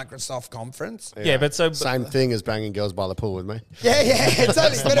for the Microsoft conference. Yeah, but same thing as banging girls by the pool with me. Yeah,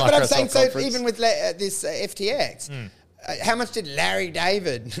 totally. but I'm saying, so conference. even with this FTX, how much did Larry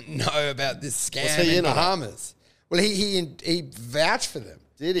David know about this scam in Bahamas? Well, he vouched for them.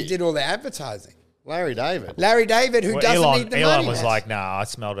 Did he? He did all the advertising. Larry David, who doesn't need the money. Elon was like, nah, I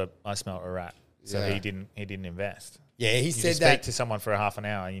smelled a rat. So he didn't invest. Yeah, he You said just that. speak to someone for a half an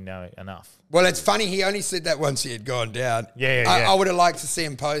hour and you know enough. Well, it's funny. He only said that once he had gone down. Yeah. I would have liked to see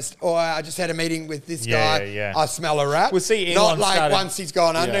him post, or I just had a meeting with this guy. Yeah. I smell a rat. Well, see, not Elon like started- once he's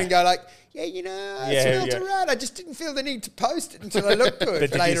gone under and go like, I smelled a rat. I just didn't feel the need to post it until I looked to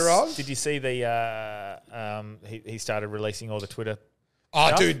it later on. Did you see he started releasing all the Twitter? Oh,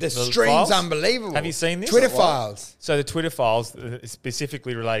 stuff? dude, the files? stream's unbelievable. Have you seen this? Twitter files. So the Twitter files,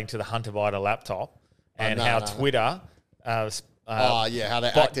 specifically relating to the Hunter Biden laptop and how Twitter... how they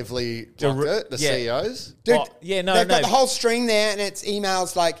actively blocked it, the CEOs. Dude, they've got the whole string there, and it's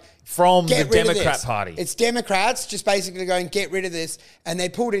emails like... From the get rid of Democrat this. Party. It's Democrats just basically going, get rid of this. And they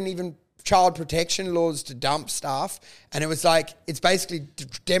pulled in even child protection laws to dump stuff. And it was like, it's basically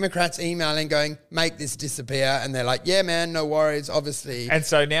Democrats emailing going, make this disappear. And they're like, yeah, man, no worries, obviously. And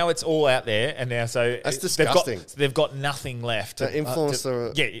so now it's all out there. And now That's disgusting. They've got nothing left to influence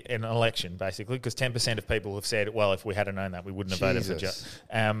an election, basically, because 10% of people have said, well, if we had known that, we wouldn't have voted for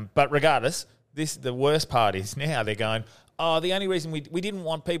Joe. But regardless, the worst part is now they're going, the only reason we didn't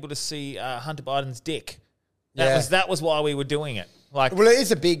want people to see Hunter Biden's dick. That was why we were doing it. Like, well, it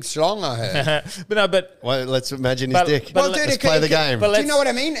is a big schlong, I heard. Well, let's imagine his dick. Well, dude, let's play the game. Do you know what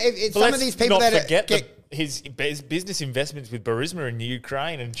I mean? Some of these people that get his business investments with Burisma in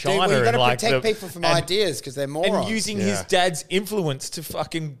Ukraine and China. Dude, well, you've got to and protect people from ideas because they're morons. And using his dad's influence to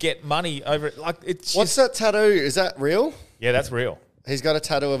fucking get money over it. Like, it's What's that tattoo? Is that real? Yeah, that's real. He's got a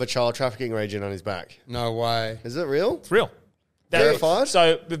tattoo of a child trafficking region on his back. No way. Is it real? It's real. Verified?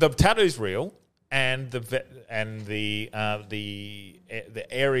 So the tattoo's real, and the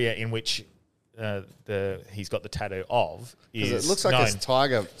area in which he's got the tattoo of is it looks like a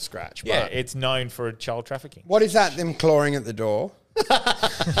tiger scratch. Yeah, but it's known for child trafficking. What is that? Them clawing at the door? Is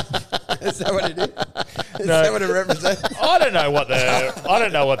that what it is? Is that what it represents? I don't know what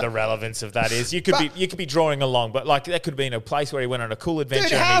the relevance of that is. You could be drawing along, but like that could be in a place where he went on a cool adventure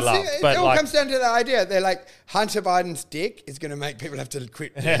Dude, and he loved. It all comes down to the idea. They're like, Hunter Biden's dick is going to make people have to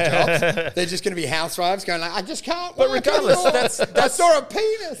quit their jobs. They're just going to be housewives going like, I just can't But work regardless, anymore. I saw a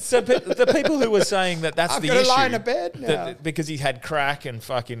penis. So the people who were saying that's I've the got to issue, lie in a bed now. because he had crack and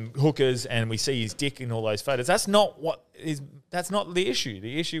fucking hookers, and we see his dick in all those photos. That's not the issue.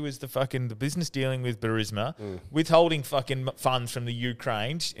 The issue is the business dealing with Burisma, withholding fucking funds from the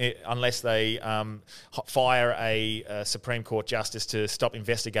Ukraine unless they fire a Supreme Court justice to stop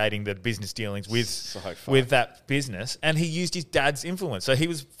investigating the business dealings with that business. And he used his dad's influence. So he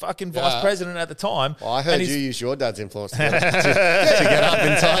was fucking vice president at the time. Well, I heard you use your dad's influence to get up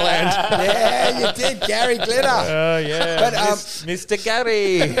in Thailand. Yeah, you did, Gary Glitter. Oh, yeah. But, Mr.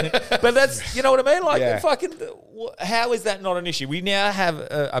 Gary. But that's, you know what I mean? Like, fucking, how is that not an issue? We now have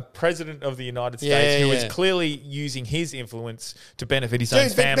a president of the United States who is clearly using his influence to benefit his own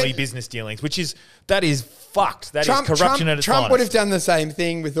family business dealings, that is fucked. That is corruption at its Trump finest. would have done the same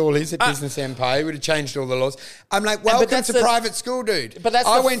thing with all his business empire. He would have changed all the laws. I'm like, welcome to private school, dude. But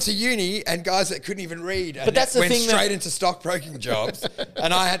I went to uni and guys that couldn't even read went straight into stockbroking jobs.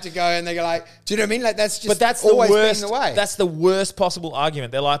 And I had to go and they go like, do you know what I mean? Like that's just always been the way. That's the worst possible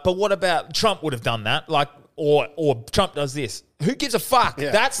argument. They're like, but what about Trump would have done that? Like, or Trump does this. Who gives a fuck?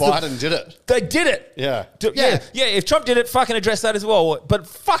 Yeah, Biden did it. They did it. Yeah. Yeah. If Trump did it, fucking address that as well. But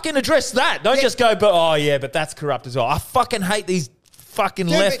fucking address that. Don't just go, but that's corrupt as well. I fucking hate these fucking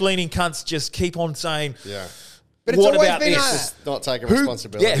left-leaning cunts just keep on saying, but it's what always about been this? like Just not taking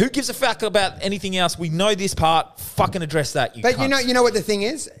responsibility. Yeah, who gives a fuck about anything else? We know this part. Fucking address that, you But cunts. you know what the thing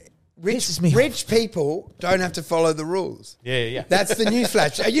is? Rich people don't have to follow the rules. Yeah. That's the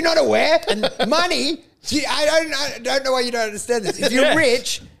newsflash. Are you not aware? And money, I don't know why you don't understand this. If you're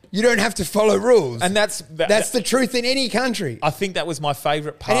rich, you don't have to follow rules. And that's the truth in any country. I think that was my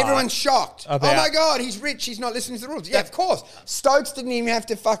favourite part. And everyone's shocked. Oh about- my God, he's rich. He's not listening to the rules. Yeah, of course. Stokes didn't even have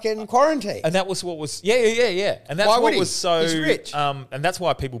to fucking quarantine. And that was what was... Yeah. And that's Why would what he? was so... He's rich. And that's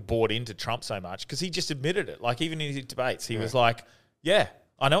why people bought into Trump so much, because he just admitted it. Like, even in his debates, he was like,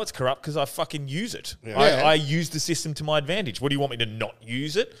 I know it's corrupt because I fucking use it. Yeah. I use the system to my advantage. What do you want me to not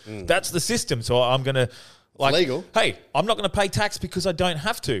use it? That's the system. So I'm going to... Like, legal. Hey, I'm not going to pay tax because I don't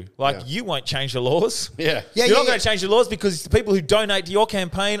have to. Like, you won't change the laws. Yeah. You're not going to change the laws because the people who donate to your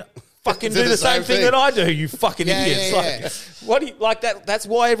campaign fucking do the same thing that I do, you fucking idiots. Like, what do you, like that? That's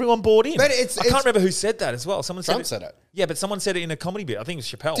why everyone bought in. But I can't remember who said that as well. Someone said it. Yeah, but someone said it in a comedy bit. I think it was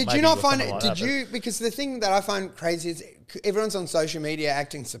Chappelle. Did you not find it? Because the thing that I find crazy is everyone's on social media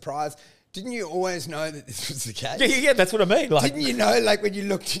acting surprised. Didn't you always know that this was the case? Yeah, that's what I mean. Like, didn't you know, like, when you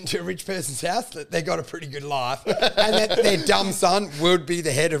looked into a rich person's house, that they got a pretty good life and that their dumb son would be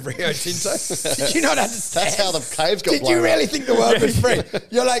the head of Rio Tinto? Did you not understand? That's how the caves got Did blown you really up. think the world was free?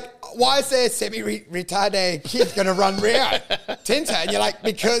 You're like, why is there a semi-retarded kid going to run Rio Tinto? And you're like,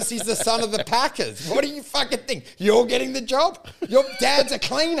 because he's the son of the Packers. What do you fucking think? You're getting the job? Your dad's a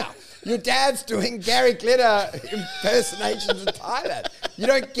cleaner. Your dad's doing Gary Glitter impersonations in Thailand. You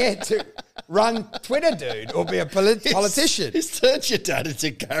don't get to run Twitter, dude, or be a politician. He's turned your dad into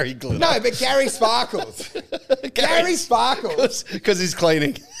Gary Glitter. No, but Gary Sparkles. Gary Sparkles. Because he's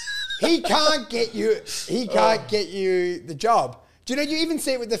cleaning. He can't get you the job. Do you know, you even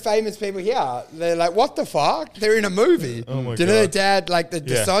see it with the famous people here. They're like, what the fuck? They're in a movie. Oh my Do you know their God. dad, like the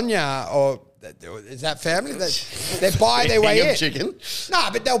DeSonia, or is that family? They buy their way in. Chicken. No,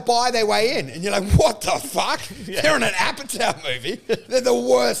 but they'll buy their way in. And you're like, what the fuck? They're in an Apatow movie. They're the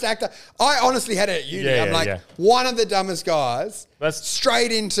worst actor. I honestly had it at uni. I'm like, one of the dumbest guys,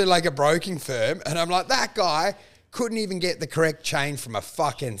 straight into like a broking firm. And I'm like, that guy couldn't even get the correct change from a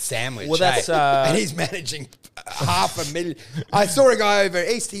fucking sandwich. Well, that's... and he's managing $500,000. I saw a guy over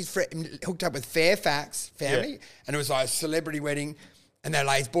east. He's hooked up with Fairfax family. And it was like a celebrity wedding. And they're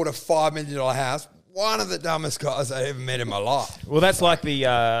like, he's bought a $5 million house. One of the dumbest guys I ever met in my life. Well, that's like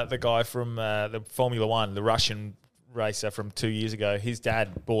the guy from the Formula One, the Russian racer from 2 years ago. His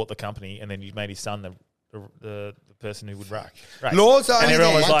dad bought the company, and then he made his son the person who would race. Laws are and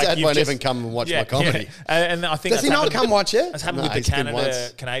everyone was My like, dad "You've won't just-" even come and watch my comedy. And I think Does he not come watch it? That's happened No, with he's been the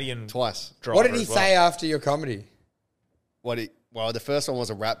once. Canadian Twice. driver What did he as well. say after your comedy? Well, the first one was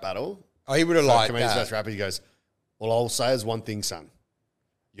a rap battle. Oh, he would have So liked Comedians that. Best Rapper, he goes, well, I'll say as one thing, son.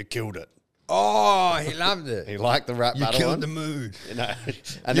 You killed it. Oh, he loved it. He liked the rap You battle killed one. the mood. You know. And You then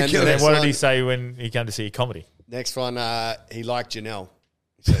killed the And then next what one, did he say when he came to see comedy? Next one, he liked Janelle.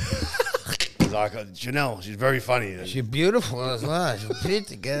 He said, he's like, Janelle, she's very funny. She's beautiful as well. She's a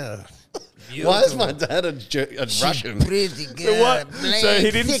pretty girl. Why is my dad a Russian? Pretty girl. So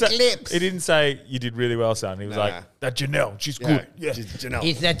he didn't say you did really well, son. He was like, that Janelle, she's good. Yeah. She's Janelle.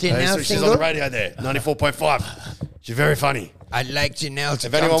 Is that So Janelle she's single? on the radio there, 94.5. She's very funny. I'd like Janelle to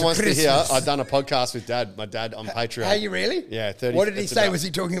If come anyone to wants Christmas. to hear, I've done a podcast with my dad on Patreon. Are you really? Yeah, 30. What did he it's say? about- Was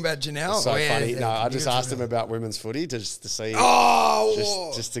he talking about Janelle? So Oh, yeah, funny. yeah, No, I just beautiful asked him girl. about women's footy just to see.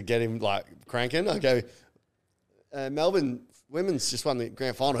 Oh, just to get him like cranking. I go, Melbourne women's just won the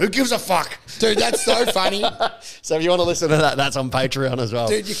grand final. Who gives a fuck? dude, that's so funny. So if you want to listen to that, that's on Patreon as well.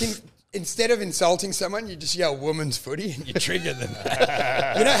 Dude, you can. instead of insulting someone, you just yell woman's footy and you trigger them.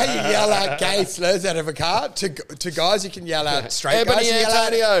 You know how you yell out gay slurs out of a car? To guys, you can yell out straight guys. You yell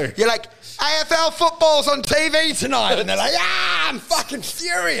out, you're like, AFL football's on TV tonight. And they're like, I'm fucking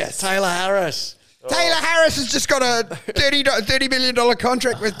furious. Taylor Harris. Taylor Harris has just got a $30 million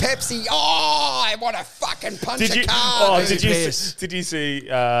contract with Pepsi. Oh, I want to fucking punch a car. Did you see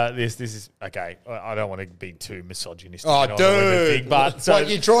this? This is okay. I don't want to be too misogynistic. Oh, dude! But what,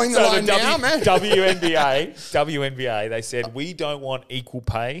 you're drawing the line now, man? WNBA. They said we don't want equal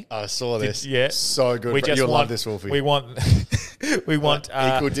pay. I saw this. Yeah, so good. You'll love this, Wolfie. We want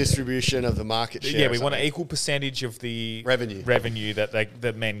equal distribution of the market share. Yeah, we want an equal percentage of the revenue that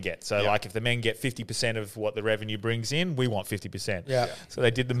the men get. So, like, if the men get 50% of what the revenue brings in, we want 50%. Yeah. So they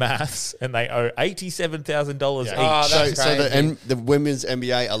did the maths, and they owe $87,000 each. Oh, so the women's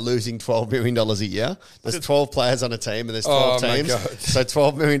NBA are losing $12 million a year. There's 12 players on a team, and there's 12 teams. So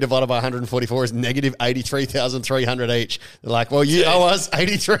 $12 million divided by 144 is negative $83,300 each. They're like, well, you owe us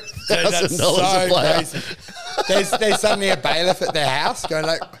 $83,000 a player. Crazy. There's suddenly a bailiff at their house going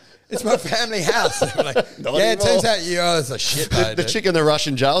like, it's my family house. Like, it turns out you owe us a shitload. The chick in the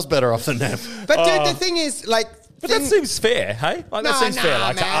Russian jail's better off than them. But dude, the thing is, like... But that seems fair, hey? Like, that seems fair.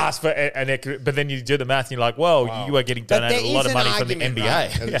 Like, man. To ask for but then you do the math and you're like, well, you are getting donated a lot of money from the NBA.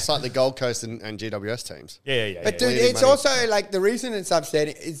 Right? It's like the Gold Coast and GWS teams. Yeah. But dude, it's also like the reason it's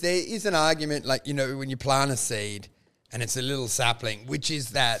upsetting is there is an argument, like, you know, when you plant a seed and it's a little sapling, which is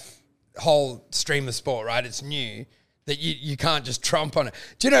that whole stream of sport, right? It's new. That you can't just tromp on it.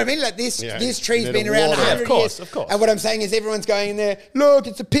 Do you know what I mean? Like this tree's been around 100 years. Of course. And what I'm saying is everyone's going in there, look,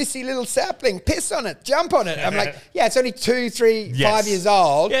 it's a pissy little sapling. Piss on it. Jump on it. I'm like, yeah, it's only 2, 3, 5 years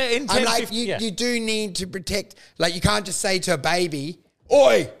old. Yeah, I'm like, you do need to protect. Like, you can't just say to a baby,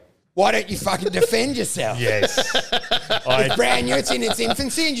 oi, why don't you fucking defend yourself? Yes. It's brand new, it's in its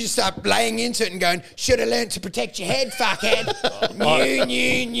infancy, and you start laying into it and going, should have learnt to protect your head, fuckhead.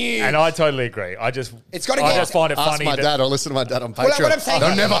 New. And I totally agree. I just find it funny. Ask my dad or listen to my dad on Patreon. Well, what I'm saying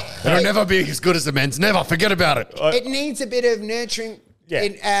They'll never be as good as the men's. Never. Forget about it. It needs a bit of nurturing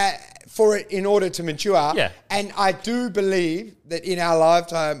for it in order to mature. Yeah. And I do believe that in our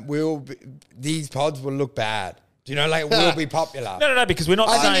lifetime, these pods will look bad. Do you know, like, will be popular? No, because we're not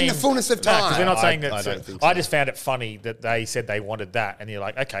saying... I think in the fullness of time. Because we're not saying that... I don't think so. I just found it funny that they said they wanted that, and you're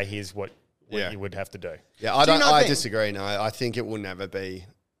like, okay, here's what you would have to do. Yeah, I disagree, no. I think it will never be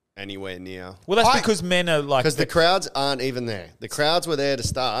anywhere near... Well, that's because men are like... Because the crowds aren't even there. The crowds were there to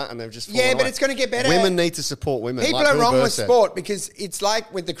start, and they've just fallen but away. it's going to get better. Women need to support women. People are wrong with sport because it's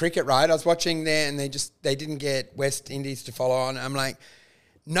like with the cricket, right? I was watching there, and they didn't get West Indies to follow on. I'm like...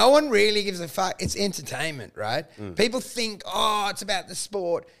 No one really gives a fuck. It's entertainment, right? People think, it's about the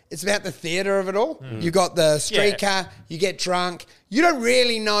sport. It's about the theatre of it all. You got the streetcar, you get drunk. You don't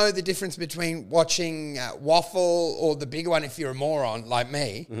really know the difference between watching Waffle or the bigger one if you're a moron like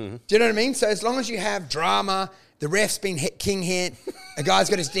me. Do you know what I mean? So as long as you have drama, the ref's been king hit, a guy's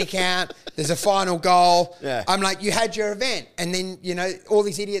got his dick out, there's a final goal. Yeah. I'm like, you had your event. And then, you know, all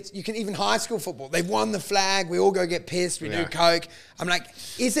these idiots, you can even high school football, they've won the flag, we all go get pissed, we do coke. I'm like,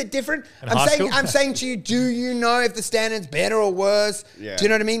 is it different? I'm saying to you, do you know if the standard's better or worse? Yeah. Do you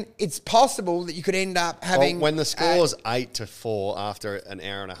know what I mean? It's possible that you could end up having... when the score's 8-4 after an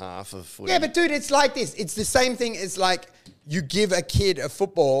hour and a half of footy. Yeah, but dude, it's like this. It's the same thing as like... You give a kid a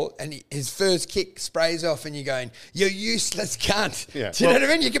football and his first kick sprays off and you're going, you useless cunt. Yeah. Do you know what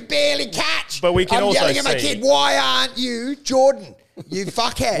I mean? You can barely catch. But we can I'm yelling at my kid, why aren't you Jordan? You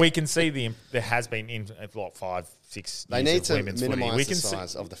fuckhead. We can see there has been in 5, 6 they years need of to women's footy. minimise the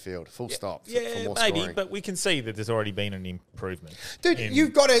size of the field. Full stop. Yeah, for more maybe, scoring. but we can see that there's already been an improvement. Dude,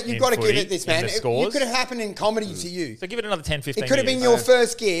 you've got to give it this, man. It could have happened in comedy to you. So give it another 10, 15 years. It could have been your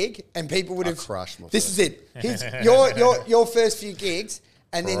first gig and people would have... crushed my This is it. Your first few gigs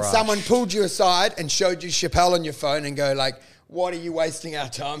and then someone pulled you aside and showed you Chappelle on your phone and go like, what are you wasting our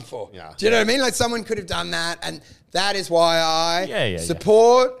time for? Yeah. Do you know what I mean? Like someone could have done that and that is why I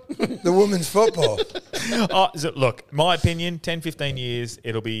support the women's football. Look, my opinion, 10, 15 years,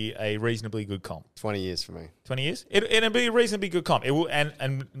 it'll be a reasonably good comp. 20 years for me. 20 years? It'll be a reasonably good comp. It will,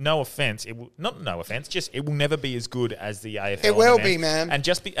 and no offense, it will never be as good as the AFL. It will be, man.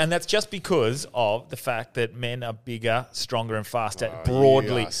 And that's just because of the fact that men are bigger, stronger, and faster.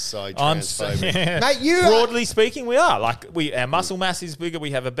 Broadly, you are so transphobic. Mate, broadly speaking, we are our muscle mass is bigger.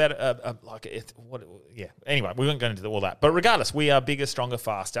 We have a better Anyway, we won't go into all that. But regardless, we are bigger, stronger,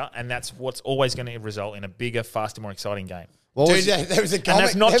 faster, and that's what's always going to result in a bigger, faster, more exciting game. Dude, there was a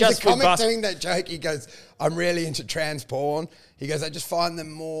comic, doing that joke. He goes, I'm really into trans porn. He goes, I just find them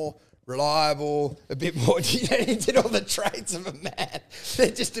more reliable, a bit more. He did all the traits of a man.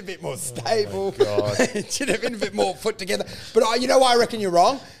 They're just a bit more stable. God. Should have been a bit more put together. But you know why I reckon you're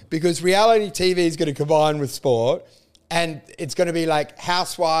wrong? Because reality TV is going to combine with sport, and it's going to be like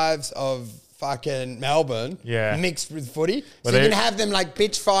Housewives of fucking Melbourne mixed with footy. Well, so you can have them like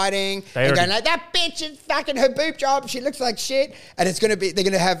bitch fighting and going like, that bitch is fucking her boob job. She looks like shit. And it's going to be, they're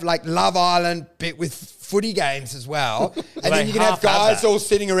going to have like Love Island bit with footy games as well. And then you can have guys all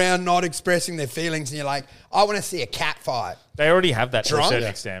sitting around not expressing their feelings. And you're like, I want to see a cat fight. They already have that to a Drunk? certain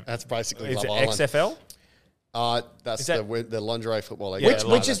extent. That's basically Is Love it Island. XFL? That's Is that- the lingerie football league. Yeah,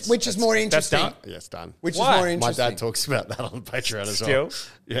 Which is more interesting. done? Yeah, it's done. Which Why? is more My interesting. dad talks about that on Patreon as Still? well.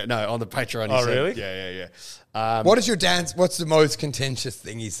 Yeah, no, on the Patreon. Oh, he said, really? Yeah. What is your dance? What's the most contentious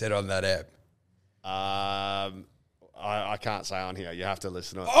thing he said on that app? I can't say on here. You have to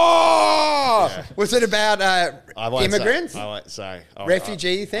listen to it. Oh, Yeah. was it about I won't immigrants? Say, I won't say.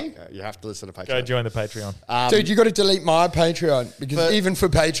 Refugee thing? You have to listen to Patreon. Go join the Patreon. Dude, you got to delete my Patreon because even for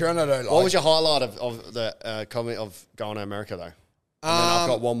Patreon, I don't like. What was your highlight of the comment of going to America though? And then I've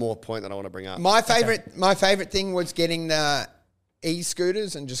got one more point that I want to bring up. My favorite thing was getting the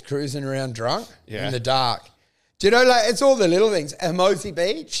e-scooters and just cruising around drunk in the dark. Do you know, like, it's all the little things. Hermosa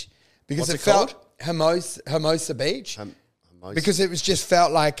Beach, because What's it it felt called? Hermosa Beach. Most- Because it was just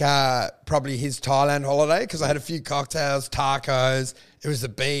felt like probably his Thailand holiday, because I had a few cocktails, tacos. It was the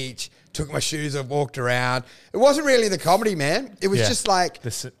beach. Took my shoes off, walked around. It wasn't really the comedy, man. It was Yeah. just like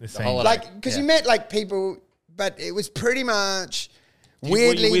The scene. holiday. like because you met like people, but it was pretty much Were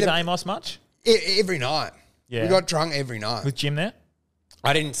weirdly you with Amos much? every night. Yeah. We got drunk every night. With Jim there?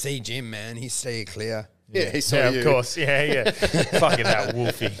 I didn't see Jim, man. He stayed clear. yeah, he saw Yeah, you. of course. Yeah. Fucking that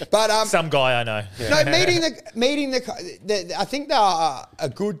Wolfie. But Some guy I know. no, meeting the I think a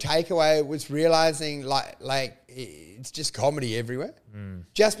good takeaway was realizing like it's just comedy everywhere.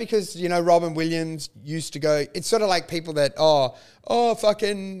 Just because, you know, Robin Williams used to go, it's sort of like people that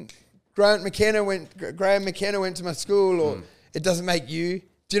fucking Graham McKenna went to my school, or it doesn't make you.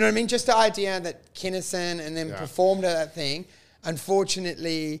 Do you know what I mean? Just the idea that Kinnison and then performed at that thing.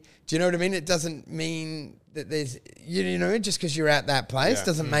 Unfortunately, do you know what I mean? It doesn't mean that there's, you know, just because you're at that place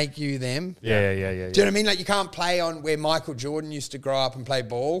doesn't make you them. Yeah. Do you know what I mean? Like, you can't play on where Michael Jordan used to grow up and play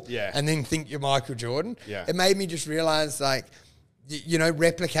ball and then think you're Michael Jordan. Yeah. It made me just realize, like, you know,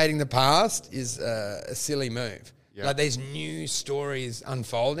 replicating the past is a silly move. Yeah. Like, there's new stories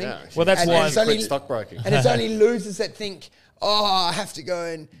unfolding. Yeah. Well, that's why it's only, Quit stockbroking. and it's only losers that think, I have to go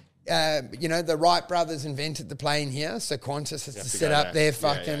and, you know, the Wright brothers invented the plane here, so Qantas has to to set go up there. their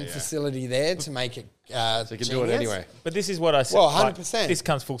fucking facility there to make it So you can do it anyway. But this is what I said. Well, like, 100%. this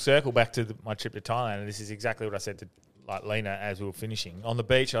comes full circle back to my trip to Thailand, and this is exactly what I said to like Lena as we were finishing. On the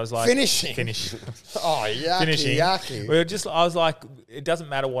beach, I was like... Finish. Oh, yucky, Finishing. yucky. I was like, it doesn't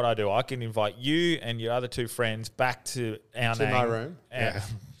matter what I do. I can invite you and your other two friends back to our To my room.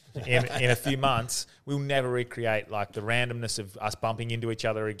 In a few months, we'll never recreate like the randomness of us bumping into each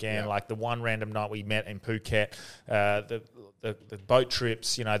other again. Like the one random night we met in Phuket, the boat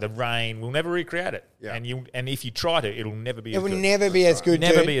trips, you know, the rain. We'll never recreate it. Yeah. And if you try to, it'll never be. It will never be as good.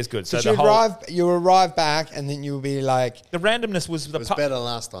 Never be as good. So you arrive back, and then you'll be like, the randomness was It was better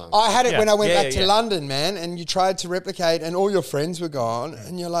last time. I had it when I went back to London, man, and you tried to replicate, and all your friends were gone,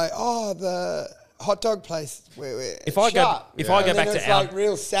 and you're like, the hot dog place if I go back and to then it was like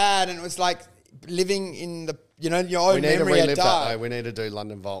real sad, and it was like living in the, you know, your own memory had died. We need to do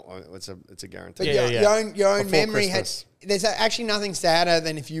London Vault. It's a guarantee. But your own Before memory Christmas. there's actually nothing sadder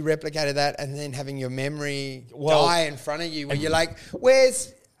than if you replicated that and then having your memory die in front of you, where you're like,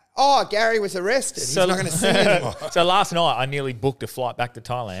 Gary was arrested. He's not going to see anymore. So last night I nearly booked a flight back to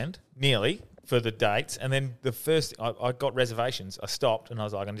Thailand, for the dates, and then I got reservations. I stopped and I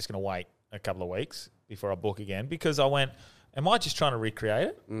was like, I'm just going to wait a couple of weeks before I book again, because I went, am I just trying to recreate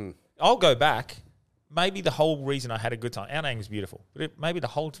it? I'll go back. Maybe the whole reason I had a good time, our name was beautiful, but maybe the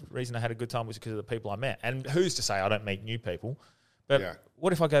whole reason I had a good time was because of the people I met. And who's to say I don't meet new people? But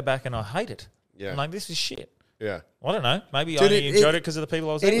what if I go back and I hate it? Yeah. I'm like, this is shit. Yeah. I don't know. Maybe I only enjoyed it because of the people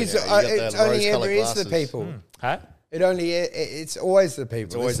I was there with. It's only ever is the people. Huh? It's always the people.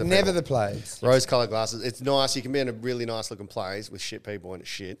 It's always the never people. the place. Rose-coloured glasses. It's nice. You can be in a really nice-looking place with shit people and it's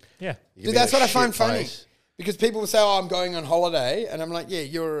shit. Yeah. Dude, that's what I find funny. Because people will say, I'm going on holiday. And I'm like, yeah,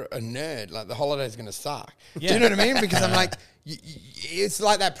 you're a nerd. Like, the holiday's going to suck. Yeah. Do you know what I mean? Because I'm like, it's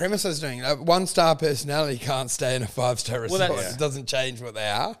like that premise I was doing. A one-star personality can't stay in a five-star resort. It doesn't change what they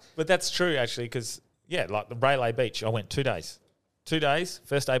are. But that's true, actually, because, like the Raylay Beach, I went 2 days. 2 days.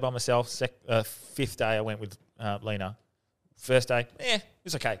 First day by myself. Fifth day, I went with Lena. First day, it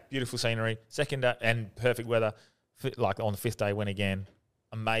was okay. Beautiful scenery. Second day, and perfect weather. Like on the fifth day, went again.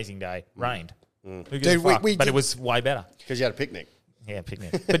 amazing day. Rained. Who gives Dude, a fuck? we But it did- was way better. Because you had a picnic. Yeah,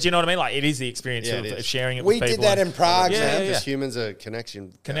 picnic. But you know what I mean? Like, it is the experience Yeah, of it is. sharing it We with people. did that and- in Prague, Yeah, man. yeah. Because humans are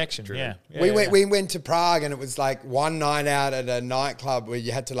connection. Connection, We went to Prague, and it was like one night out at a nightclub where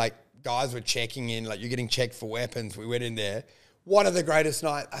you had to, like, guys were checking in, like you're getting checked for weapons. We went in there. One of the greatest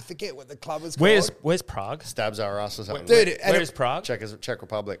nights. I forget what the club was called. Where's Prague? Stabs our ass or something. Dude, and Where is Prague? Czech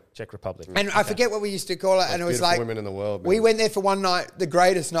Republic. Czech Republic. And I forget what we used to call it. And it was beautiful like women in the world, we man. went there for one night, the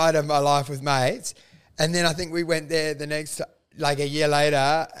greatest night of my life with mates. And then I think we went there the next, like a year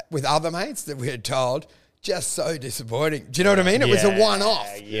later, with other mates that we had told. Just so disappointing. Do you know what I mean? It was a Yeah,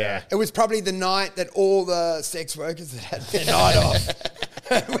 one-off. yeah. It was probably the night that all the sex workers had their night off.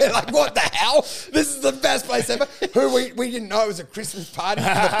 We're like, what the hell? This is the best place ever. We didn't know it was a Christmas party for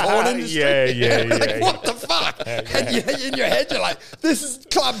the porn industry. Yeah, We're like, yeah. what the fuck? And in your head, you're like, this is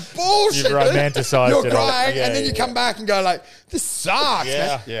club bullshit. You've romanticised You're it all. crying, Yeah, and then you yeah. come back and go like, this sucks, Yeah.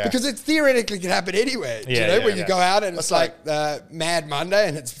 man. Yeah. Because it theoretically can happen anywhere. Do you Yeah, know, yeah, when you yeah. go out and it's That's like Mad Monday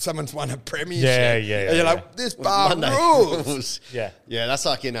and it's someone's won a premiership. Yeah, yeah, And you're yeah. like, this bar Monday rules. Yeah. Yeah, that's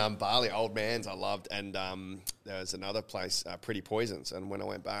like in Bali, Old Man's I loved. And there was another place, Pretty Poisons. And when I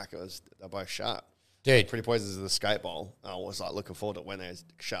went back, they're both shut. Dude. Pretty Poisons is the skate bowl. I was like looking forward to it when they're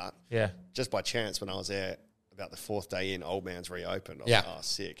shut. Yeah. Just by chance, when I was there about the fourth day in, Old Man's reopened. I was Yeah. like, oh,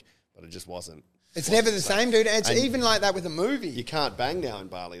 sick. But it just wasn't. It's never the same, dude. It's And even like that with a movie. You can't bang now in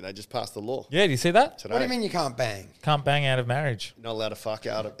Bali. They just passed the law Yeah, do you see that? today. What do you mean you can't bang? Can't bang out of marriage. You're not allowed to fuck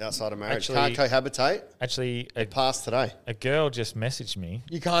outside of marriage. Actually- Can't cohabitate. Actually, Passed today a girl just messaged me.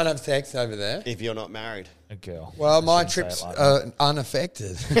 You can't have sex over there. if you're not married. A girl. Well, my I shouldn't trip's say it like that.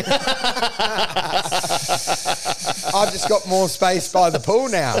 unaffected. I've just got more space by the pool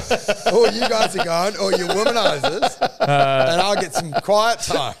now. All you guys are going, all you womanizers, and I'll get some quiet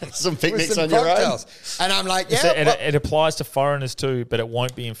time. Some with picnics some on your own. cocktails. And I'm like, So yeah, it applies to foreigners too, but it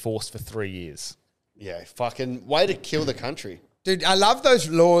won't be enforced for 3 years. Yeah, fucking way to kill the country. dude, I love those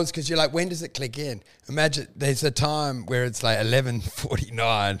laws because you're like, when does it click in? Imagine there's a time where it's like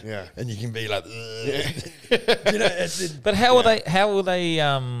 11:49, Yeah. and you can be like, ugh. Yeah. You know, it's But how will they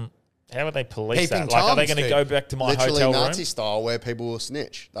police Peeping that? Like, are they Toms, going to dude. go back to my Literally hotel Nazi room? style where people will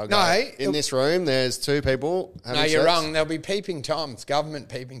snitch. They'll No, go, it- in this room, there's two people having no, you're sex." wrong. There'll be peeping toms, government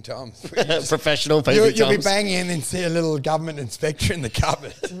peeping toms. Professional people. You'll be banging in and see a little government inspector in the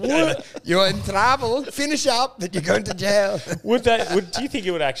cupboard. You're in trouble. Finish up, but you're going to jail. Do you think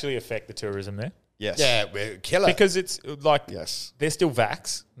it would actually affect the tourism there? Yes. Yeah, we're killer. Because it's like Yes. they're still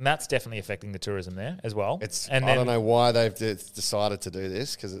vax, and that's definitely affecting the tourism there as well. I and then, don't know why they've decided to do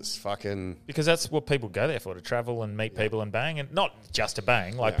this because it's fucking. because that's what people go there for, to travel and meet people and bang, and not just to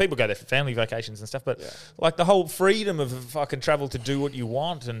bang. Like Yeah. people go there for family vacations and stuff, but like the whole freedom of fucking travel to do what you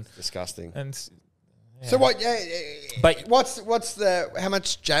want and Disgusting. So what? But- what's the? How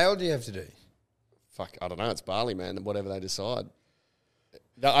much jail do you have to do? Fuck, I don't know. It's Bali, man. Whatever they decide.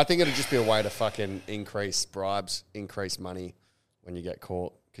 No, I think it'll just be a way to fucking increase bribes, increase money when you get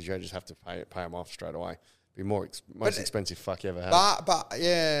caught because you just have to pay them off straight away. Be most expensive fuck you ever had. But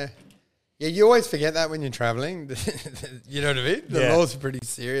yeah, you always forget that when you're traveling. You know what I mean? The Yeah. laws are pretty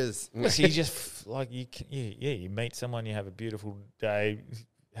serious. so you just like you meet someone, you have a beautiful day,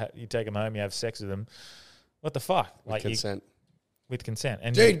 you take them home, you have sex with them. What the fuck? With consent. With consent,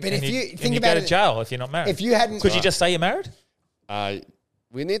 and Dude, but and if you and think you about go it- to jail if you're not married. If you hadn't, could you just say you're married?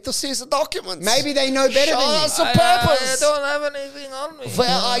 We need to see the documents. maybe they know better Show than us you. the papers. don't have anything on me. Where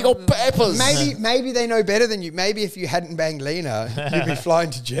are your papers? Maybe they know better than you. Maybe if you hadn't banged Lena, you'd be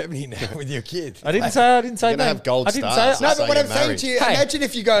flying to Germany now with your kid. I didn't say. You're gonna have gold I didn't stars. say. No, That's but how what you're I'm saying married. to you, Hey. imagine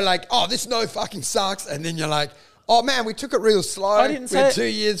if you go like, oh, this no fucking sucks, and then you're like, oh man, we took it real slow. I didn't we had say-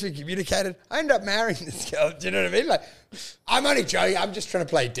 2 years, we communicated. I ended up marrying this girl. Do you know what I mean? Like, I'm only joking. I'm just trying to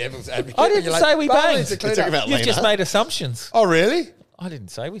play devil's advocate. I but didn't you're like, say we "Well, banged." it's a clear We're talking up." about You've Lena. just made assumptions. Oh, really? I didn't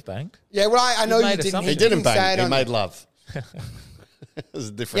say we banged. Yeah, well, I know You've you made didn't. assumptions. He didn't say bang. it He on- made love. There's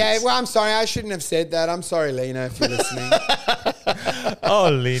a difference. Yeah, well, I'm sorry. I shouldn't have said that. I'm sorry, Lena, if you're listening. Oh,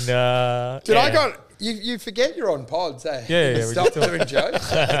 Lena. Dude, Yeah. I got... You forget you're on pods, eh? Yeah, we Stop just doing jokes.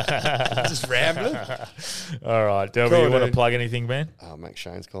 Just rambling. All right, Delby, Cool, you want to dude. plug anything, man? Oh, Max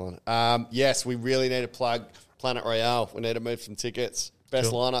Shane's calling. Yes, we really need to plug Planet Royale. We need to move some tickets.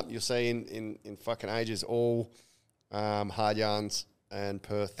 Best Cool. lineup you'll see in fucking ages. All hard yarns and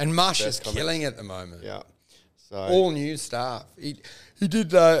Perth. And Mush is Best comics. killing at the moment. Yeah. So All new staff. He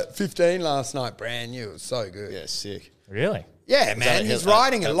did 15 last night, brand new. It was so good. yeah, sick. Really? Yeah, man. that- He's that-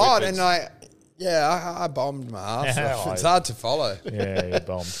 writing a that lot, Whippets? and I bombed my ass Yeah, off. I- It's hard to follow. Yeah, you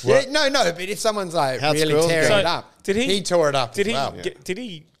bombed. Yeah, no, but if someone's like How's really Squirrel tearing going? it up, Did he tore it up Did as he well. did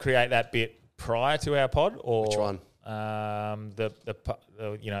he create that bit prior to our pod, or Which one? the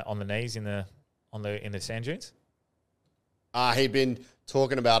on the knees in the sand dunes. He'd been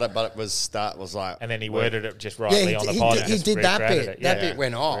talking about it, but it was like, and then he worded it just rightly on the pod. He did that bit. That bit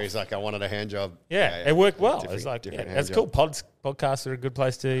went off. Where he's like, I wanted a hand job. Yeah, it worked well. It's like, that's cool. Podcasts are a good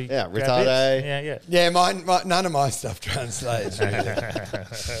place to retarde. Yeah, mine none of my stuff translates. You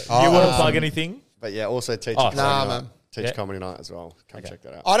want to plug anything? But yeah, also teach comedy night as well. Come check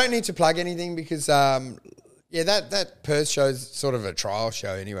that out. I don't need to plug anything because that Perth show's sort of a trial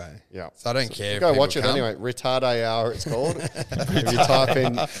show anyway. Yeah. So I don't care. Go watch it anyway. Retarde Hour, it's called. If you type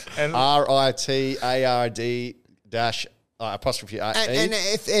in RITARD apostrophe RE. And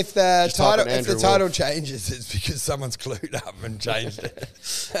if the title changes, it's because someone's clued up and changed it.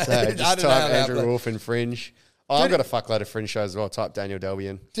 So just type Andrew Wolfe in Fringe. I've got a fuckload of Fringe shows as well. Type Daniel Delby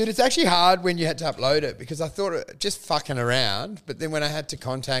in. Dude, it's actually hard when you had to upload it because I thought it just fucking around. But then when I had to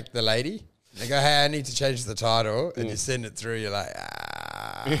contact the lady, they go, hey, I need to change the title. And you send it through. You're like,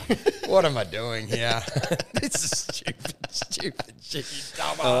 what am I doing here? This is stupid shit, you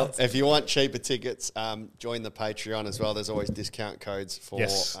dumbass. If you want cheaper tickets, join the Patreon as well. There's always discount codes for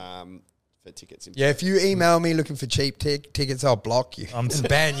tickets. Yeah, if you email me looking for cheap tickets, I'll block you and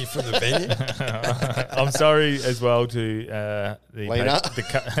ban you from the venue. I'm sorry as well to Lena,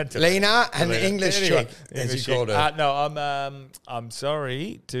 Lena and the English chick, as you called her. No, I'm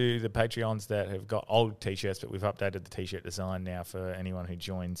sorry to the Patreons that have got old T-shirts, but we've updated the T-shirt design now for anyone who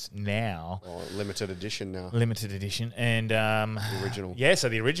joins now. Limited edition now. Limited edition and the original. Yeah, so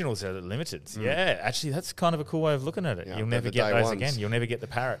the originals are limited. Yeah, actually, that's kind of a cool way of looking at it. You'll never get those again. You'll never get the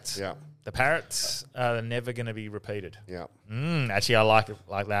parrots. Yeah. The parrots are never going to be repeated. Yeah. Actually, I like it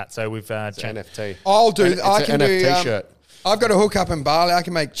like that. So we've NFT. I'll do. I can do NFT shirt. I've got a hookup in Bali. I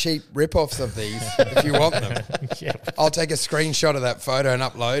can make cheap rip-offs of these if you want them. I'll take a screenshot of that photo and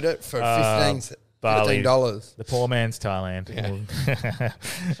upload it for $15. The poor man's Thailand. Yeah.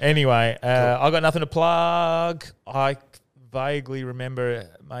 Anyway, I got nothing to plug. I vaguely remember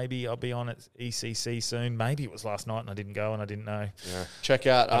maybe I'll be on at ECC soon. Maybe it was last night and I didn't go and I didn't know. Yeah. Check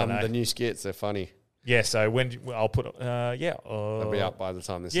out the new skits. They're funny. Yeah, so when I'll put they'll be up by the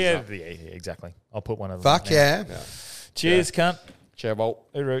time this is up. Yeah, exactly. I'll put one of them. Fuck yeah. Cheers, cunt. Cheers,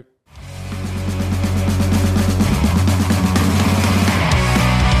 Bolt. Hooroo.